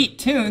sweet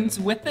tunes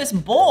with this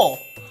bowl.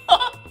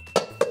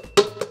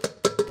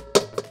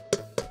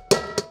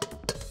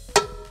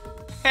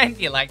 Do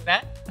you like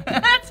that?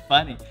 That's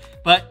funny.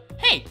 But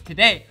hey,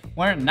 today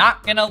we're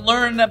not gonna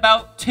learn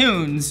about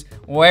tunes.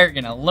 We're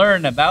gonna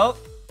learn about,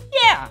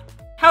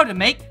 how to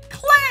make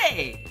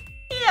clay.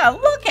 Yeah,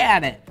 look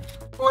at it.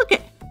 Look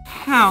at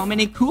how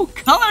many cool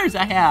colors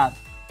I have.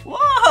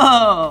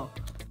 Whoa,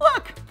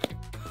 look.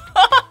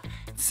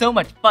 So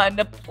much fun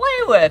to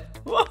play with.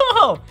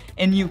 Whoa,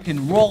 and you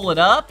can roll it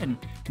up and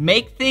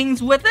make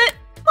things with it.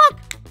 Look,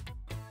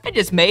 I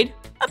just made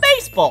a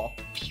baseball.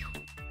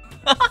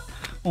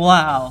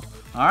 Wow.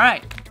 All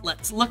right,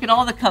 let's look at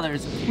all the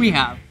colors. We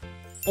have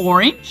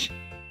orange,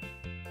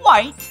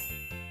 white,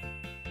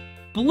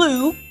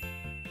 blue,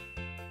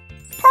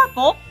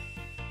 purple,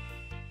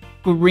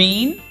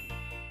 green,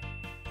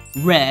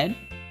 red,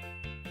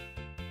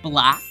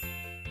 black,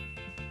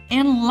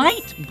 and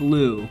light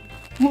blue.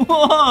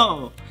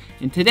 Whoa!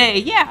 And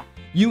today,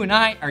 you and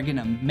I are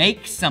gonna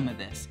make some of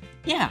this.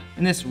 Yeah,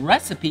 and this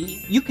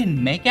recipe you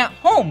can make at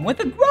home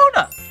with a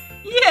grown-up.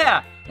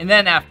 Yeah, and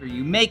then after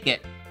you make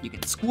it, you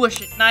can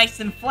squish it nice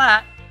and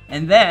flat,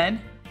 and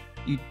then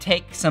you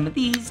take some of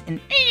these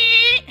and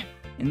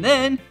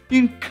then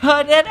you can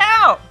cut it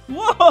out.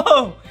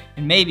 Whoa!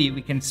 And maybe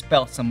we can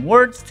spell some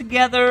words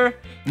together.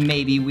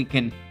 Maybe we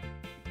can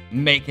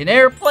make an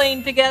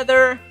airplane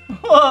together.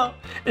 Whoa!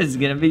 This is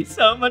gonna be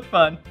so much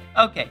fun.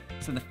 Okay,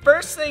 so the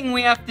first thing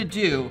we have to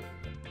do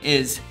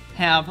is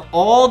have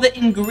all the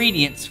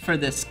ingredients for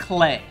this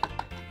clay.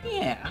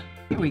 Yeah,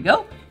 here we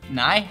go. And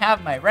I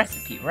have my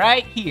recipe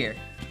right here.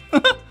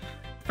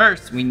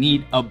 First, we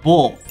need a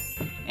bowl.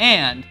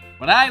 And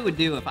what I would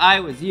do if I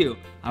was you,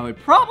 I would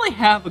probably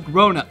have a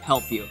grown-up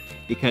help you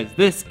because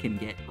this can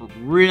get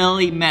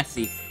really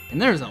messy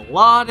and there's a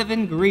lot of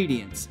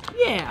ingredients.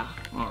 Yeah,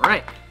 all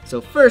right.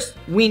 So first,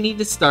 we need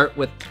to start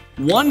with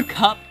 1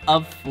 cup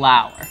of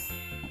flour.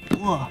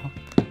 Whoa,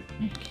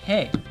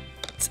 okay,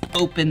 let's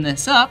open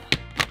this up.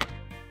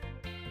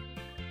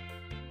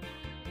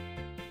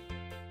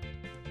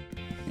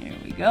 There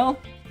we go.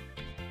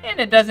 And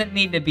it doesn't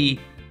need to be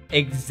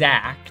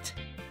exact.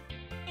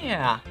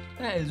 Yeah,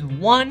 that is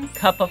 1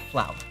 cup of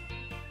flour.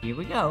 Here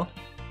we go.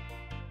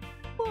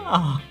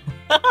 Wow.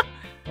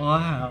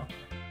 Wow.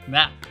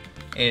 That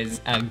is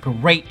a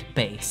great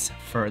base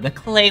for the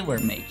clay we're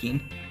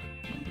making.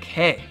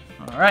 Okay,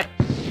 all right.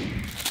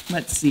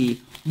 Let's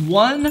see,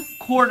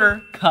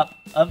 1/4 cup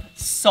of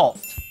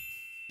salt.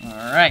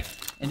 All right,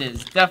 it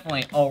is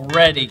definitely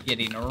already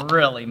getting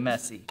really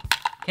messy.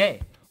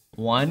 Okay,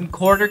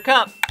 1/4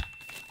 cup.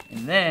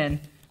 And then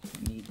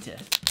we need to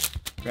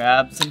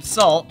grab some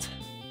salt.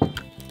 Here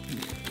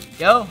we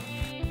go.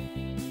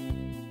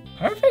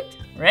 Perfect,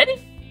 ready?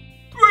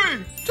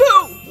 3, 2,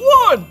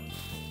 1.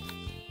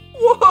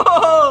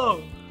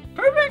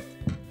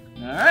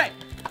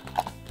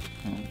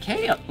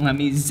 let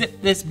me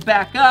zip this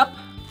back up.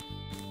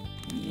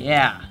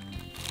 Yeah.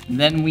 And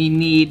then we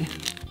need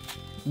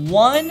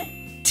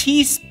 1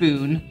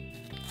 teaspoon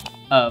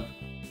of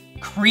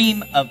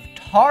cream of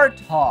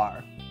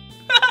tartar.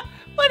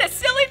 What a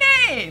silly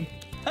name!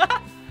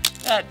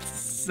 That's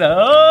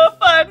so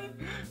funny.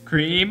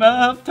 Cream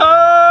of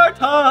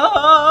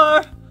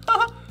tartar.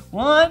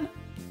 1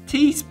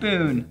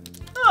 teaspoon.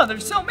 Oh,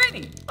 there's so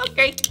many.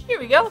 Okay, here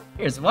we go.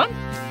 Here's one.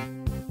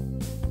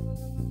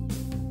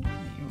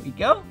 Here we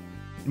go.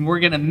 And we're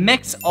gonna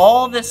mix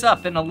all this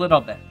up in a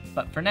little bit.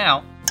 But for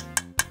now,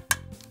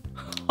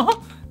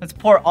 let's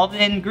pour all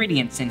the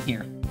ingredients in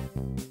here.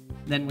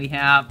 Then we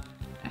have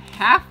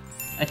half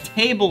a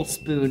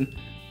tablespoon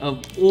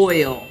of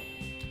oil.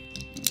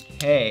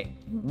 Okay,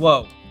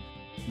 whoa.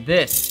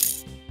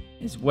 This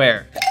is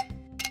where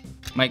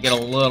it might get a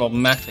little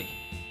messy.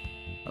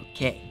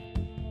 Okay.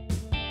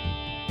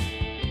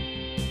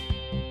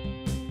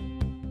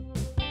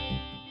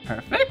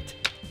 Perfect.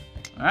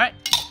 All right,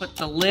 put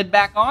the lid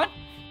back on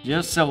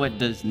just so it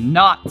does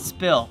not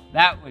spill.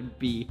 That would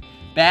be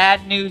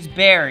bad news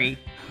berry.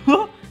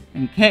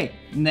 Okay,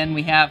 and then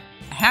we have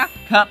a half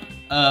cup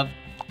of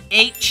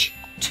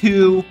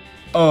H2O.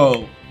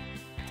 Do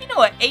you know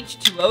what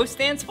H2O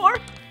stands for?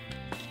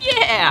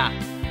 Yeah!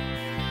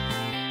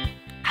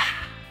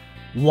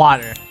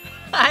 Water.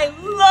 I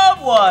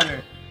love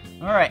water.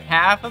 All right,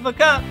 half of a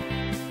cup.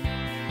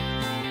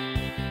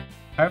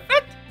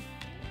 Perfect.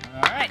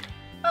 All right.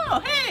 Oh,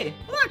 hey,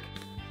 look.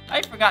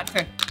 I forgot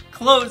to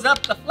close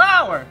up the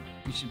flour.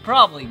 You should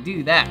probably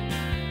do that.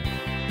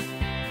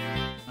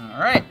 All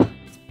right,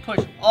 let's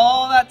push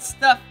all that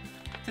stuff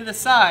to the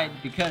side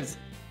because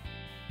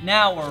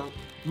now we're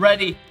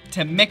ready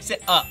to mix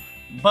it up.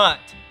 But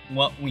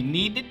what we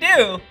need to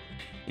do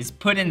is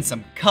put in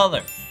some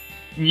color.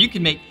 And you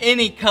can make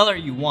any color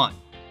you want.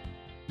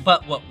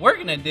 But what we're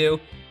gonna do,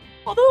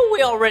 although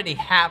we already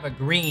have a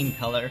green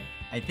color,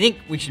 I think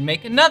we should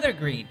make another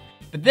green.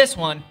 But this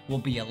one will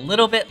be a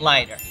little bit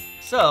lighter.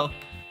 So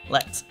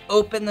let's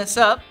open this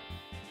up,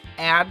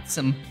 add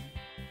some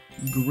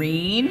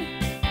green.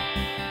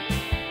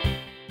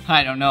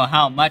 I don't know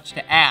how much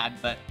to add,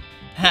 but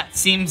that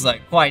seems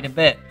like quite a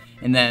bit.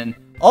 And then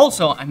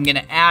also I'm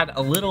gonna add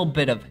a little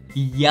bit of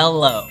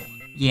yellow.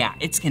 Yeah,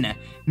 it's gonna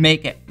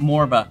make it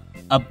more of a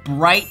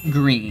bright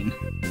green.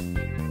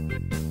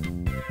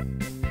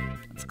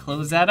 Let's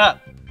close that up.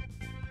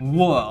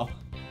 Whoa,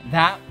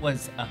 that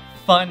was a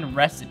fun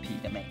recipe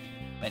to make.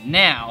 But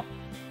now,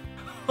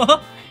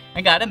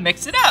 I gotta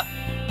mix it up.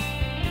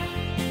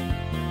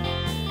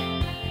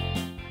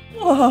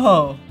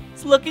 Whoa,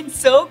 it's looking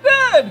so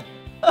good.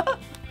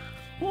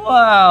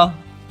 Wow.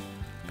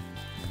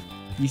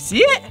 You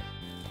see it?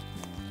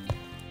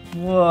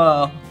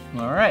 Whoa.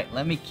 All right,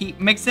 let me keep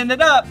mixing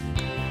it up.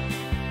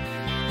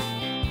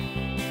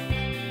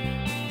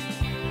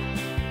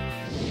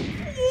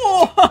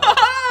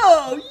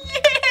 Whoa,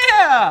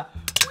 yeah,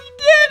 we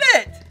did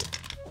it.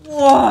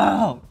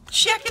 Wow,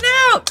 check it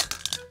out.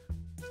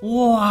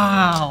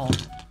 Wow.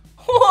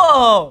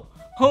 Whoa,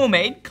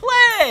 homemade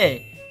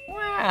clay.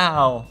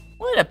 Wow,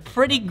 what a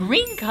pretty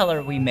green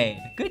color we made.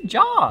 Good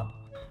job.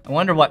 I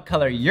wonder what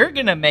color you're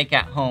gonna make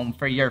at home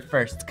for your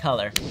first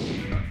color.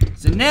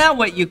 So now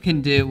what you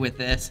can do with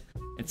this,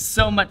 it's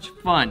so much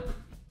fun.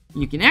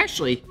 You can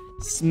actually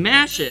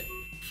smash it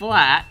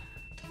flat.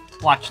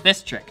 Watch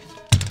this trick.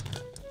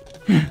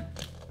 Where'd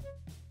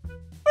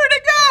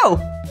it go?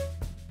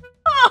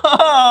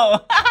 Oh,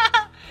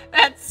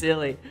 that's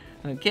silly.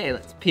 Okay,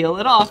 let's peel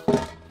it off.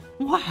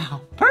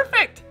 Wow,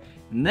 perfect.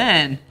 And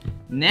then,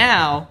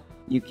 now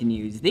you can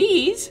use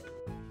these.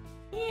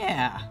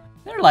 Yeah,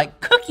 they're like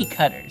cookie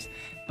cutters,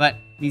 but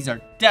these are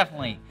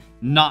definitely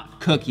not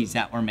cookies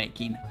that we're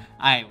making.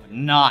 I would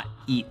not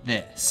eat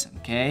this,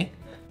 okay?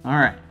 All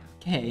right,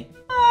 okay.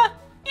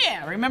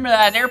 Yeah, remember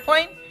that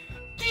airplane?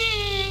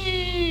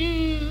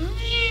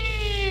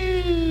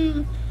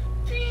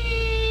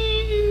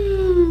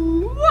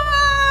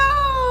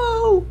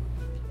 Whoa!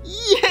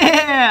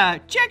 Yeah,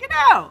 check it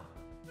out.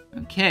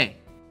 Okay,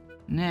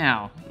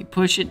 now you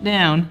push it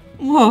down.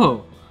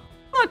 Whoa,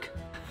 look.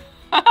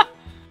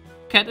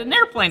 Cut an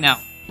airplane out.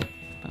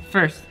 But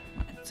first,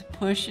 let's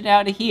push it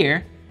out of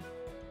here.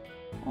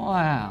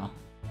 Wow.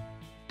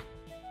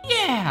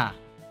 Yeah,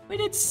 we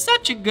did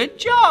such a good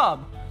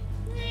job.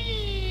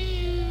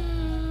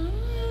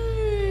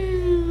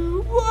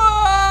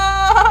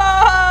 Whoa!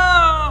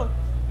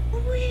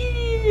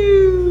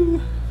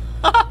 Whee!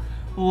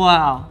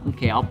 Wow.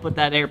 Okay, I'll put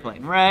that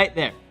airplane right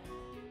there.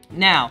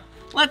 Now,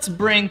 let's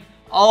bring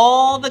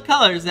all the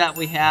colors that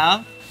we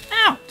have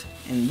out.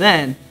 And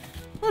then,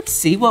 let's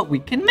see what we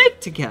can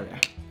make together.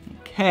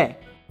 Okay,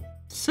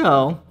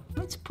 so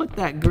let's put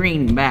that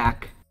green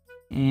back.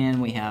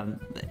 And we have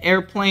the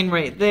airplane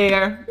right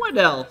there. What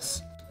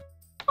else?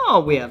 Oh,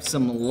 we have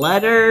some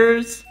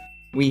letters.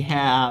 We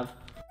have,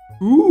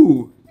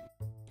 ooh,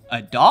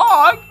 a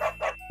dog.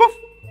 Woof,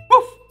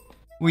 woof.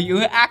 Will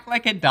you act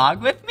like a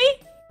dog with me?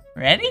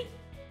 Ready?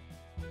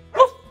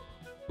 Woof,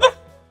 woof,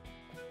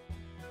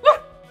 woof,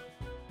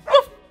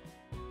 woof.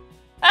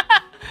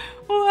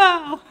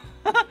 Wow!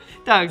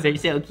 Dogs are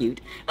so cute.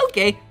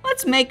 Okay,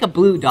 let's make a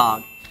blue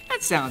dog.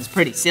 That sounds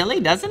pretty silly,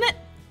 doesn't it?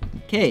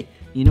 Okay,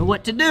 you know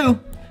what to do.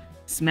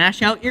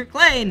 Smash out your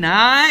clay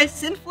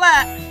nice and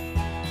flat.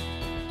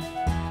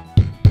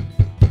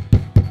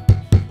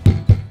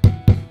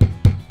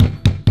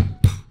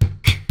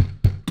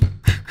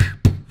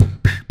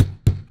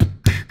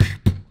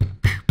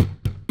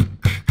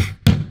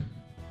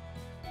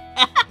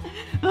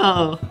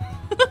 Oh,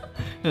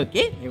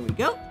 okay, here we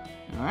go.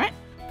 All right,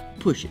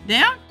 push it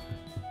down.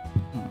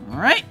 All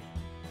right.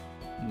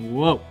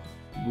 Whoa,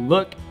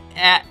 look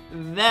at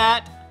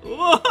that.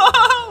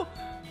 Whoa,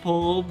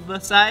 pull the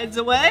sides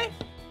away.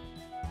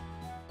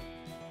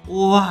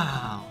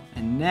 Wow,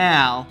 and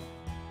now,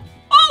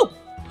 oh,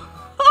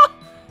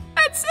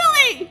 that's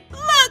silly.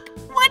 Look,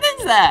 what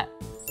is that?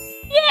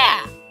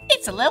 Yeah,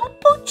 it's a little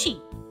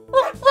poochie.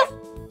 Woof, woof,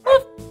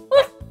 woof,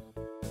 woof,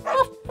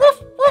 woof,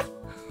 woof, woof.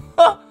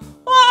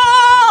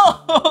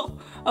 Whoa!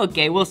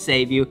 Okay, we'll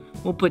save you.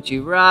 We'll put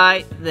you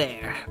right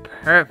there.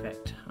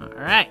 Perfect. All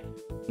right.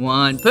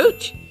 One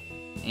pooch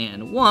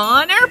and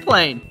one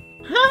airplane.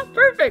 Huh,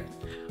 perfect.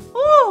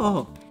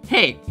 Oh,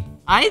 hey,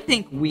 I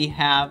think we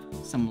have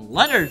some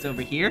letters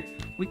over here.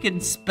 We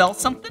can spell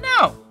something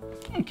out.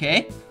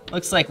 Okay,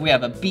 looks like we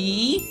have a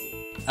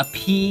B, a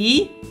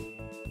P,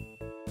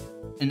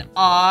 an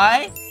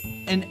I,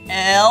 an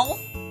L.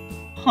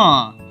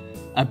 Huh,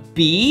 a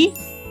B,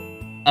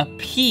 a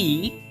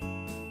P,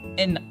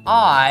 an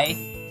I,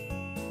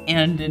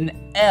 and an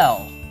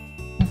L.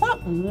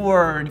 What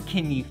word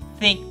can you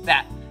think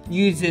that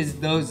uses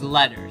those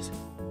letters?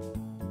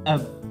 A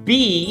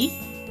B,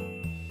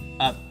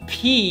 a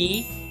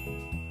P,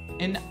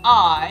 an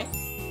I,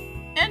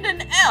 and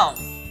an L.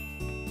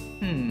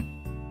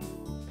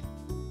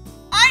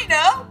 I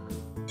know!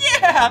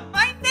 Yeah,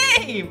 my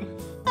name!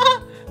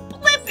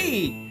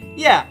 Blippi!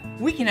 Yeah,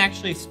 we can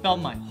actually spell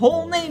my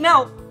whole name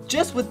out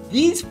just with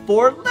these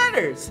 4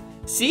 letters.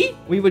 See,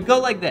 we would go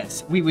like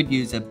this. We would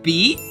use a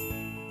B,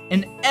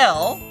 an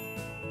L,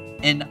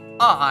 an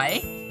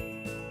I.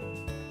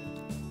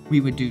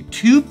 We would do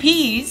 2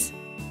 P's,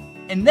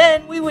 and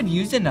then we would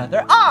use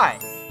another I.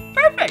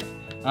 Perfect.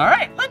 All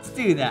right, let's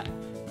do that.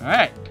 All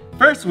right,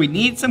 first we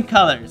need some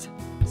colors.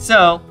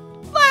 So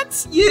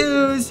let's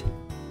use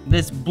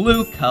this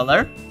blue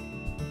color.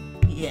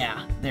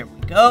 Yeah, there we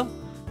go.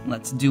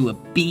 Let's do a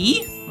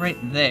B right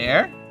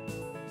there.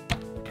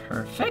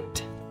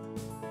 Perfect.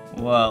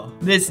 Whoa,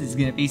 this is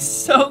gonna be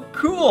so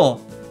cool.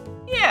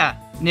 Yeah,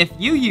 and if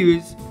you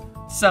use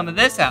some of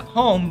this at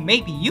home,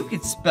 maybe you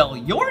could spell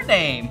your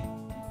name.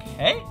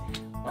 Okay,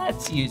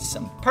 let's use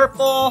some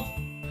purple.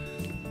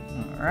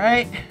 All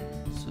right,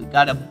 so we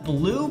got a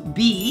blue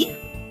B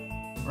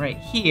right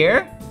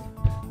here.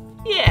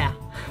 Yeah.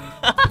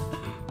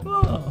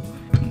 Whoa.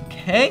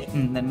 Okay,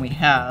 and then we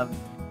have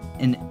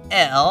an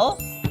L.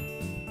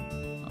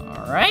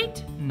 All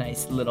right,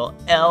 nice little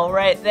L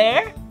right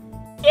there.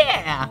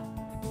 Yeah.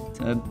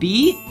 So a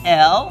B,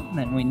 L,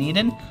 then we need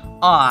an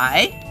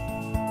I.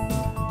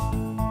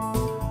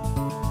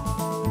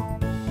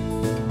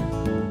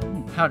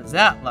 How does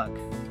that look?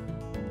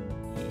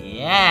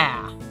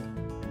 Yeah.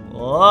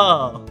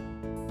 Whoa.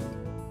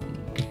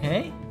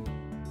 Okay.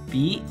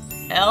 B,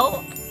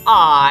 L,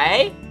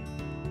 I.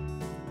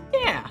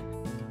 Yeah.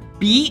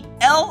 B,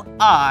 L,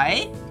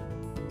 I.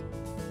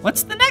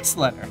 What's the next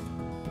letter?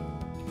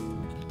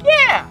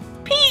 Yeah,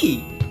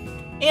 P.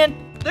 And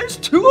there's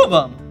 2 of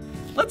them.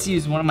 Let's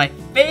use one of my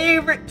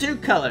favorite 2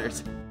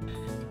 colors.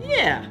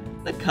 Yeah,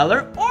 the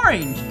color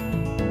orange.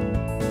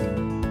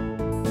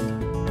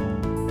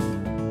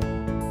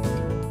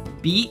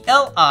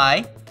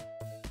 B-L-I,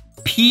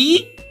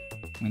 P,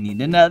 we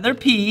need another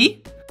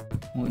P.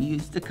 We'll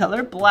use the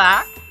color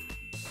black.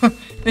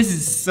 This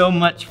is so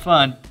much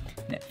fun,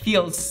 and it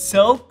feels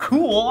so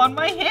cool on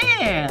my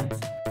hands.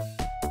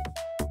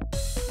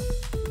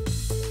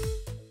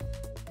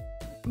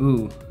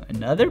 Ooh,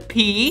 another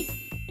P,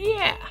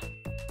 yeah.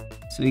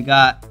 So we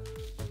got,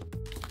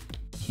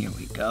 here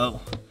we go.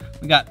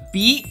 We got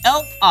B-L-I-P-P.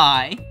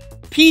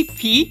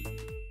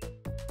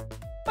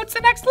 What's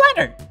the next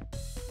letter?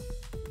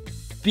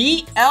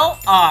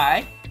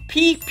 B-L-I-P-P.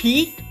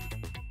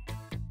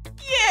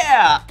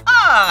 Yeah,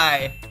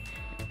 I.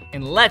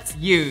 And let's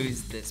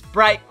use this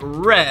bright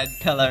red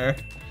color.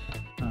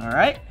 All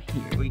right,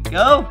 here we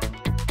go.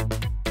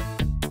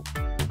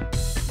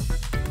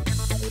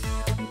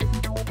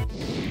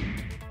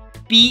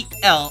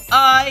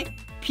 B-L-I-P-P-I.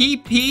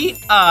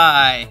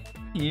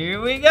 Here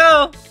we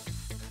go.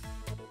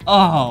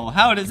 Oh,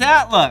 how does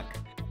that look?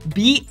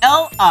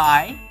 B-L-I-P-P-I.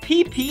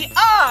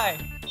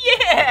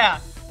 Yeah,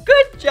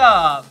 good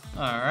job.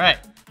 All right.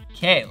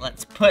 Okay,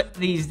 let's put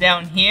these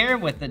down here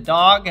with the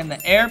dog and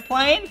the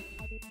airplane.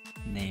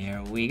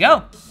 There we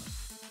go.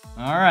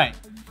 All right.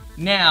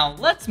 Now,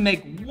 let's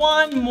make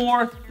one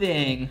more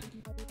thing.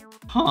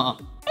 Huh.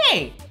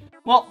 Hey,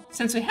 well,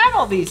 since we have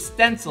all these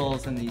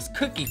stencils and these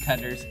cookie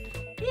cutters,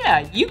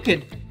 yeah, you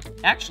could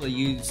actually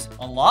use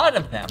a lot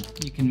of them.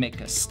 You can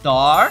make a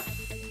star.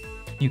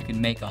 You can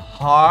make a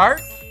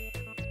heart.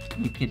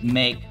 You could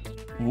make,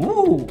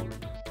 ooh,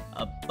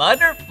 a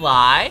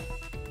butterfly.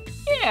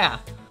 Yeah.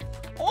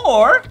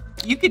 Or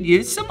you could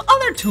use some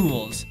other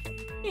tools.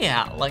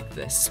 Yeah, like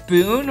this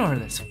spoon or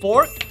this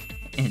fork.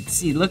 And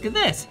see, look at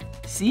this.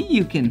 See,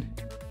 you can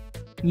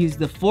use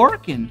the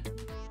fork and,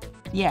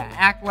 yeah,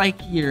 act like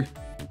you're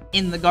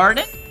in the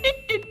garden.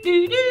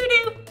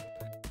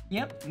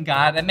 Yep,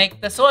 gotta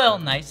make the soil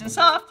nice and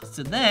soft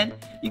so then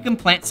you can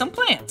plant some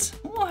plants.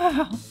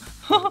 Wow.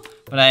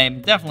 But I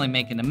am definitely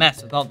making a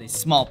mess with all these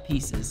small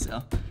pieces,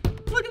 so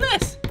look at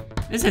this.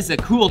 This is a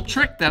cool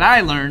trick that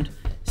I learned.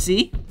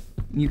 See,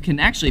 you can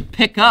actually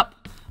pick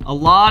up a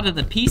lot of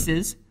the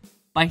pieces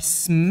by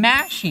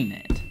smashing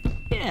it.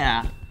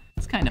 Yeah,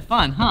 it's kind of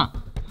fun, huh?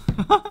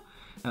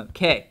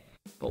 Okay,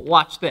 but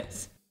watch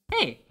this.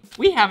 Hey,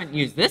 we haven't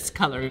used this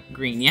color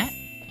green yet.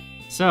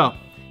 So,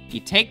 you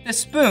take the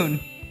spoon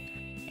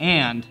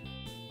and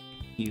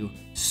you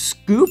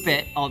scoop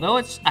it, although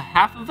it's a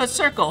half of a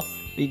circle,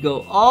 you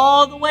go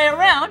all the way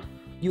around,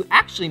 you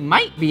actually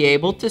might be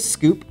able to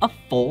scoop a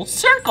full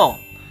circle.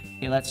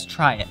 Okay, let's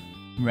try it.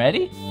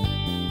 Ready?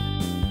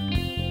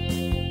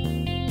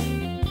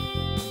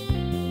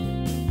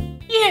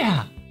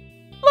 Yeah,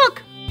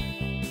 look.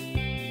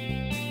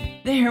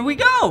 There we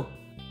go.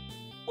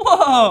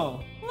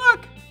 Whoa,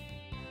 look.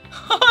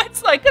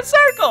 It's like a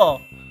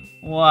circle.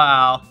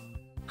 Wow.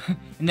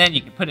 And then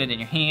you can put it in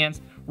your hands,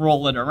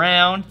 roll it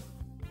around.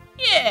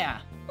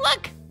 Yeah,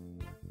 look.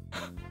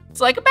 It's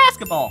like a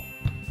basketball.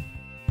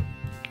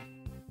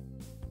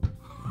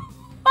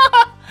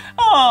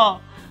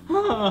 Oh,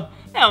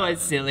 that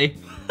was silly.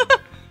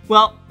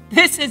 Well,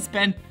 this has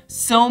been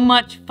so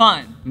much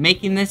fun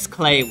making this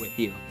clay with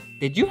you.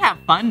 Did you have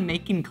fun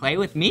making clay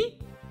with me?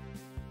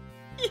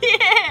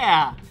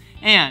 Yeah,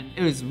 and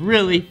it was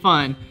really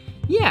fun,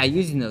 yeah,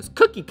 using those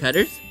cookie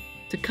cutters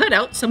to cut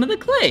out some of the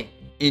clay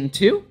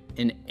into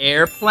an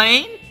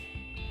airplane.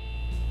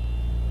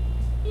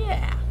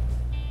 Yeah.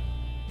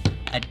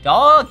 A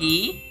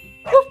doggy.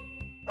 Woof,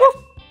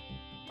 woof,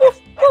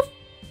 woof, woof.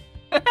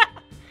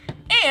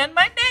 And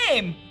my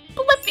name,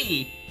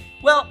 Blippi.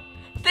 Well,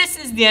 this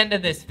is the end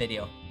of this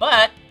video,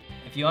 but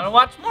if you want to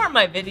watch more of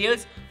my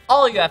videos,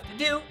 all you have to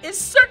do is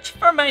search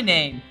for my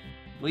name.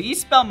 Will you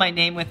spell my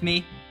name with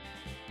me?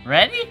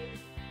 Ready?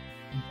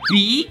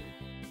 B-L-I-P-P-I.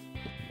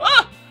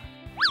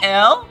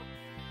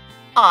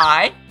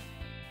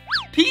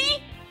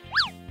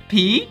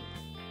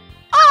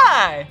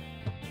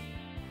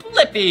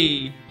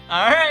 Blippi.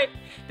 All right.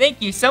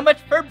 Thank you so much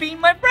for being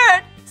my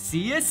friend.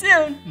 See you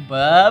soon.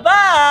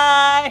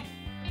 Bye-bye.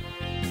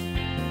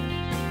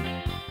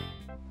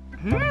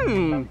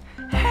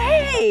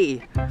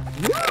 Hey!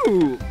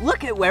 Woo!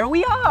 Look at where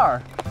we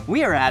are.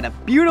 We are at a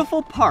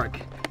beautiful park.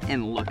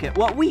 And look at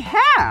what we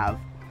have.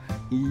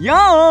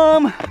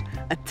 Yum!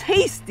 A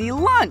tasty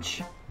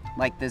lunch.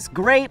 Like this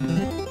grape.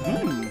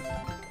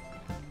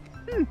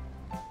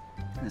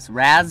 This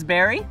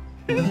raspberry.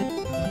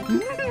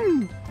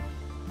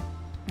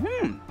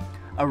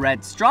 A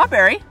red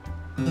strawberry.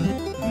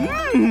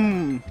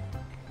 And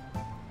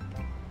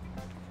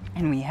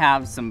we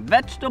have some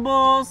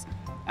vegetables,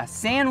 a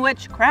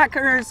sandwich,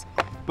 crackers,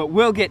 but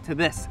we'll get to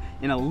this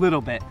in a little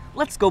bit.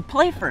 Let's go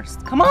play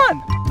first. Come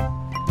on.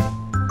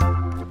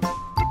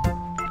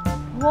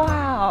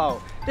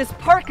 Wow, this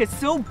park is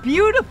so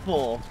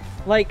beautiful.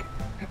 Like,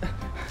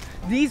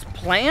 these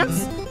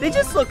plants, they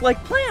just look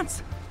like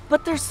plants,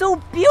 but they're so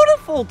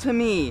beautiful to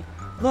me.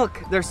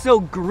 Look, they're so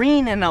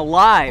green and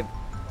alive.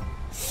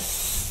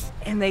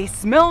 And they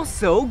smell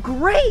so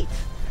great.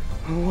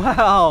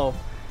 Wow.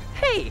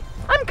 Hey,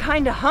 I'm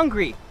kinda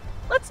hungry.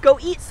 Let's go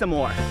eat some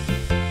more.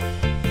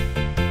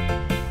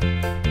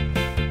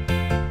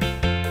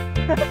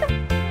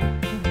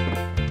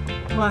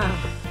 Wow.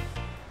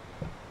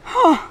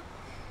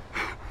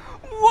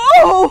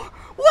 Whoa!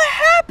 What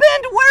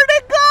happened? Where'd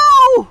it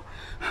go?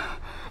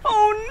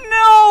 Oh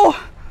no!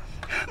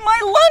 My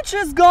lunch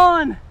is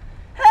gone!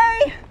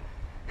 Hey!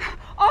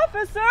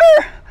 Officer!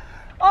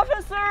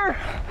 Officer!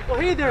 Oh,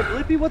 hey there,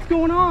 Blippi, what's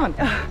going on?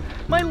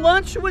 My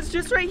lunch was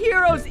just right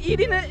here. I was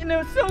eating it and it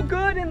was so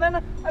good, and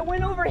then I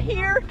went over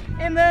here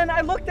and then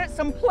I looked at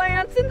some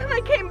plants and then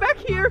I came back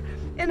here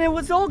and it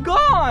was all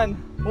gone.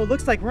 Well, it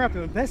looks like we're gonna have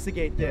to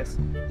investigate this.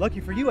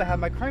 Lucky for you, I have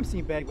my crime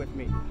scene bag with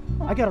me.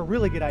 I got a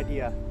really good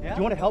idea. Yeah? Do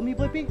you want to help me,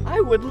 Blippi? I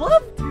would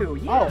love to,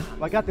 yeah. Oh,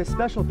 I got this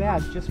special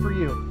badge just for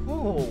you.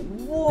 Oh,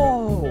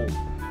 whoa.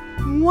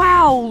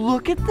 Wow,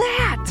 look at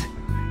that.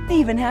 It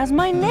even has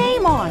my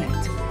name on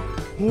it.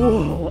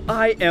 Whoa,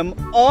 I am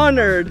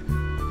honored.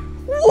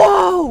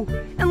 Whoa,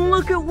 and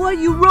look at what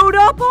you rode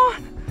up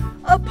on.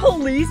 A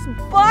police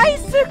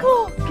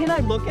bicycle. Can I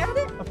look at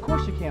it? Of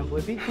course you can,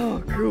 Blippi.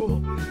 Oh,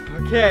 cool.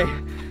 Okay,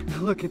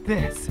 look at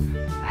this.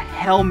 A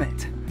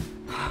helmet.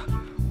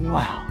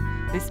 Wow,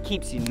 this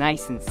keeps you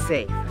nice and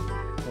safe.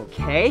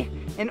 Okay,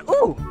 and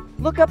ooh,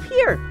 look up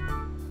here.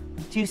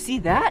 Do you see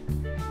that?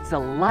 It's a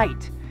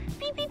light.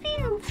 Beep, beep, beep.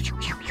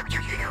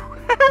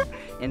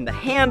 And the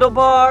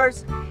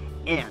handlebars,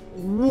 and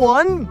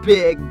one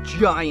big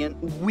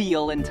giant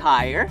wheel and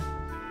tire,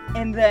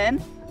 and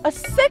then a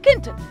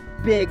second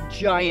big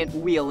giant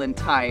wheel and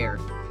tire.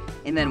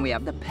 And then we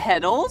have the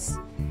pedals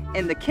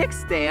and the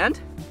kickstand.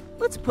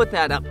 Let's put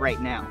that up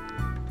right now.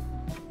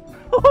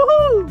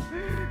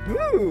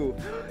 Ooh.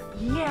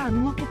 Yeah,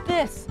 and look at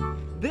this.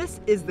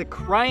 This is the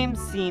crime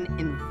scene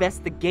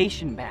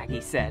investigation bag, he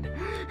said.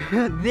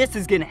 This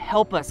is gonna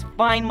help us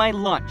find my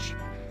lunch.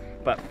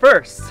 But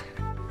first,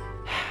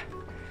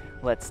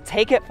 let's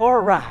take it for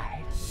a ride.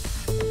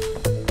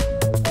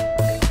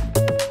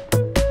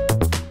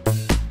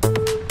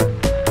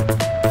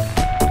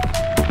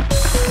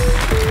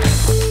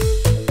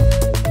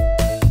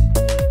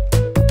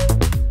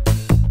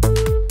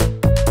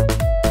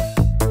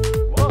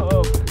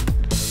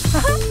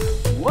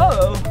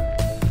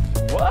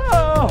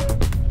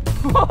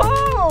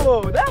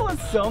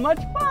 So much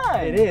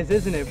fun! It is,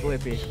 isn't it,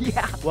 Blippi?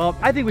 Yeah. Well,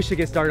 I think we should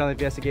get started on the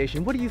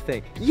investigation. What do you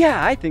think?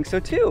 Yeah, I think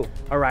so too.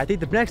 All right, I think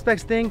the next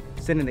best thing,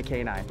 send in the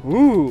canine.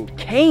 Ooh,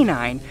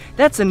 canine?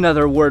 That's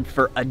another word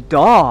for a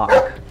dog.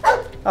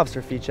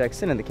 Officer Feedcheck,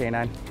 send in the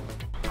canine.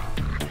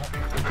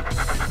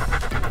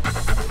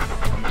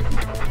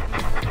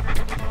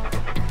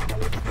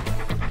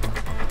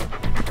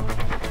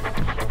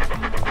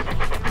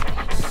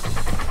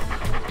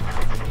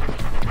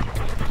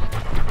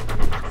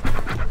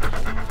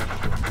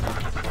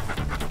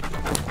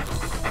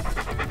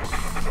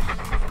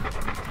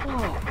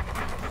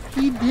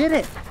 He did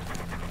it.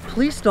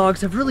 Police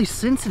dogs have really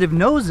sensitive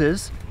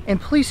noses,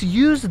 and police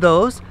use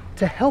those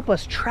to help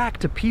us track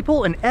to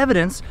people and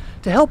evidence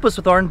to help us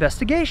with our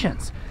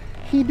investigations.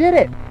 He did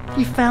it.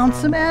 He found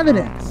some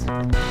evidence.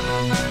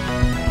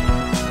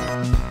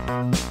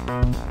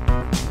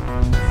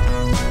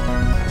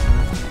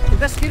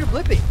 Investigator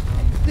Blippi,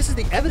 this is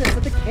the evidence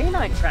that the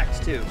canine tracks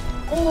to.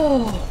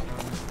 Oh,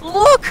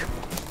 look!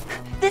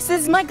 This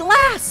is my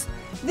glass!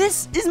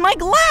 This is my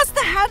glass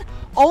that had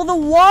all the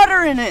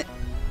water in it.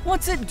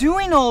 What's it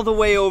doing all the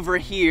way over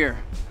here?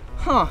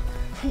 Huh.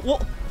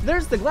 Well,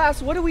 there's the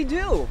glass. What do we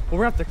do? Well, we're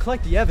gonna have to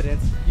collect the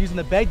evidence using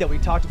the bag that we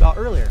talked about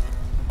earlier.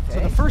 Okay. So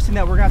the first thing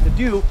that we're gonna have to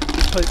do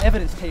is put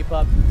evidence tape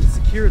up to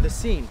secure the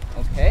scene.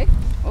 Okay.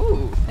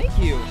 Oh, thank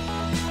you.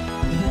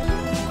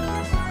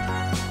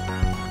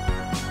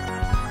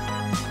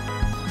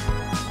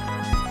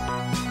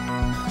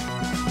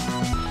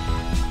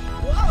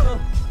 Whoa,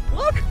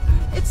 look,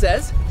 it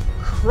says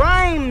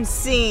crime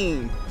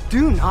scene.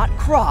 Do not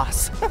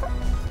cross.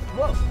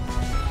 Whoa.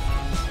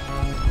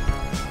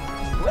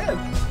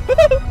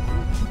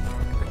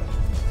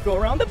 Go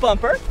around the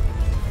bumper.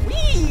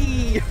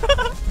 Whee!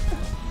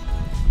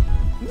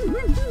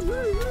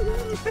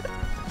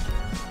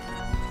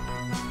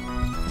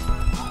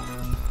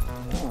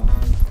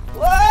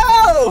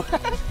 Whoa!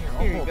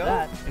 Here you go.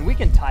 That, and we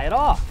can tie it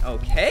off.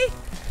 Okay.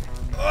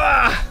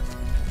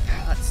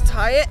 Let's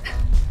tie it.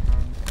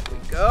 Here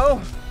we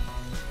go.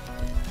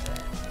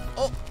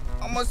 Oh,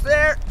 almost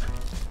there.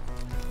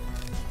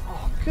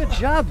 Good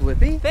job,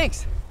 Blippi.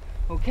 Thanks.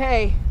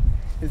 Okay,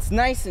 it's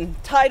nice and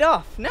tied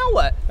off. Now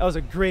what? That was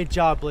a great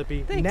job,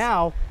 Blippi. Thanks.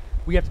 Now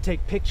we have to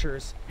take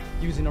pictures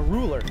using a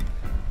ruler.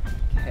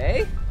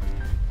 Okay.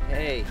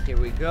 Hey, here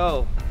we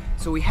go.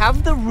 So we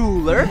have the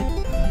ruler.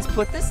 Let's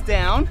put this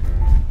down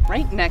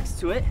right next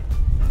to it.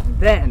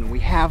 Then we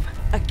have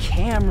a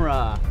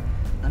camera.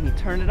 Let me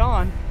turn it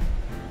on.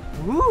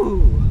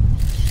 Ooh.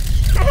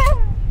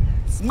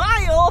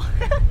 Smile.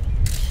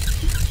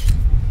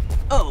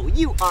 Oh,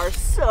 you are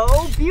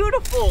so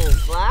beautiful,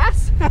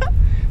 glass.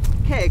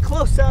 Okay,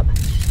 close up.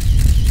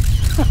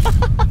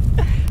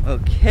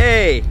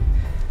 Okay,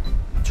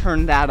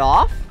 turn that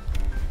off.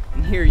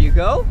 And here you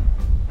go.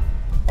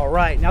 All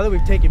right, now that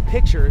we've taken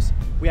pictures,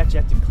 we actually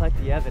have to collect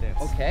the evidence.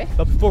 Okay.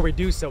 But before we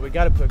do so, we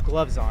gotta put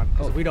gloves on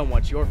because we don't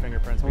want your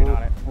fingerprints being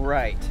on it.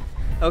 Right.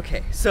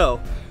 Okay,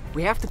 so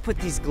we have to put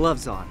these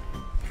gloves on.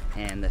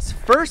 And this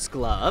first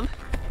glove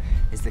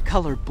is the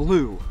color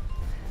blue.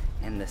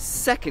 And the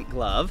second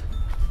glove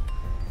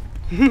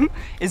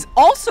is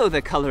also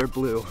the color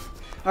blue.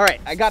 All right,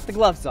 I got the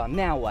gloves on.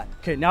 Now what?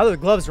 Okay, now that the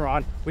gloves are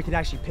on, we can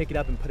actually pick it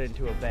up and put it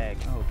into a bag.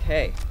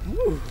 Okay.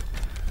 Ooh,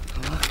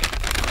 look,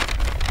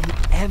 an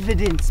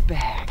evidence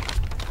bag.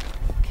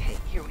 Okay,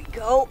 here we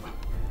go.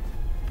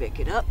 Pick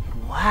it up.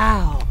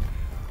 Wow.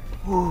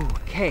 Ooh,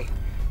 okay,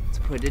 let's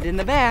put it in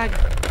the bag.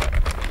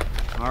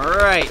 All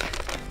right,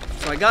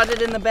 so I got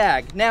it in the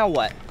bag. Now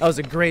what? That was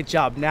a great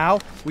job. Now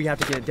we have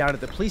to get it down to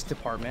the police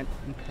department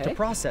to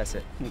process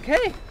it.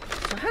 Okay,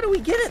 so how do we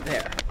get it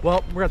there?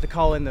 Well, we're gonna have to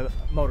call in the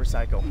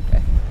motorcycle.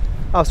 Okay.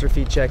 Officer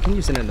Feedcheck, can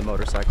you send in the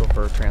motorcycle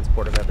for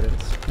transport of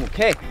evidence?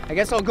 Okay, I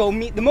guess I'll go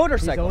meet the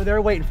motorcycle. He's over there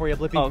waiting for you,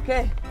 Blippi.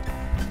 Okay.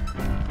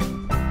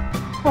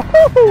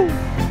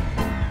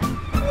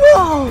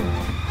 Whoa!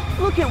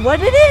 Look at what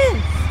it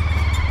is!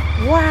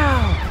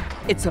 Wow!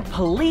 It's a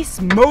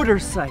police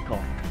motorcycle.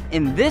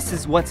 And this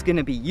is what's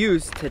gonna be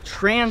used to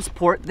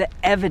transport the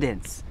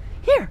evidence.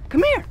 Here,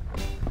 come here.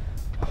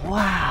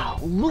 Wow,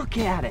 look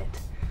at it.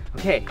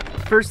 Okay,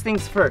 first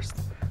things first.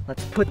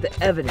 Let's put the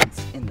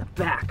evidence in the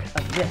back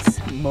of this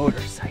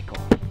motorcycle.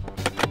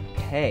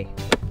 Okay,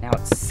 now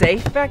it's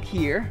safe back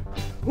here.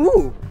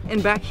 Ooh,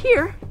 and back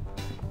here,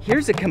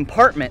 here's a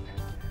compartment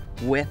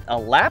with a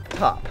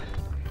laptop.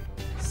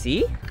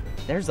 See?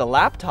 There's a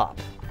laptop.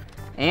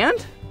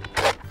 And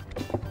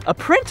a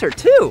printer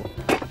too.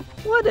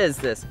 What is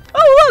this?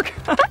 Oh,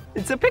 look!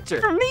 It's a picture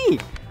of me.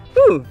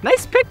 Ooh,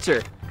 nice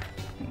picture.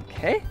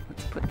 Okay,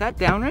 let's put that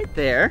down right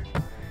there.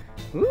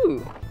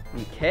 Ooh,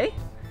 okay.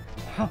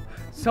 Oh,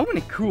 so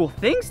many cool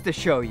things to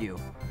show you.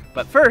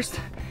 But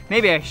first,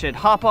 maybe I should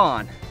hop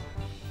on.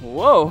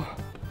 Whoa.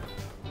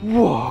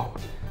 Whoa.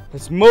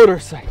 This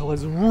motorcycle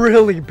is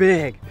really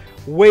big.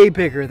 Way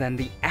bigger than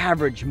the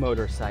average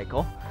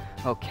motorcycle.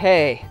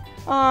 Okay,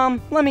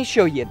 let me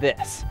show you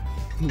this.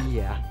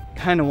 Yeah,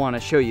 kind of want to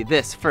show you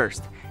this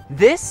first.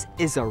 This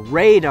is a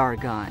radar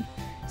gun.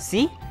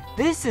 See,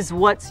 this is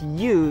what's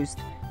used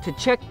to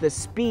check the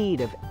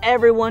speed of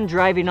everyone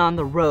driving on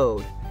the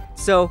road.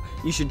 So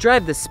you should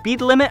drive the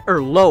speed limit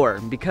or lower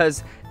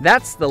because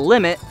that's the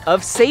limit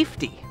of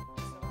safety.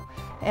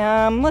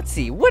 Let's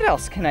see, what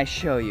else can I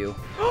show you?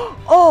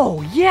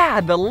 Oh yeah,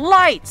 the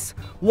lights.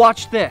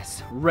 Watch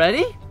this,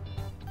 ready?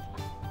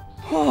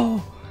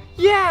 Oh,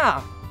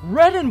 yeah,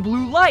 red and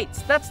blue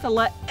lights. That's to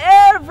let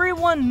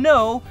everyone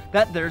know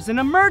that there's an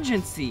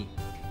emergency.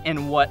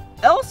 And what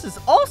else is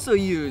also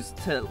used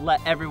to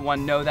let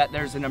everyone know that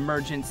there's an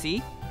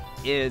emergency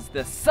is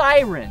the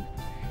siren.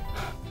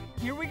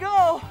 Here we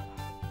go.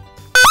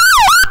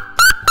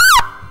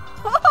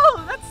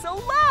 Oh, that's so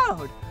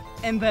loud.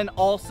 And then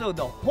also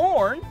the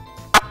horn.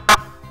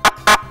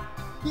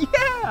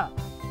 Yeah.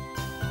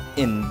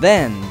 And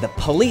then the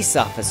police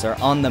officer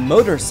on the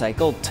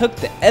motorcycle took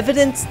the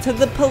evidence to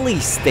the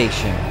police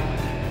station.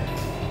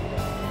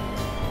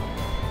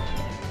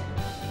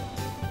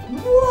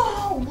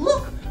 Whoa,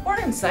 look, we're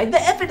inside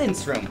the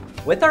evidence room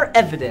with our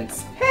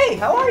evidence. Hey,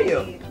 how are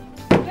you?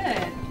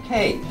 Good.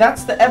 Hey,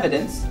 that's the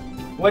evidence.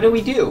 What do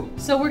we do?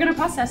 So we're gonna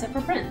process it for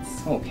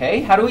prints.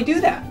 Okay, how do we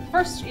do that?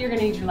 First, you're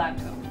gonna need your lab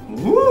coat.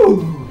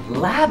 Ooh,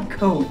 lab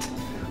coat.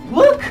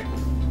 Look.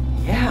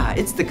 Yeah,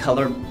 it's the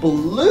color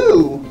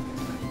blue.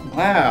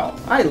 Wow,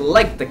 I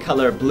like the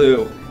color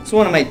blue. It's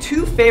one of my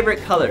two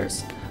favorite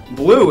colors.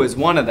 Blue is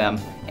one of them,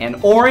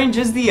 and orange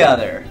is the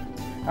other.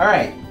 All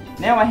right,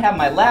 now I have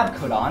my lab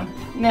coat on.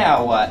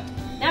 Now what?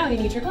 Now you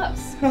need your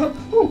gloves.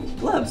 Ooh,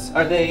 gloves.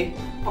 Are they?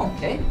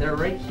 Okay, they're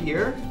right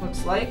here,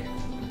 looks like.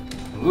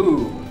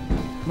 Ooh,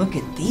 look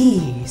at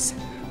these.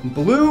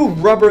 Blue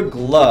rubber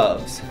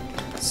gloves.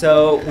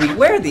 So we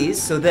wear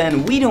these so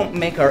then we don't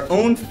make our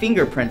own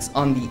fingerprints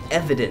on the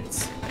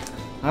evidence.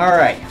 All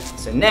right,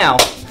 so now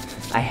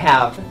I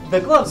have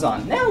the gloves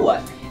on. Now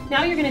what?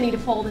 Now you're gonna need to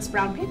pull this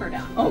brown paper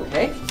down.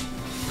 Okay.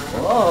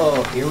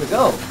 Whoa, here we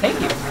go. Thank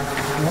you.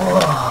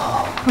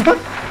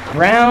 Whoa.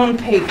 Brown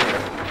paper.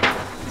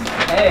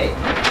 Okay.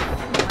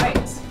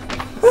 Right.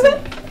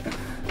 So,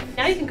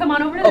 now you can come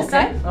on over to this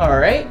side. All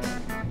right.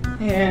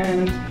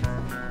 And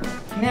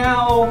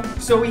now,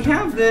 so we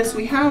have this,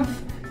 we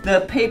have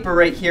the paper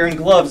right here and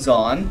gloves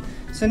on.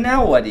 So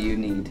now what do you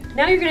need?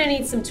 Now you're gonna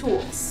need some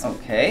tools.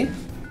 Okay.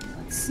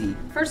 Let's see.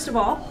 First of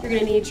all, you're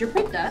gonna need your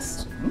print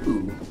dust.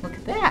 Ooh, look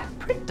at that,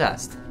 print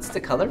dust. It's the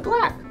color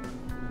black.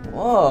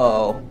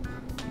 Whoa,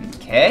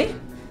 okay.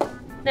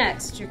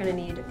 Next, you're gonna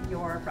need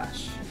your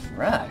brush.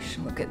 Brush,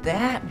 look at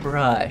that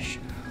brush.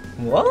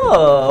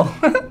 Whoa.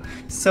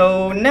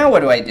 So now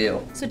what do I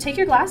do? So take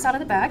your glass out of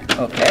the bag.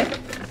 Okay.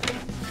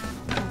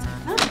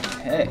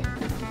 Okay.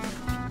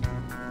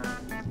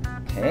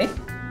 Okay.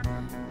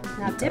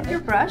 Now dip your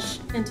brush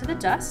into the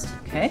dust.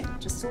 Okay.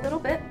 Just a little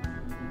bit.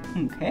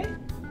 Okay.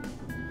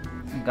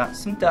 I got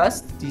some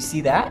dust. Do you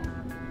see that?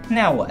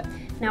 Now what?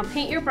 Now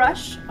paint your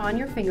brush on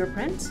your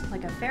fingerprint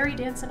like a fairy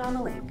dancing on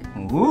the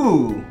lake.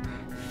 Ooh,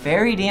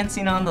 fairy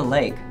dancing on the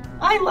lake.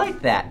 I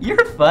like that.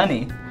 You're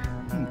funny.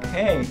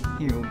 Okay,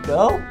 here we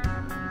go.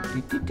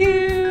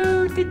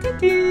 Do-do-do,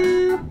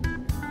 do-do-do.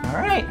 All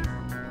right.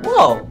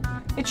 Whoa,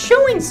 it's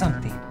showing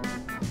something.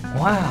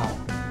 Wow.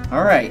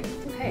 All right.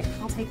 Okay,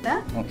 I'll take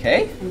that.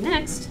 Okay. And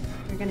next,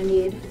 you're gonna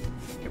need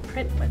your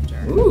print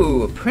lifter.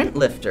 Ooh, a print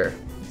lifter.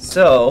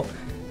 So,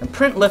 a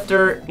print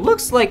lifter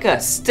looks like a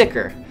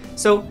sticker.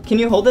 So, can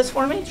you hold this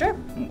for me? Sure.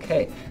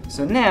 Okay,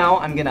 so now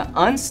I'm gonna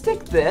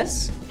unstick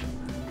this,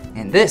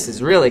 and this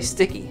is really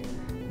sticky.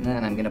 And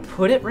then I'm gonna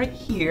put it right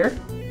here.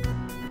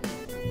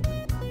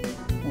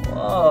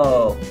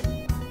 Whoa,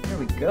 there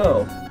we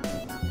go.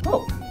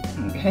 Oh,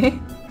 okay.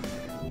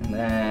 And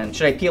then,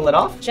 should I peel it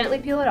off? Gently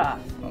peel it off.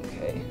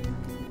 Okay.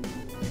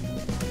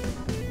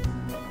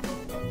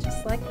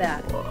 Just like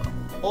that.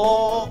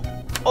 Oh,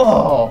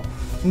 oh,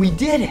 we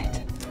did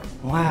it.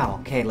 Wow,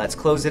 okay, let's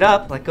close it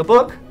up like a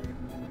book.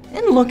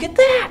 And look at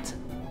that.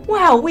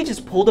 Wow, we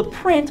just pulled a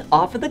print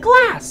off of the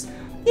glass.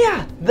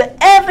 Yeah, the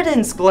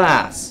evidence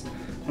glass.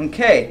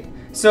 Okay,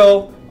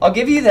 so I'll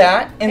give you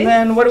that, and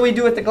then what do we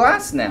do with the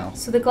glass now?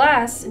 So the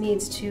glass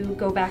needs to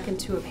go back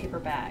into a paper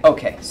bag.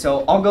 Okay,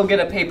 so I'll go get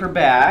a paper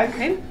bag.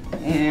 Okay.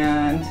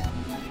 And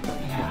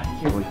yeah,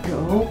 here we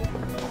go.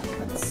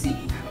 Let's see.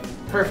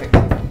 Perfect.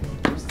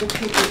 Here's the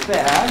paper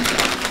bag.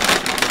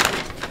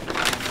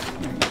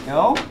 There we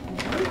go.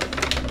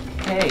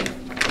 Okay.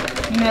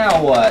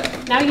 Now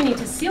what? Now you need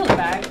to seal the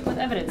bag with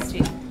evidence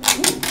tape.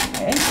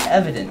 Okay,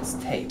 evidence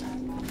tape.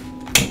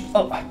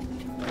 Oh,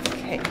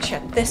 okay,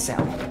 check this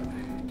out.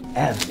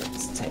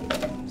 Evidence tape.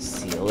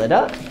 Seal it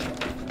up.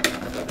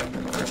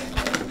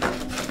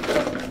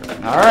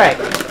 All right,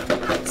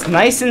 it's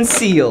nice and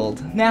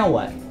sealed. Now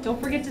what?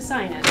 Don't forget to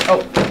sign it.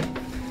 Oh,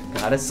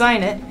 gotta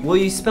sign it. Will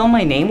you spell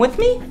my name with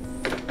me?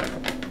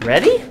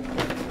 Ready?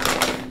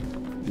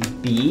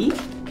 B-L-I-P-P-I.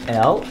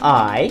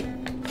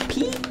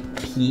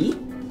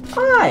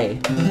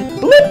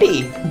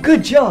 Blippi!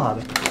 Good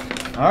job.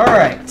 All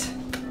right,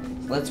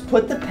 let's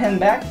put the pen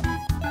back.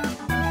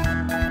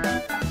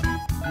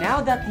 Now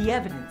that the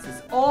evidence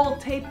is all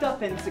taped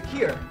up and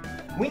secure,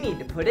 we need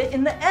to put it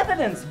in the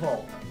evidence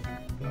vault.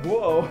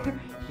 Whoa,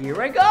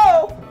 here I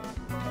go.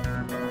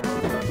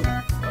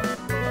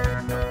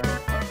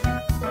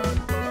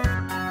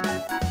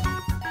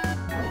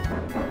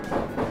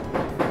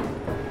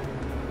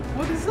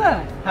 What is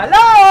that?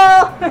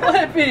 Hello!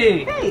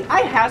 Blippi! Hey,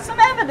 I have some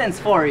evidence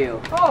for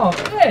you. Oh,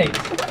 thanks.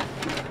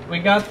 We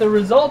got the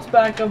results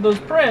back of those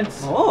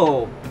prints.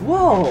 Oh,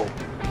 whoa,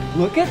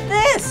 look at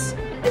this.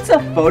 It's a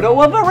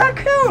photo of a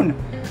raccoon.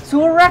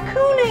 So a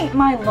raccoon ate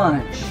my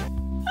lunch.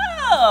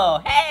 Oh,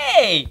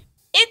 hey,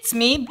 it's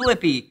me,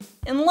 Blippi.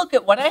 And look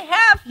at what I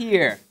have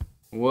here.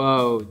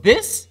 Whoa,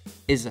 this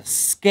is a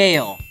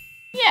scale.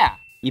 Yeah,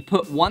 you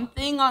put one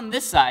thing on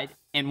this side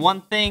and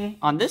one thing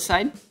on this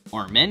side,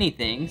 or many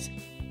things,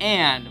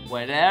 and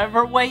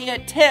whatever way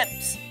it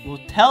tips will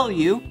tell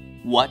you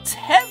what's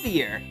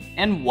heavier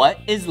and what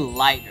is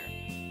lighter.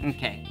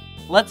 Okay,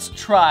 let's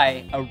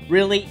try a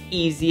really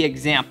easy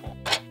example.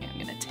 I'm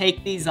gonna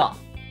take these off.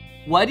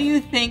 What do you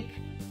think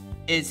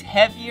is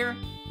heavier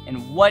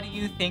and what do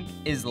you think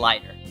is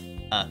lighter?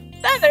 A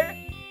feather?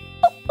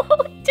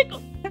 Oh,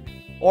 tickle.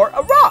 Or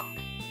a rock?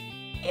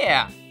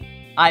 Yeah,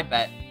 I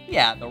bet.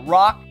 Yeah, the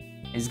rock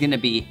is gonna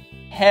be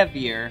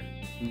heavier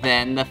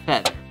than the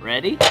feather.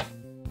 Ready?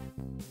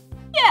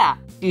 Yeah,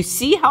 do you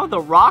see how the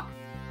rock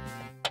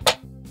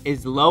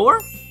is lower?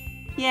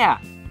 Yeah,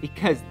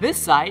 because this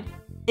side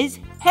is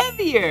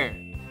heavier.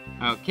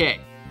 Okay,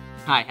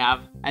 I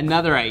have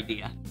another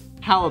idea.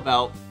 How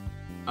about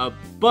a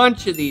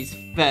bunch of these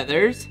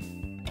feathers?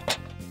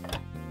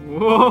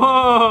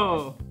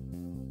 Whoa!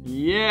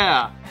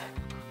 Yeah,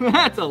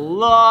 that's a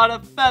lot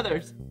of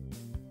feathers.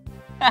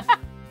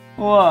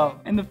 Whoa,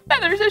 and the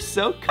feathers are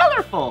so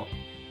colorful.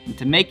 And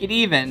to make it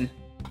even,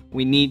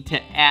 we need to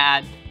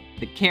add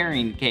the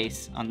carrying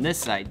case on this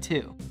side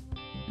too.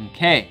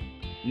 Okay,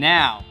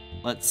 now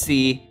let's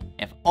see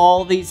if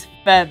all these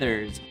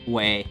feathers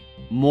weigh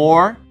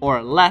more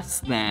or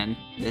less than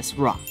this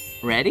rock.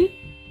 Ready?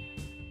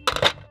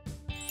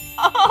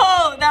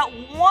 Oh, that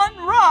one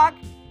rock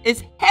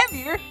is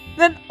heavier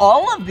than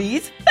all of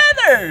these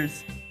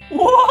feathers.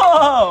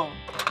 Whoa!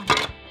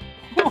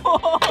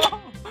 Whoa!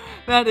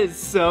 That is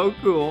so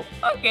cool.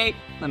 Okay,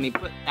 let me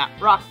put that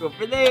rock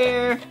over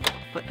there.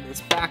 Put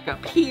this back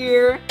up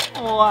here.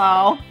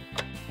 Wow.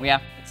 We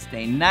have to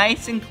stay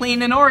nice and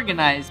clean and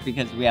organized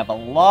because we have a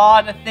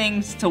lot of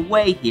things to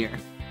weigh here.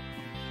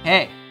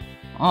 Okay,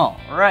 all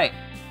right.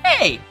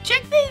 Hey,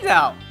 check these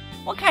out.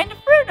 What kind of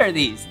fruit are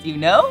these? Do you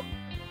know?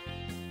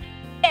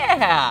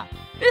 Yeah,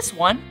 this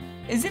one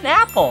is an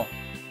apple.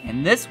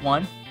 And this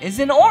one is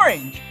an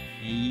orange.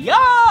 Yum!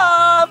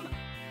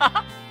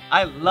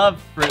 I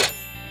love fruit.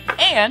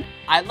 And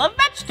I love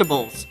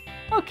vegetables.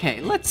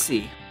 Okay, let's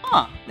see.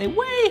 Huh, they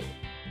weigh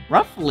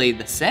roughly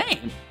the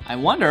same. I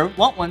wonder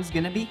what one's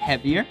gonna be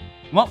heavier,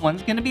 what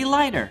one's gonna be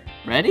lighter.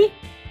 Ready?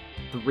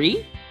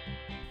 3,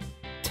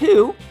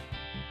 2,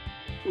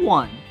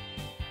 1.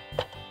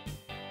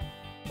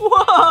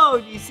 Whoa,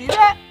 do you see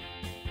that?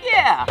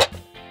 Yeah.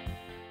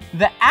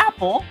 The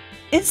apple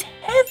is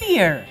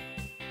heavier.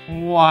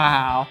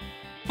 Wow.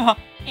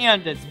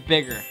 And it's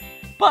bigger.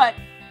 But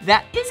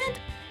that isn't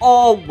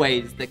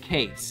always the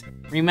case.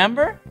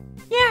 Remember?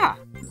 Yeah,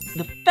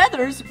 the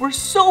feathers were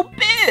so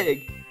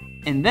big.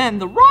 And then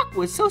the rock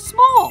was so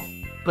small.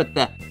 But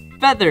the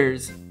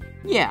feathers,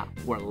 yeah,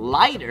 were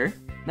lighter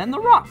than the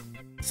rock.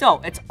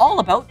 So it's all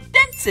about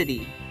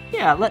density.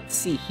 Yeah, let's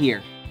see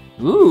here.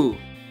 Ooh,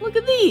 look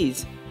at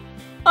these.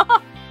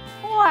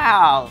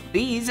 Wow,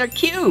 these are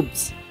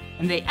cubes.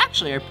 And they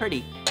actually are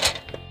pretty,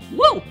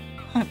 whoa,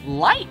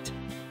 light.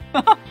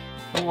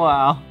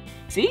 Wow.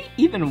 See,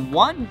 even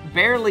one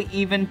barely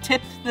even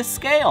tipped the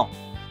scale.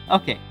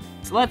 Okay,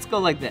 so let's go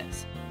like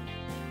this.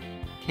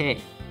 Okay,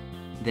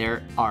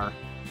 there are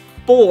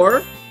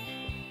 4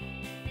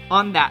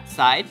 on that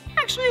side.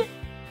 Actually,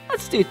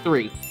 let's do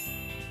 3.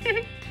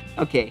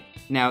 Okay,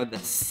 now the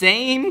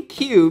same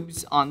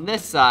cubes on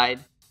this side.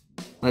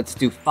 Let's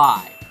do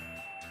 5.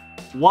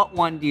 What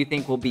one do you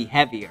think will be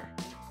heavier?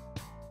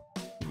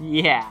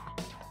 Yeah,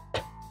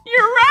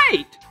 you're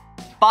right.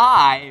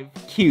 5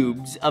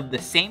 cubes of the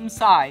same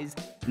size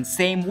and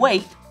same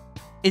weight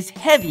is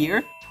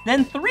heavier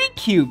than 3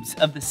 cubes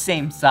of the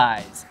same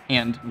size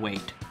and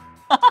weight.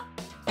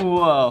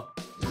 Whoa.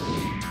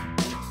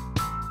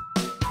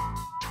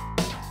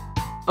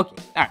 Okay,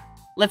 all right,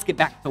 let's get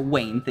back to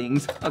weighing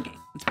things. Okay,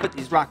 let's put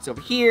these rocks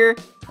over here.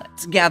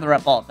 Let's gather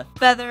up all the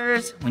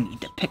feathers. We need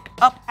to pick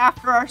up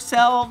after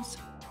ourselves.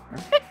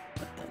 Perfect.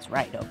 Put goes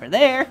right over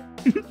there.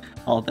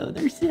 Although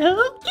they're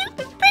so cute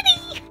and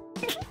pretty.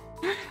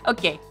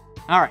 Okay,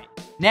 all right.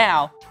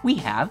 Now we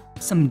have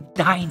some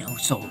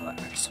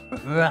dinosaurs.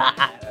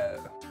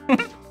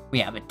 We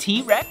have a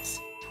T-Rex.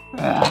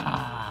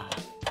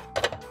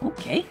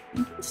 Okay,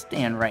 you can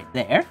stand right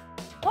there.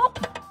 Oh,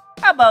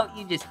 how about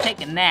you just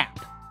take a nap?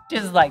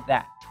 Just like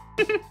that.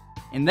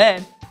 And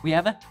then we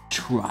have a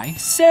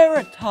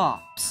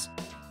Triceratops.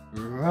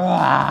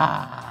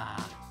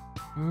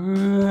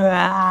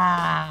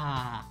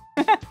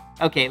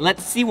 Okay,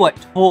 let's see what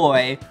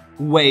toy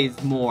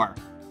weighs more.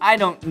 I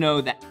don't know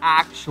the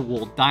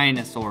actual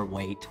dinosaur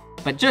weight,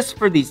 but just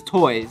for these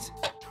toys,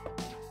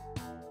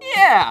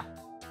 yeah,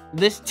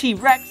 this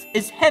T-Rex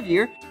is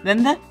heavier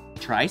than the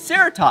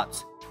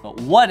Triceratops. But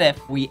what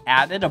if we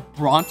added a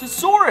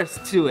Brontosaurus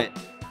to it?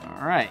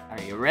 All right,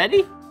 are you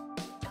ready?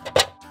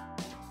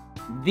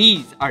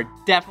 These are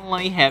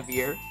definitely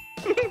heavier.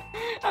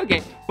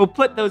 Okay, we'll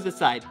put those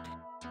aside.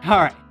 All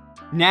right,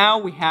 now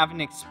we have an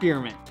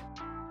experiment.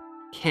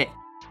 Okay,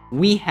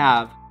 we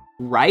have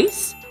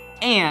rice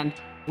and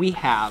we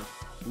have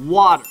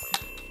water.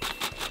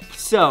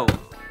 So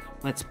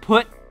let's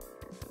put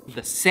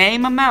the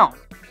same amount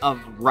of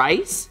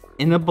rice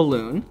in a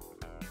balloon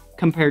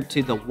compared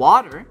to the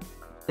water,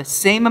 the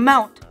same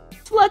amount.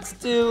 So let's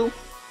do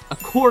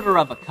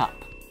 1/4 cup.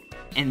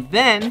 And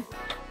then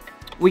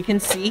we can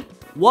see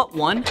what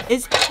one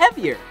is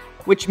heavier,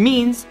 which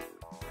means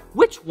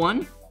which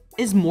one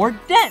is more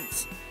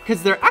dense,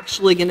 because they're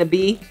actually gonna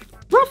be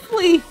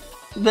roughly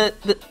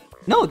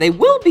no, they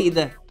will be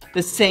the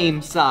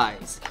same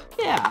size.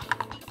 Yeah,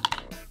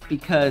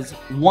 because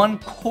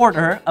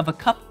 1/4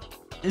 cup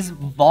is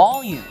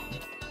volume.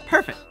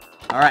 Perfect.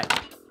 All right.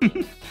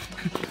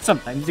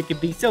 Sometimes it can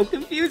be so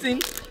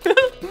confusing.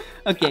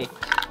 Okay.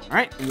 All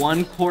right,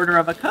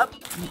 1/4 cup.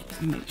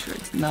 Make sure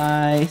it's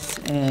nice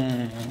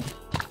and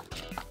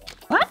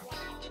what?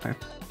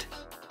 Perfect.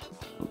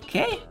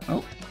 Okay.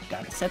 Oh,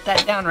 gotta set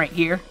that down right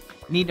here.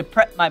 Need to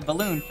prep my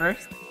balloon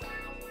first.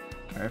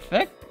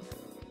 Perfect.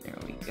 There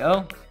we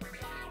go.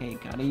 Okay,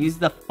 gotta use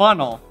the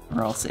funnel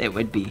or else it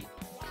would be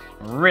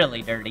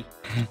really dirty.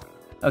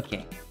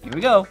 Okay, here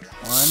we go.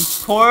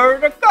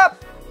 1/4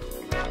 cup.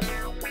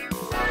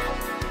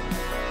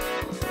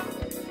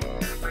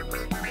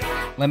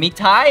 Let me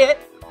tie it.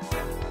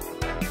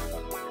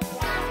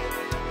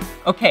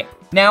 Okay,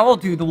 now we'll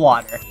do the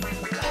water.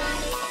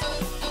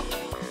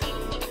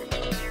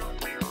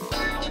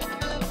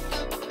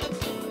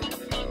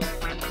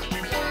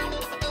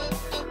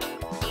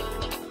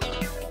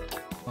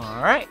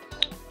 All right.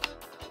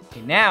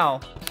 Okay, now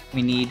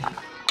we need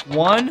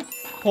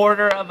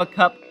 1/4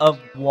 cup of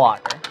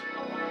water.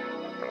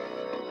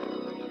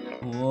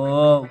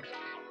 Whoa.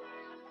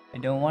 I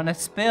don't want to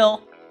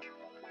spill.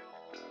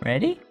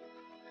 Ready?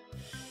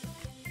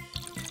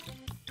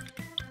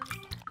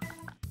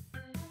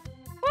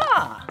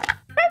 Ah,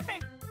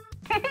 perfect.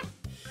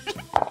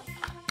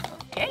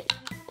 Okay.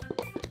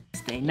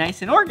 Stay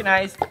nice and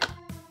organized.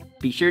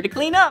 Be sure to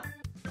clean up.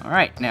 All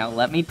right, now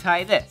let me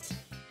tie this.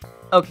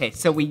 Okay,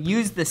 so we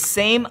use the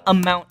same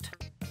amount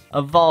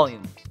of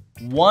volume.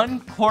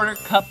 1/4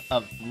 cup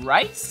of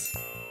rice,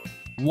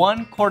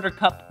 1/4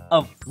 cup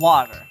of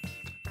water.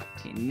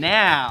 Okay,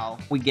 now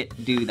we get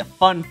to do the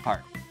fun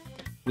part.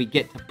 We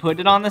get to put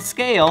it on the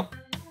scale,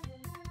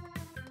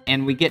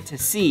 and we get to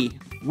see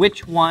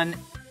which one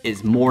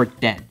is more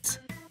dense.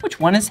 Which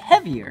one is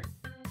heavier?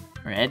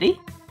 Ready?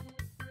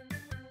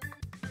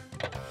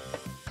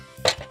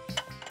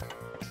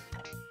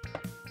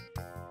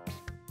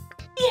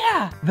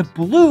 Yeah, the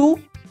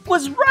blue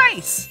was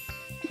rice.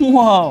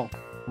 Whoa,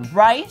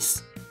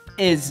 rice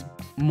is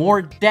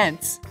more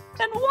dense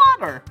than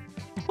water.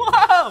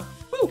 Whoa,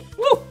 woo,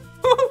 woo,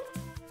 woo.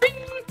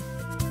 Bing.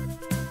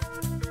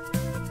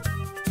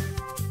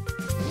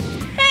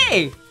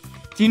 Hey,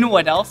 do you know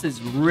what else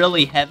is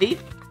really heavy?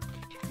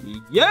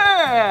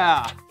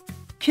 Yeah,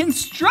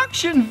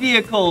 construction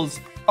vehicles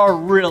are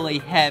really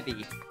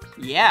heavy.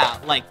 Yeah,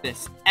 like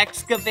this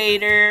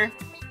excavator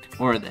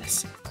or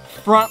this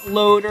front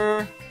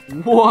loader.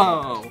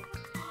 Whoa!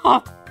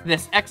 Huh.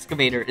 This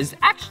excavator is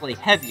actually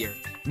heavier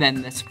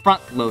than this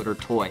front loader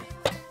toy.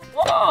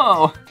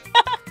 Whoa!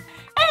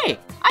 Hey,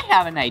 I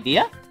have an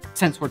idea.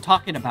 Since we're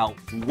talking about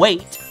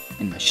weight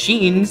and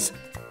machines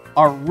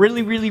are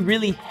really, really,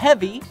 really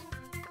heavy,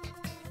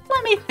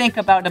 let me think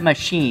about a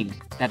machine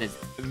that is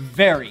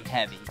very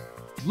heavy,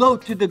 low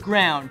to the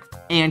ground,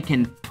 and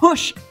can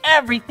push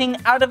everything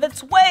out of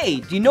its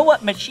way. Do you know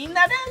what machine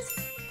that is?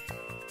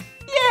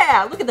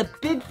 Yeah, look at the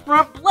big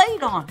front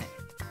blade on it.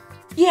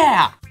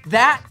 Yeah,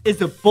 that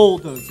is a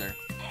bulldozer.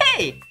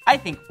 Hey, I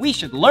think we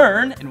should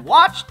learn and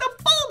watch the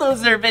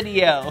bulldozer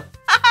video.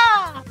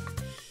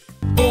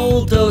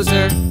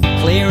 Bulldozer,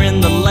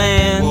 clearing the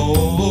land.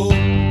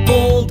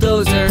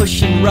 Bulldozer,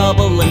 pushing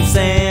rubble and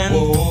sand.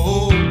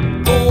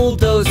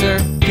 Bulldozer,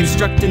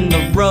 constructing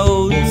the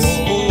roads.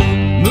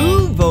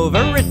 Move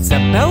over, it's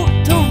about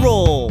to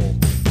roll.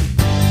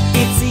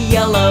 It's a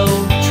yellow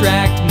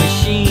tracked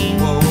machine,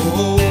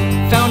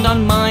 found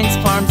on mines,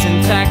 farms,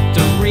 and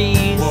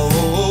factories.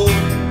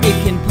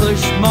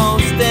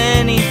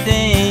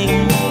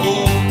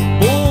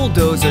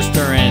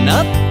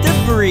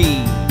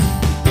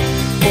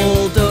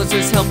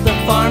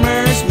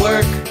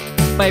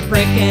 by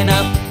breaking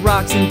up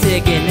rocks and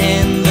digging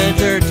in the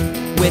dirt.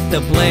 With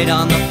the blade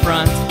on the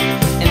front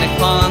and a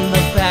claw on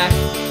the back,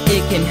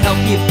 it can help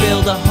you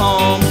build a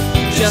home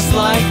just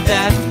like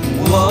that.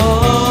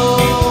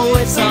 Whoa,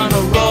 it's on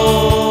a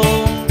roll,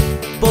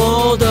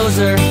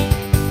 bulldozer.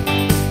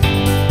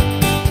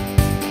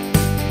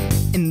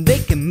 And they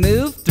can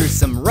move through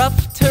some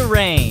rough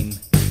terrain.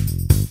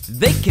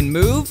 They can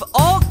move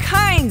all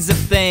kinds of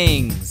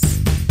things.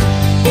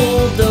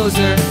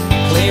 Bulldozer,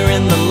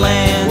 clearing the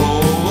land.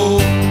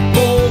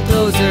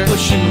 Bulldozer,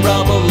 pushing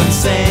rubble and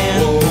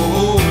sand.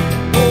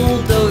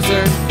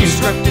 Bulldozer,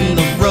 constructing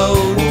the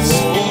roads.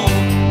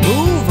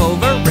 Move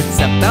over, it's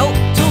about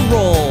to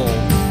roll.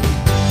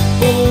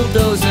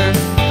 Bulldozer,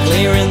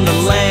 clearing the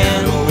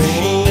land.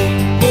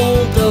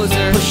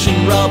 Bulldozer,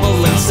 pushing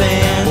rubble and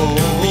sand.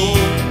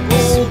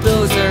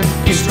 Bulldozer,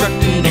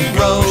 constructing the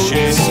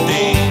roads.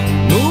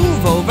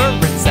 Move over,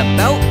 it's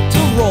about to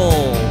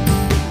roll.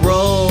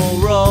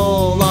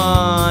 Roll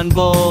on,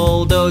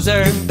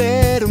 bulldozer. You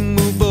better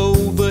move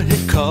over,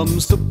 here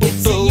comes the bulldozer.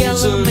 It's a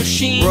yellow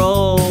machine.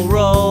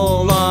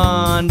 Roll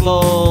on,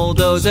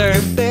 bulldozer.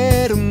 You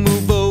better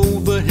move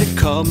over, here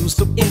comes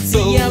the bulldozer. It's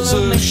a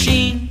yellow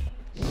machine.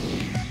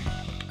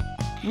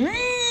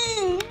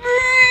 Ring,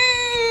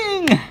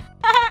 ring!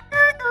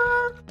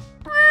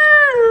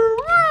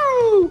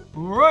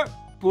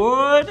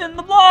 Put in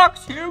the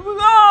blocks, here we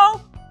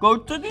go! Go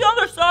to the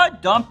other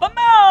side, dump them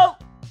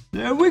out!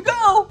 There we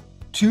go!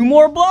 2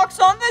 more blocks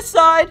on this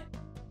side.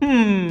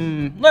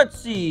 Let's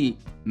see.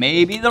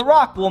 Maybe the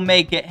rock will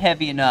make it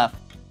heavy enough.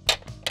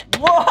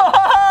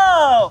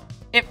 Whoa!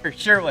 It for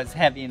sure was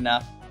heavy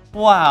enough.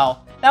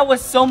 Wow, that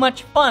was so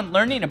much fun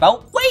learning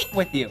about weight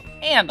with you.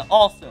 And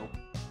also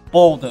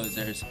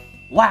bulldozers.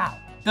 Wow,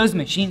 those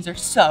machines are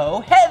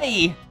so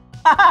heavy.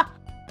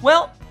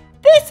 Well,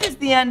 this is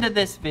the end of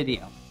this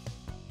video.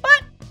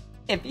 But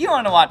if you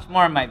want to watch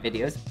more of my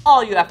videos,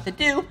 all you have to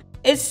do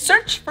is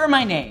search for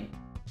my name.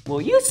 Will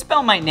you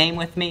spell my name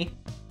with me?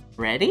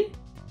 Ready?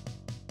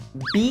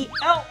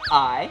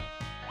 B-L-I-P-P-I.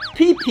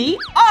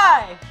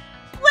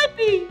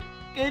 Blippi.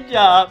 Good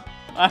job.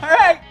 All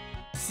right.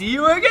 See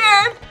you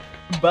again.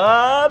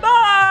 Bye-bye.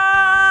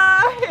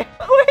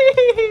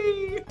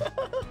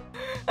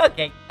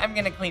 Okay, I'm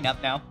gonna clean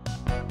up now.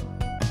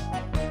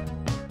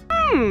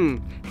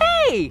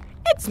 Hey,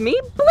 it's me,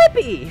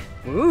 Blippi.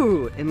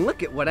 Ooh, and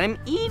look at what I'm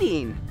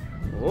eating.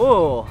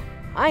 Oh,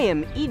 I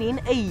am eating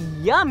a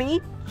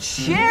yummy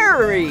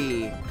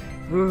cherry.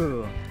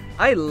 Ooh,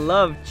 I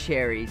love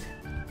cherries.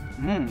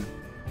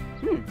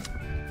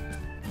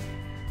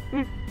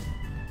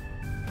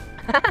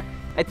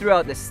 I threw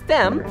out the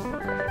stem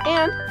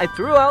and I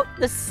threw out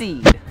the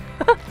seed.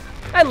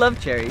 I love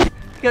cherries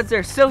because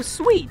they're so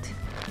sweet.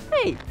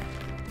 Hey,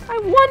 I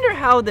wonder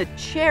how the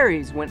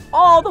cherries went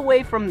all the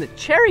way from the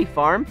cherry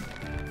farm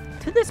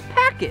to this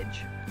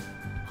package.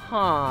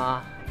 Huh.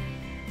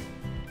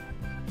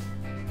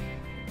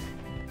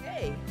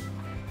 Hey,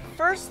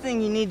 first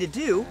thing you need to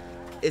do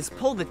is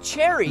pull the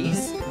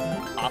cherries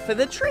off of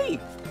the tree.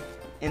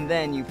 And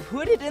then you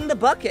put it in the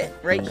bucket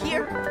right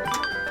here.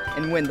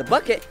 And when the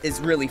bucket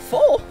is really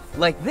full,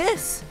 like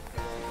this,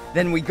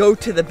 then we go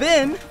to the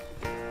bin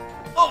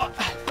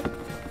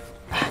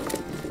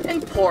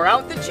and pour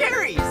out the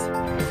cherries.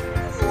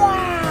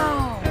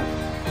 Wow!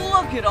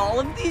 Look at all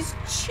of these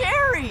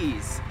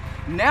cherries.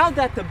 Now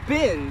that the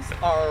bins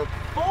are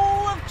full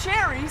of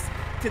cherries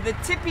to the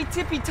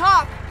tippy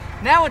top,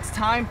 now it's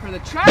time for the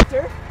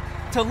tractor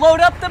to load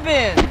up the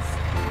bins.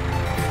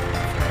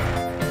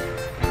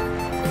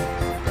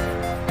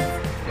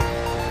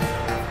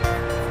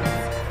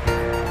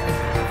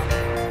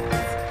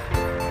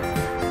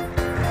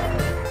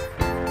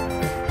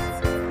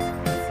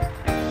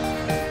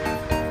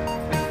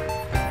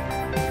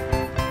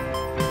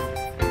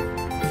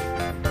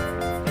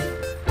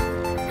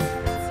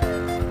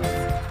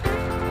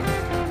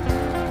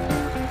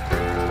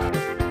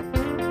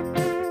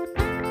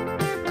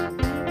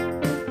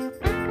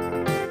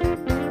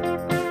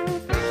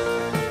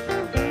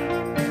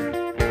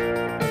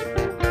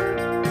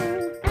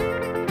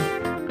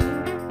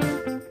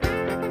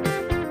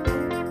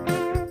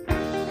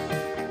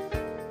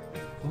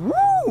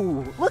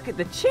 Look at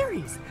the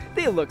cherries.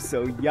 They look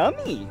so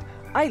yummy.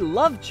 I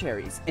love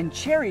cherries, and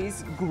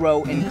cherries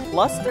grow in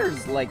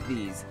clusters like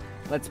these.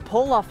 Let's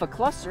pull off a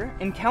cluster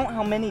and count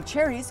how many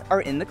cherries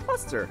are in the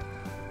cluster.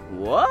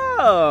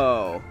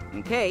 Whoa!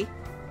 Okay,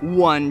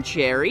 1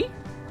 cherry,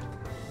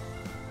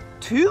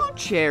 2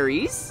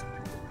 cherries,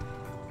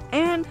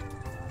 and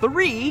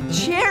 3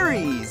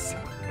 cherries.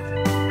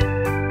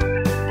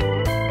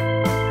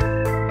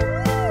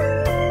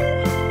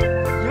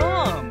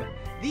 Yum!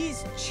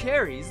 These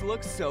cherries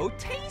look so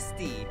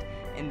tasty,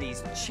 and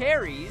these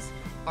cherries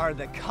are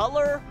the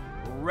color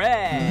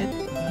red.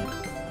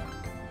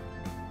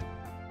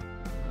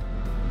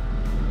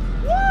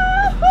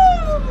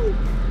 Woohoo!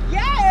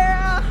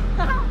 Yeah!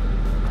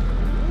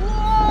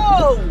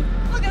 Whoa!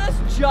 Look at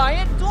this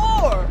giant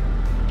door!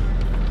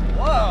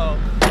 Whoa!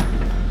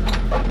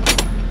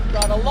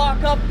 Gotta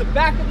lock up the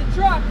back of the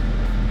truck.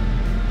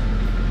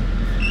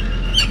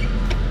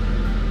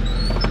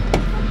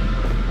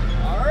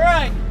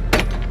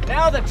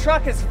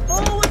 truck is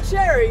full with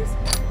cherries.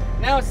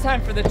 Now it's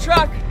time for the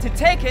truck to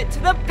take it to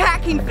the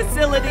packing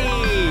facility.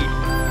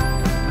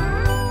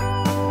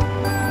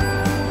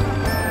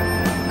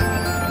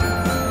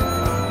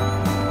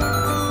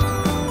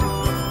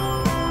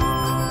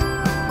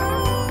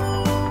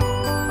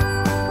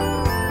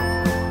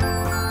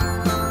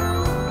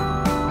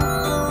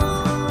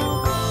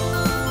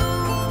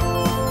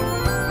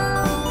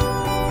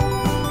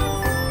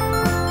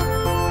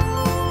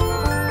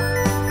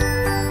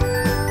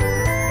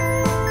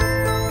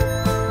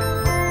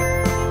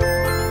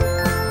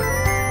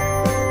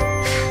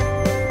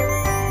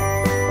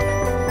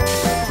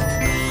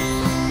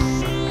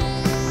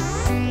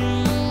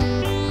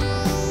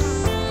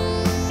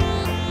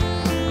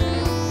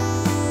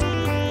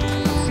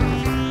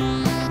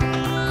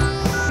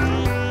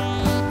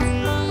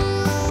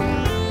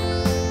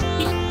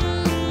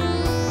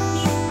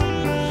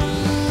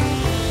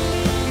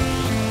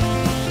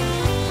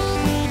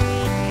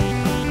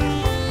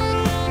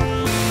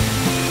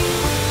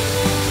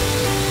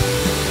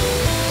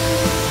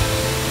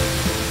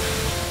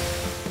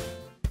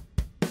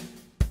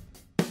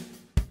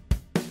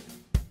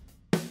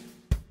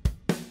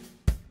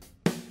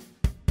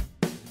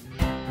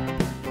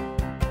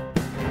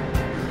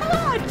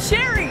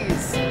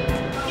 Cherries!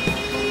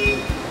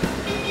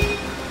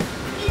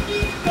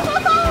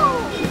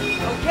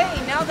 Okay,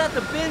 now that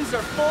the bins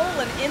are full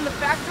and in the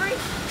factory,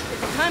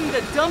 it's time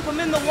to dump them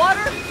in the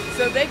water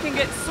so they can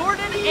get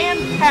sorted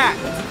and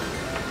packed.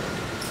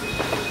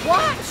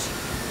 Watch!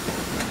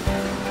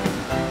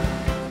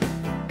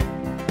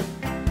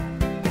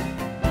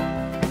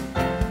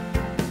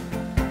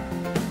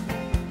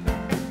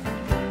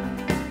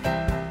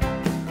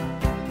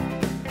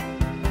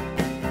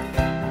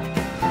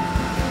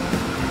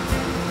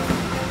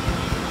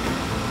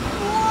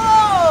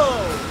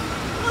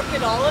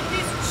 All of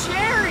these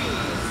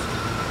cherries.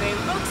 They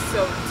look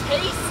so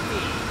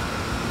tasty.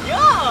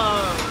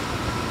 Yum!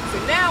 So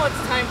now it's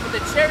time for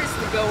the cherries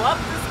to go up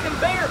this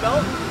conveyor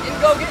belt and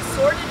go get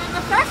sorted in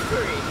the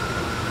factory.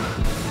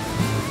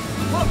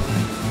 Whoa!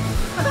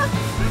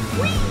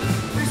 Whee!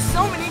 There's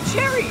so many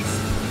cherries.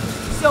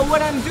 So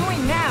what I'm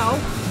doing now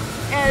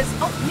is,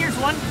 oh, here's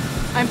one.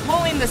 I'm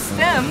pulling the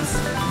stems,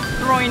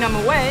 throwing them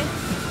away,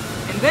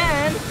 and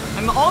then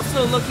I'm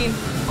also looking,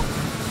 oh,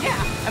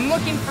 yeah, I'm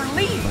looking for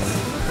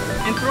leaves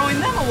and throwing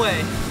them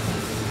away.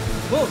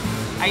 Whoa,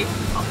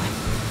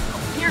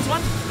 here's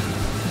one.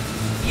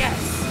 Yes,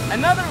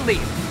 another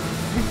leaf.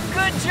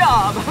 Good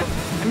job.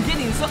 I'm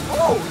getting so,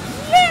 oh,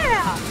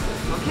 yeah.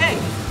 Okay,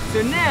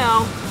 so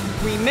now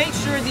we make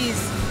sure these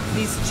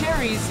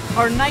cherries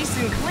are nice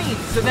and clean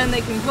so then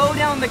they can go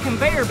down the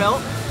conveyor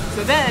belt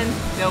so then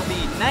they'll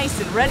be nice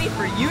and ready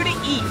for you to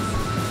eat.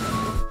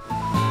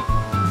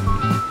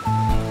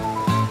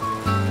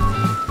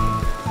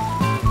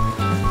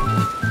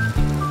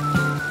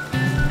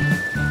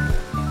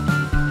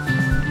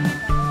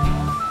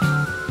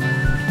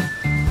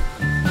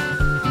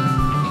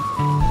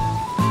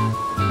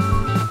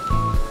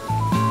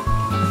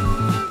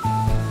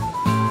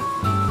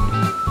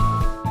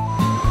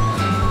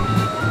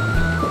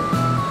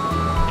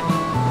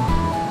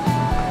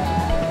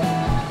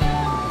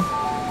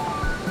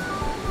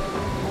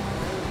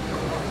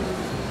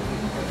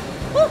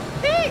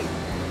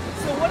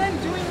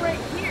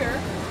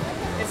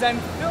 I'm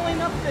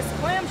filling up this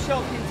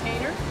clamshell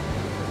container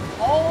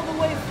all the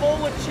way full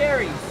with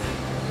cherries.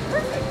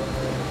 Perfect.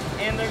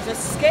 And there's a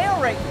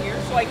scale right here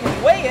so I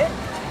can weigh it.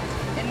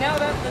 And now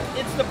that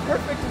it's the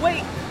perfect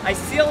weight, I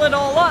seal it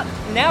all up.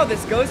 Now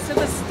this goes to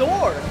the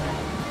store.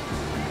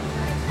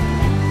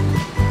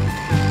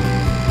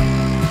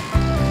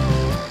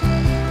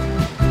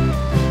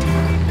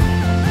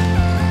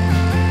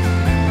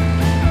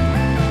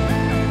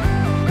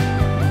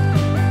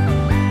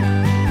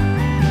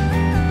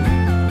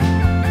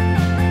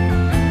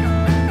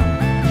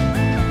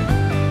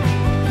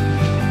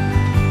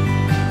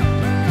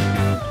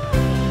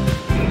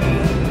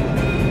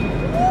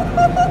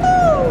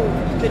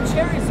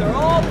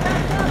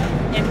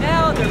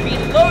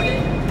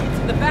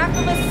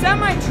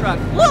 Semi-truck.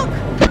 Look!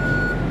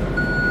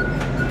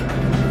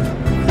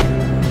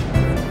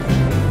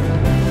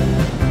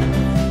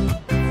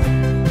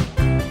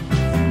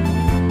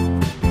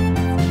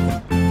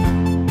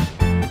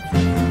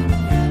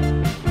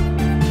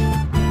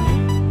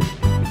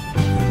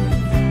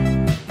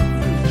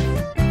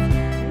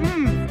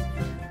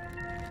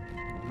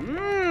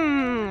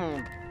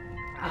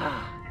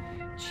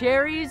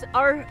 Cherries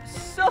are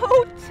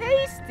so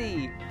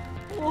tasty.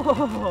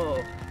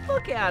 Whoa,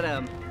 look at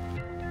them.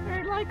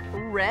 They're like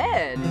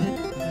red.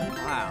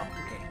 Wow,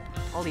 okay,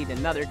 I'll eat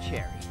another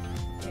cherry.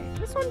 Okay,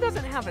 this one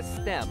doesn't have a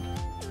stem.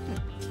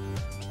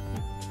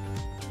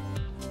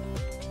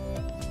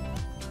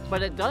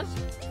 But it does,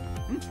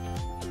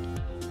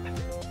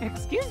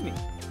 excuse me.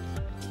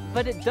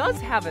 But it does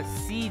have a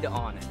seed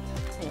on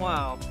it.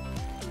 Wow,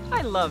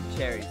 I love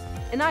cherries.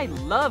 And I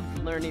love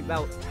learning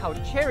about how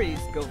cherries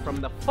go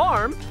from the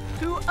farm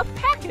to a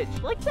package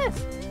like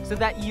this, so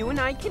that you and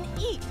I can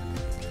eat.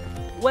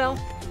 Well,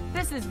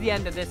 this is the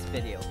end of this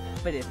video.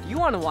 But if you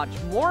want to watch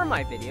more of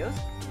my videos,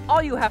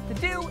 all you have to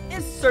do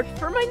is search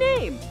for my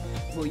name.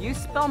 Will you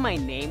spell my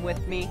name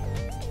with me?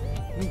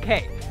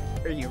 Okay,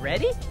 are you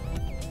ready?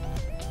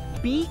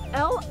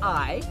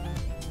 B-L-I-P-P-I.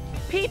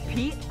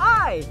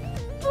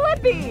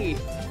 Blippi!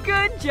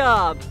 Good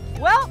job!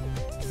 Well,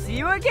 see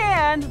you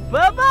again.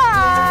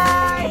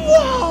 Bye-bye!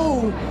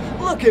 Whoa!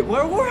 Look at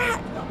where we're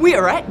at. We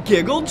are at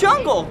Giggle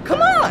Jungle.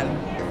 Come on.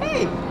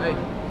 Hey.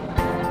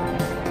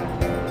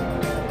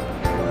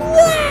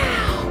 Wow!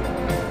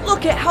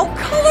 Look at how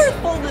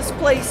colorful this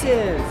place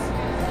is.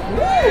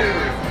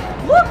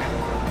 Woo! Look,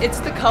 it's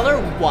the color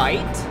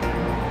white,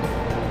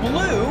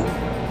 blue,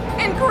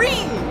 and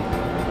green.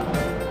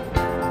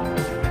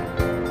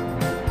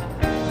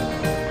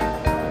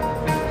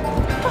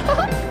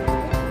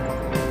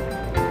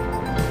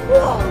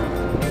 Whoa!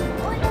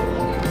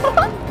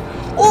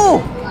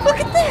 Oh, look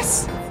at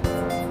this!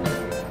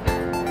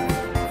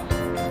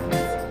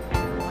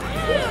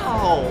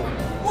 Wow!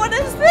 What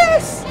is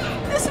this?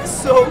 This is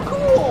so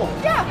cool!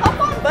 Yeah, hop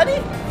on,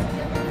 buddy!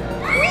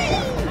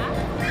 Green!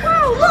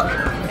 Wow, look!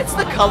 It's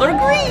the color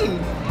green!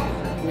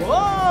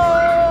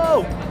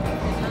 Whoa!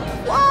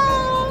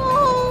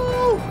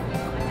 Whoa!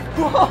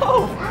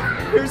 Whoa!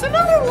 Here's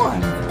another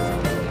one!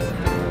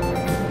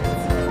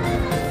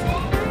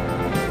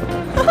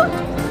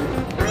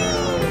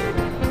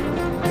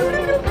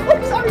 Oh,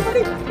 sorry,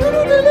 buddy.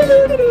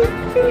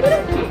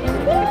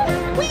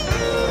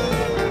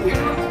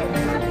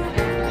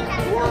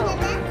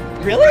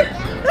 Really?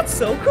 That's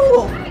so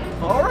cool.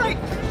 All right.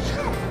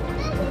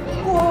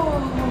 Whoa.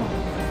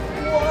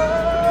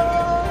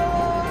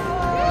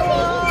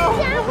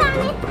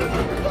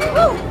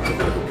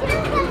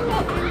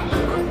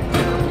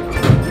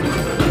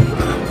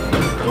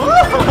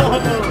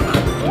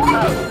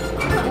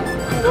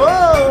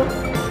 Whoa.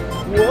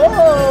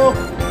 Whoa.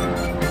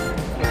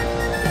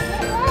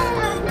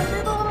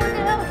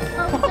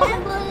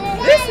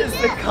 This is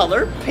the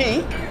color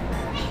pink,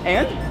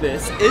 and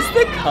this is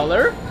the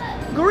color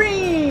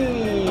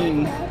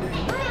green.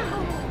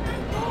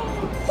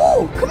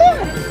 Oh, come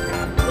on!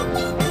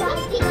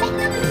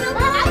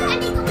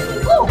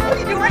 Oh, what are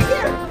you doing right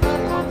here?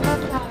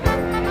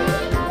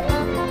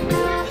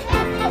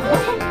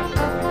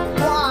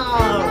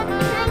 Wow!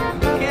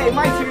 Okay,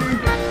 my turn.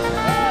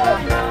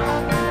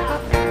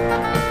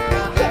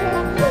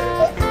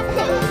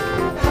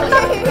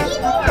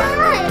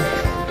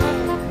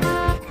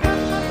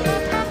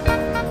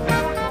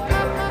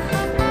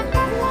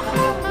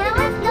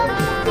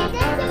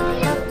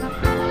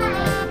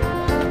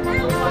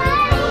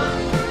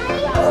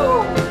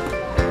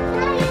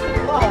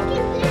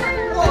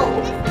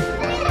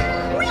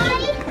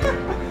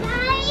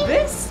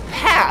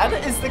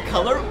 The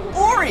color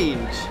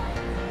orange.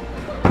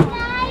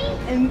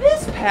 And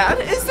this pad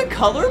is the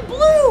color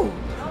blue.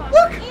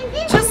 Look,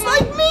 just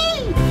like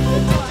me.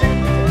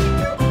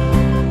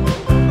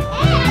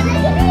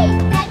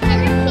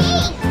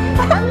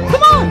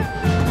 Come on.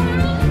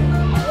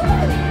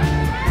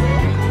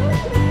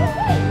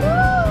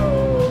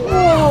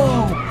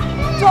 Whoa,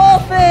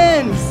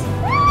 dolphins.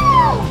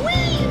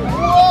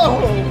 Whoa,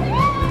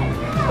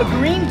 a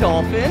green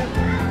dolphin.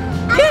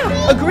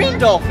 Yeah, a green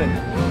dolphin.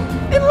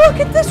 And look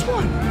at this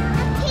one!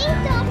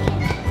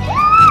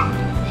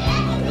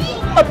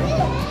 A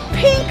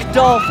pink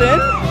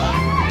dolphin!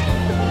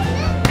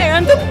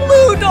 And a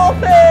blue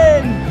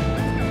dolphin!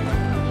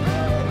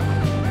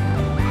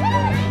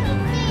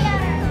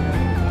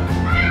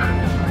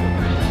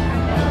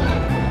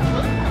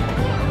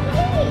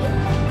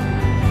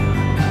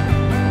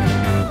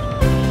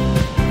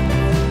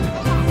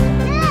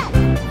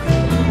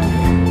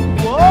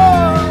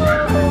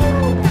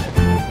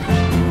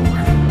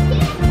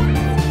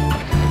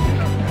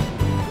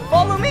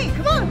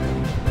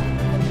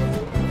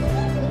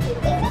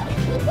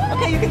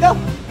 You can go.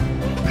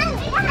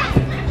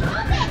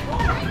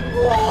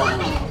 Whoa.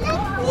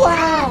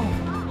 Wow.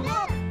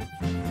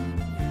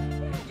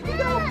 You can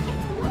go.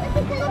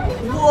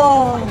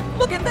 Whoa.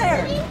 Look at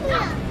there.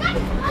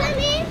 Come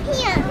in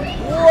here.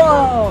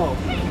 Whoa.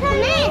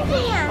 Come in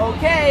here.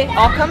 Okay,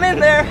 I'll come in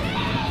there.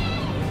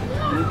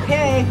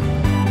 Okay.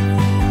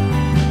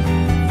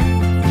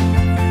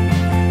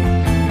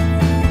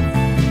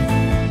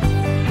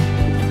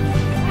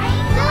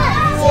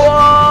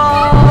 Whoa.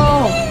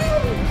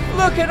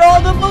 Look at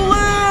all the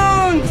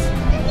balloons!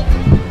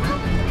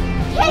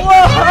 Whoa!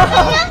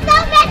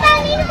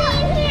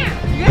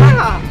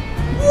 Yeah!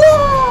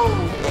 Whoa!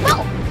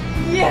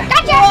 Yeah!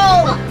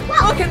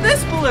 Whoa! Look at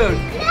this balloon!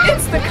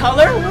 It's the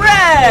color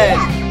red!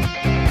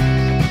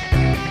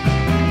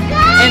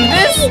 And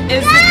this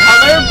is the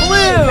color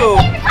blue!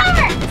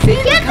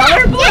 See the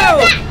color blue!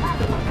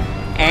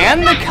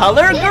 And the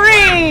color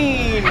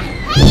green!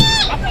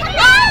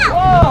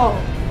 Whoa!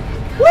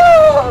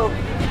 Whoa!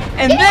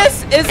 And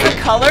this is the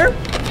color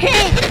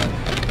pink!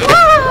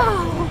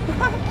 Whoa!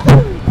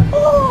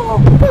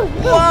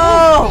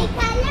 Whoa!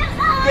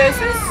 This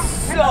is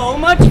so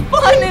much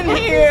fun in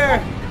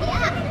here!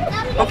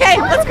 Okay,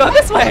 let's go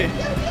this way!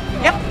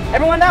 Yep,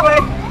 everyone that way!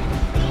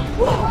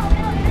 Whoa.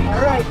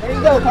 Alright, there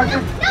you go,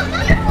 Parker.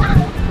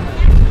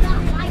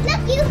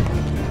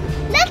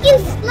 Look, you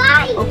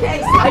slide.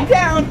 Okay, slide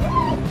down.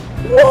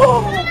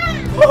 Whoa!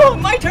 Oh,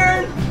 my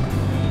turn.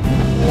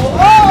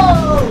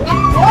 Whoa!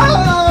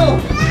 Whoa!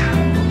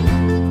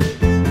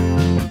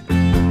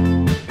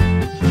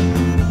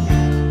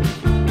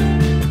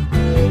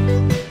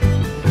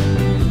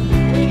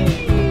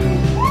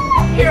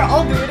 Here,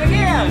 I'll do it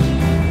again.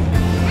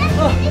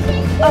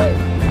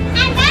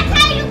 And that's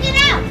how you get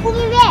out.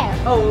 Over there.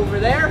 Oh, over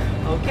there?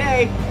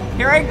 Okay.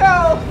 Here I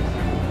go.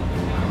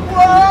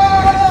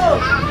 Whoa!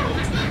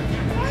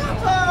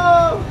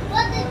 Oh!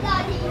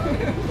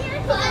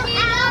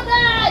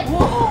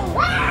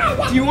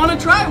 Whoa! Do you want to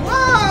try?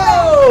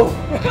 Whoa!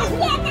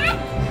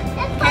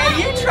 Okay,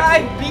 you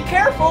try. Be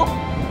careful.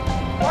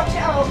 Watch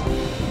out.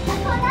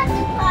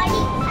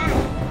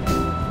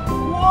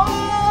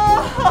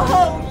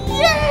 Whoa!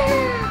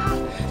 Yeah!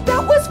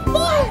 That was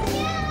fun!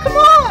 Come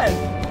on!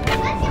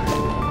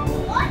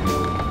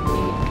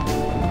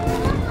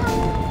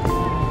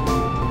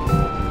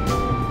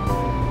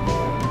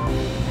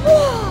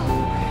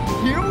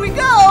 Here we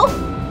go!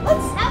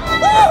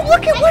 Oh,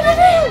 look at what it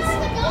is!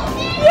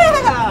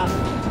 Yeah!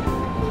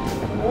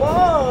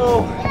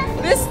 Whoa!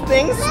 This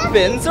thing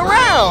spins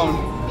around!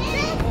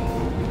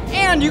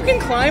 And you can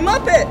climb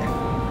up it!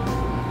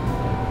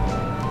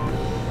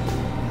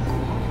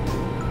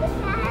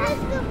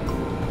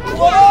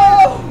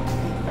 Whoa!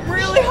 I'm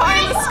really high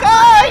in the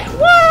sky!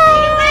 Whoa!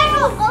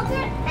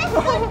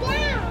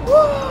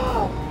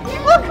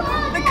 Look!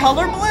 The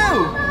color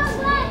blue!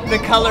 The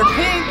color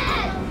pink!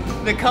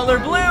 The color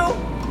blue!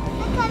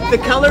 The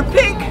color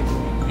pink!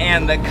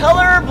 And the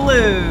color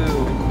blue!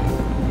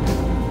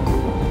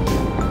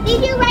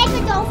 Did you write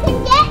the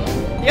dolphin yet?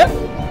 Yep.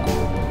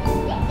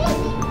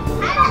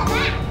 How about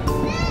that?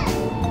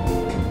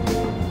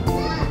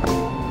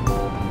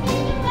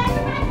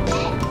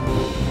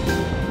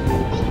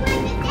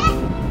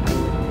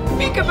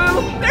 Peekaboo!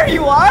 There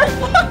you are!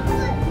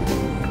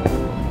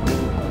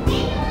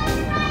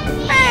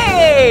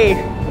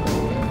 Hey!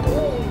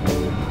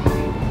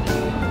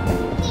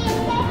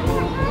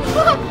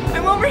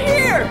 I'm over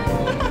here!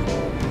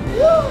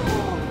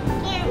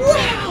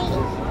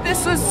 Wow!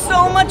 This was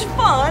so much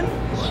fun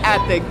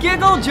at the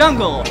Giggle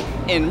Jungle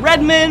in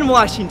Redmond,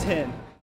 Washington.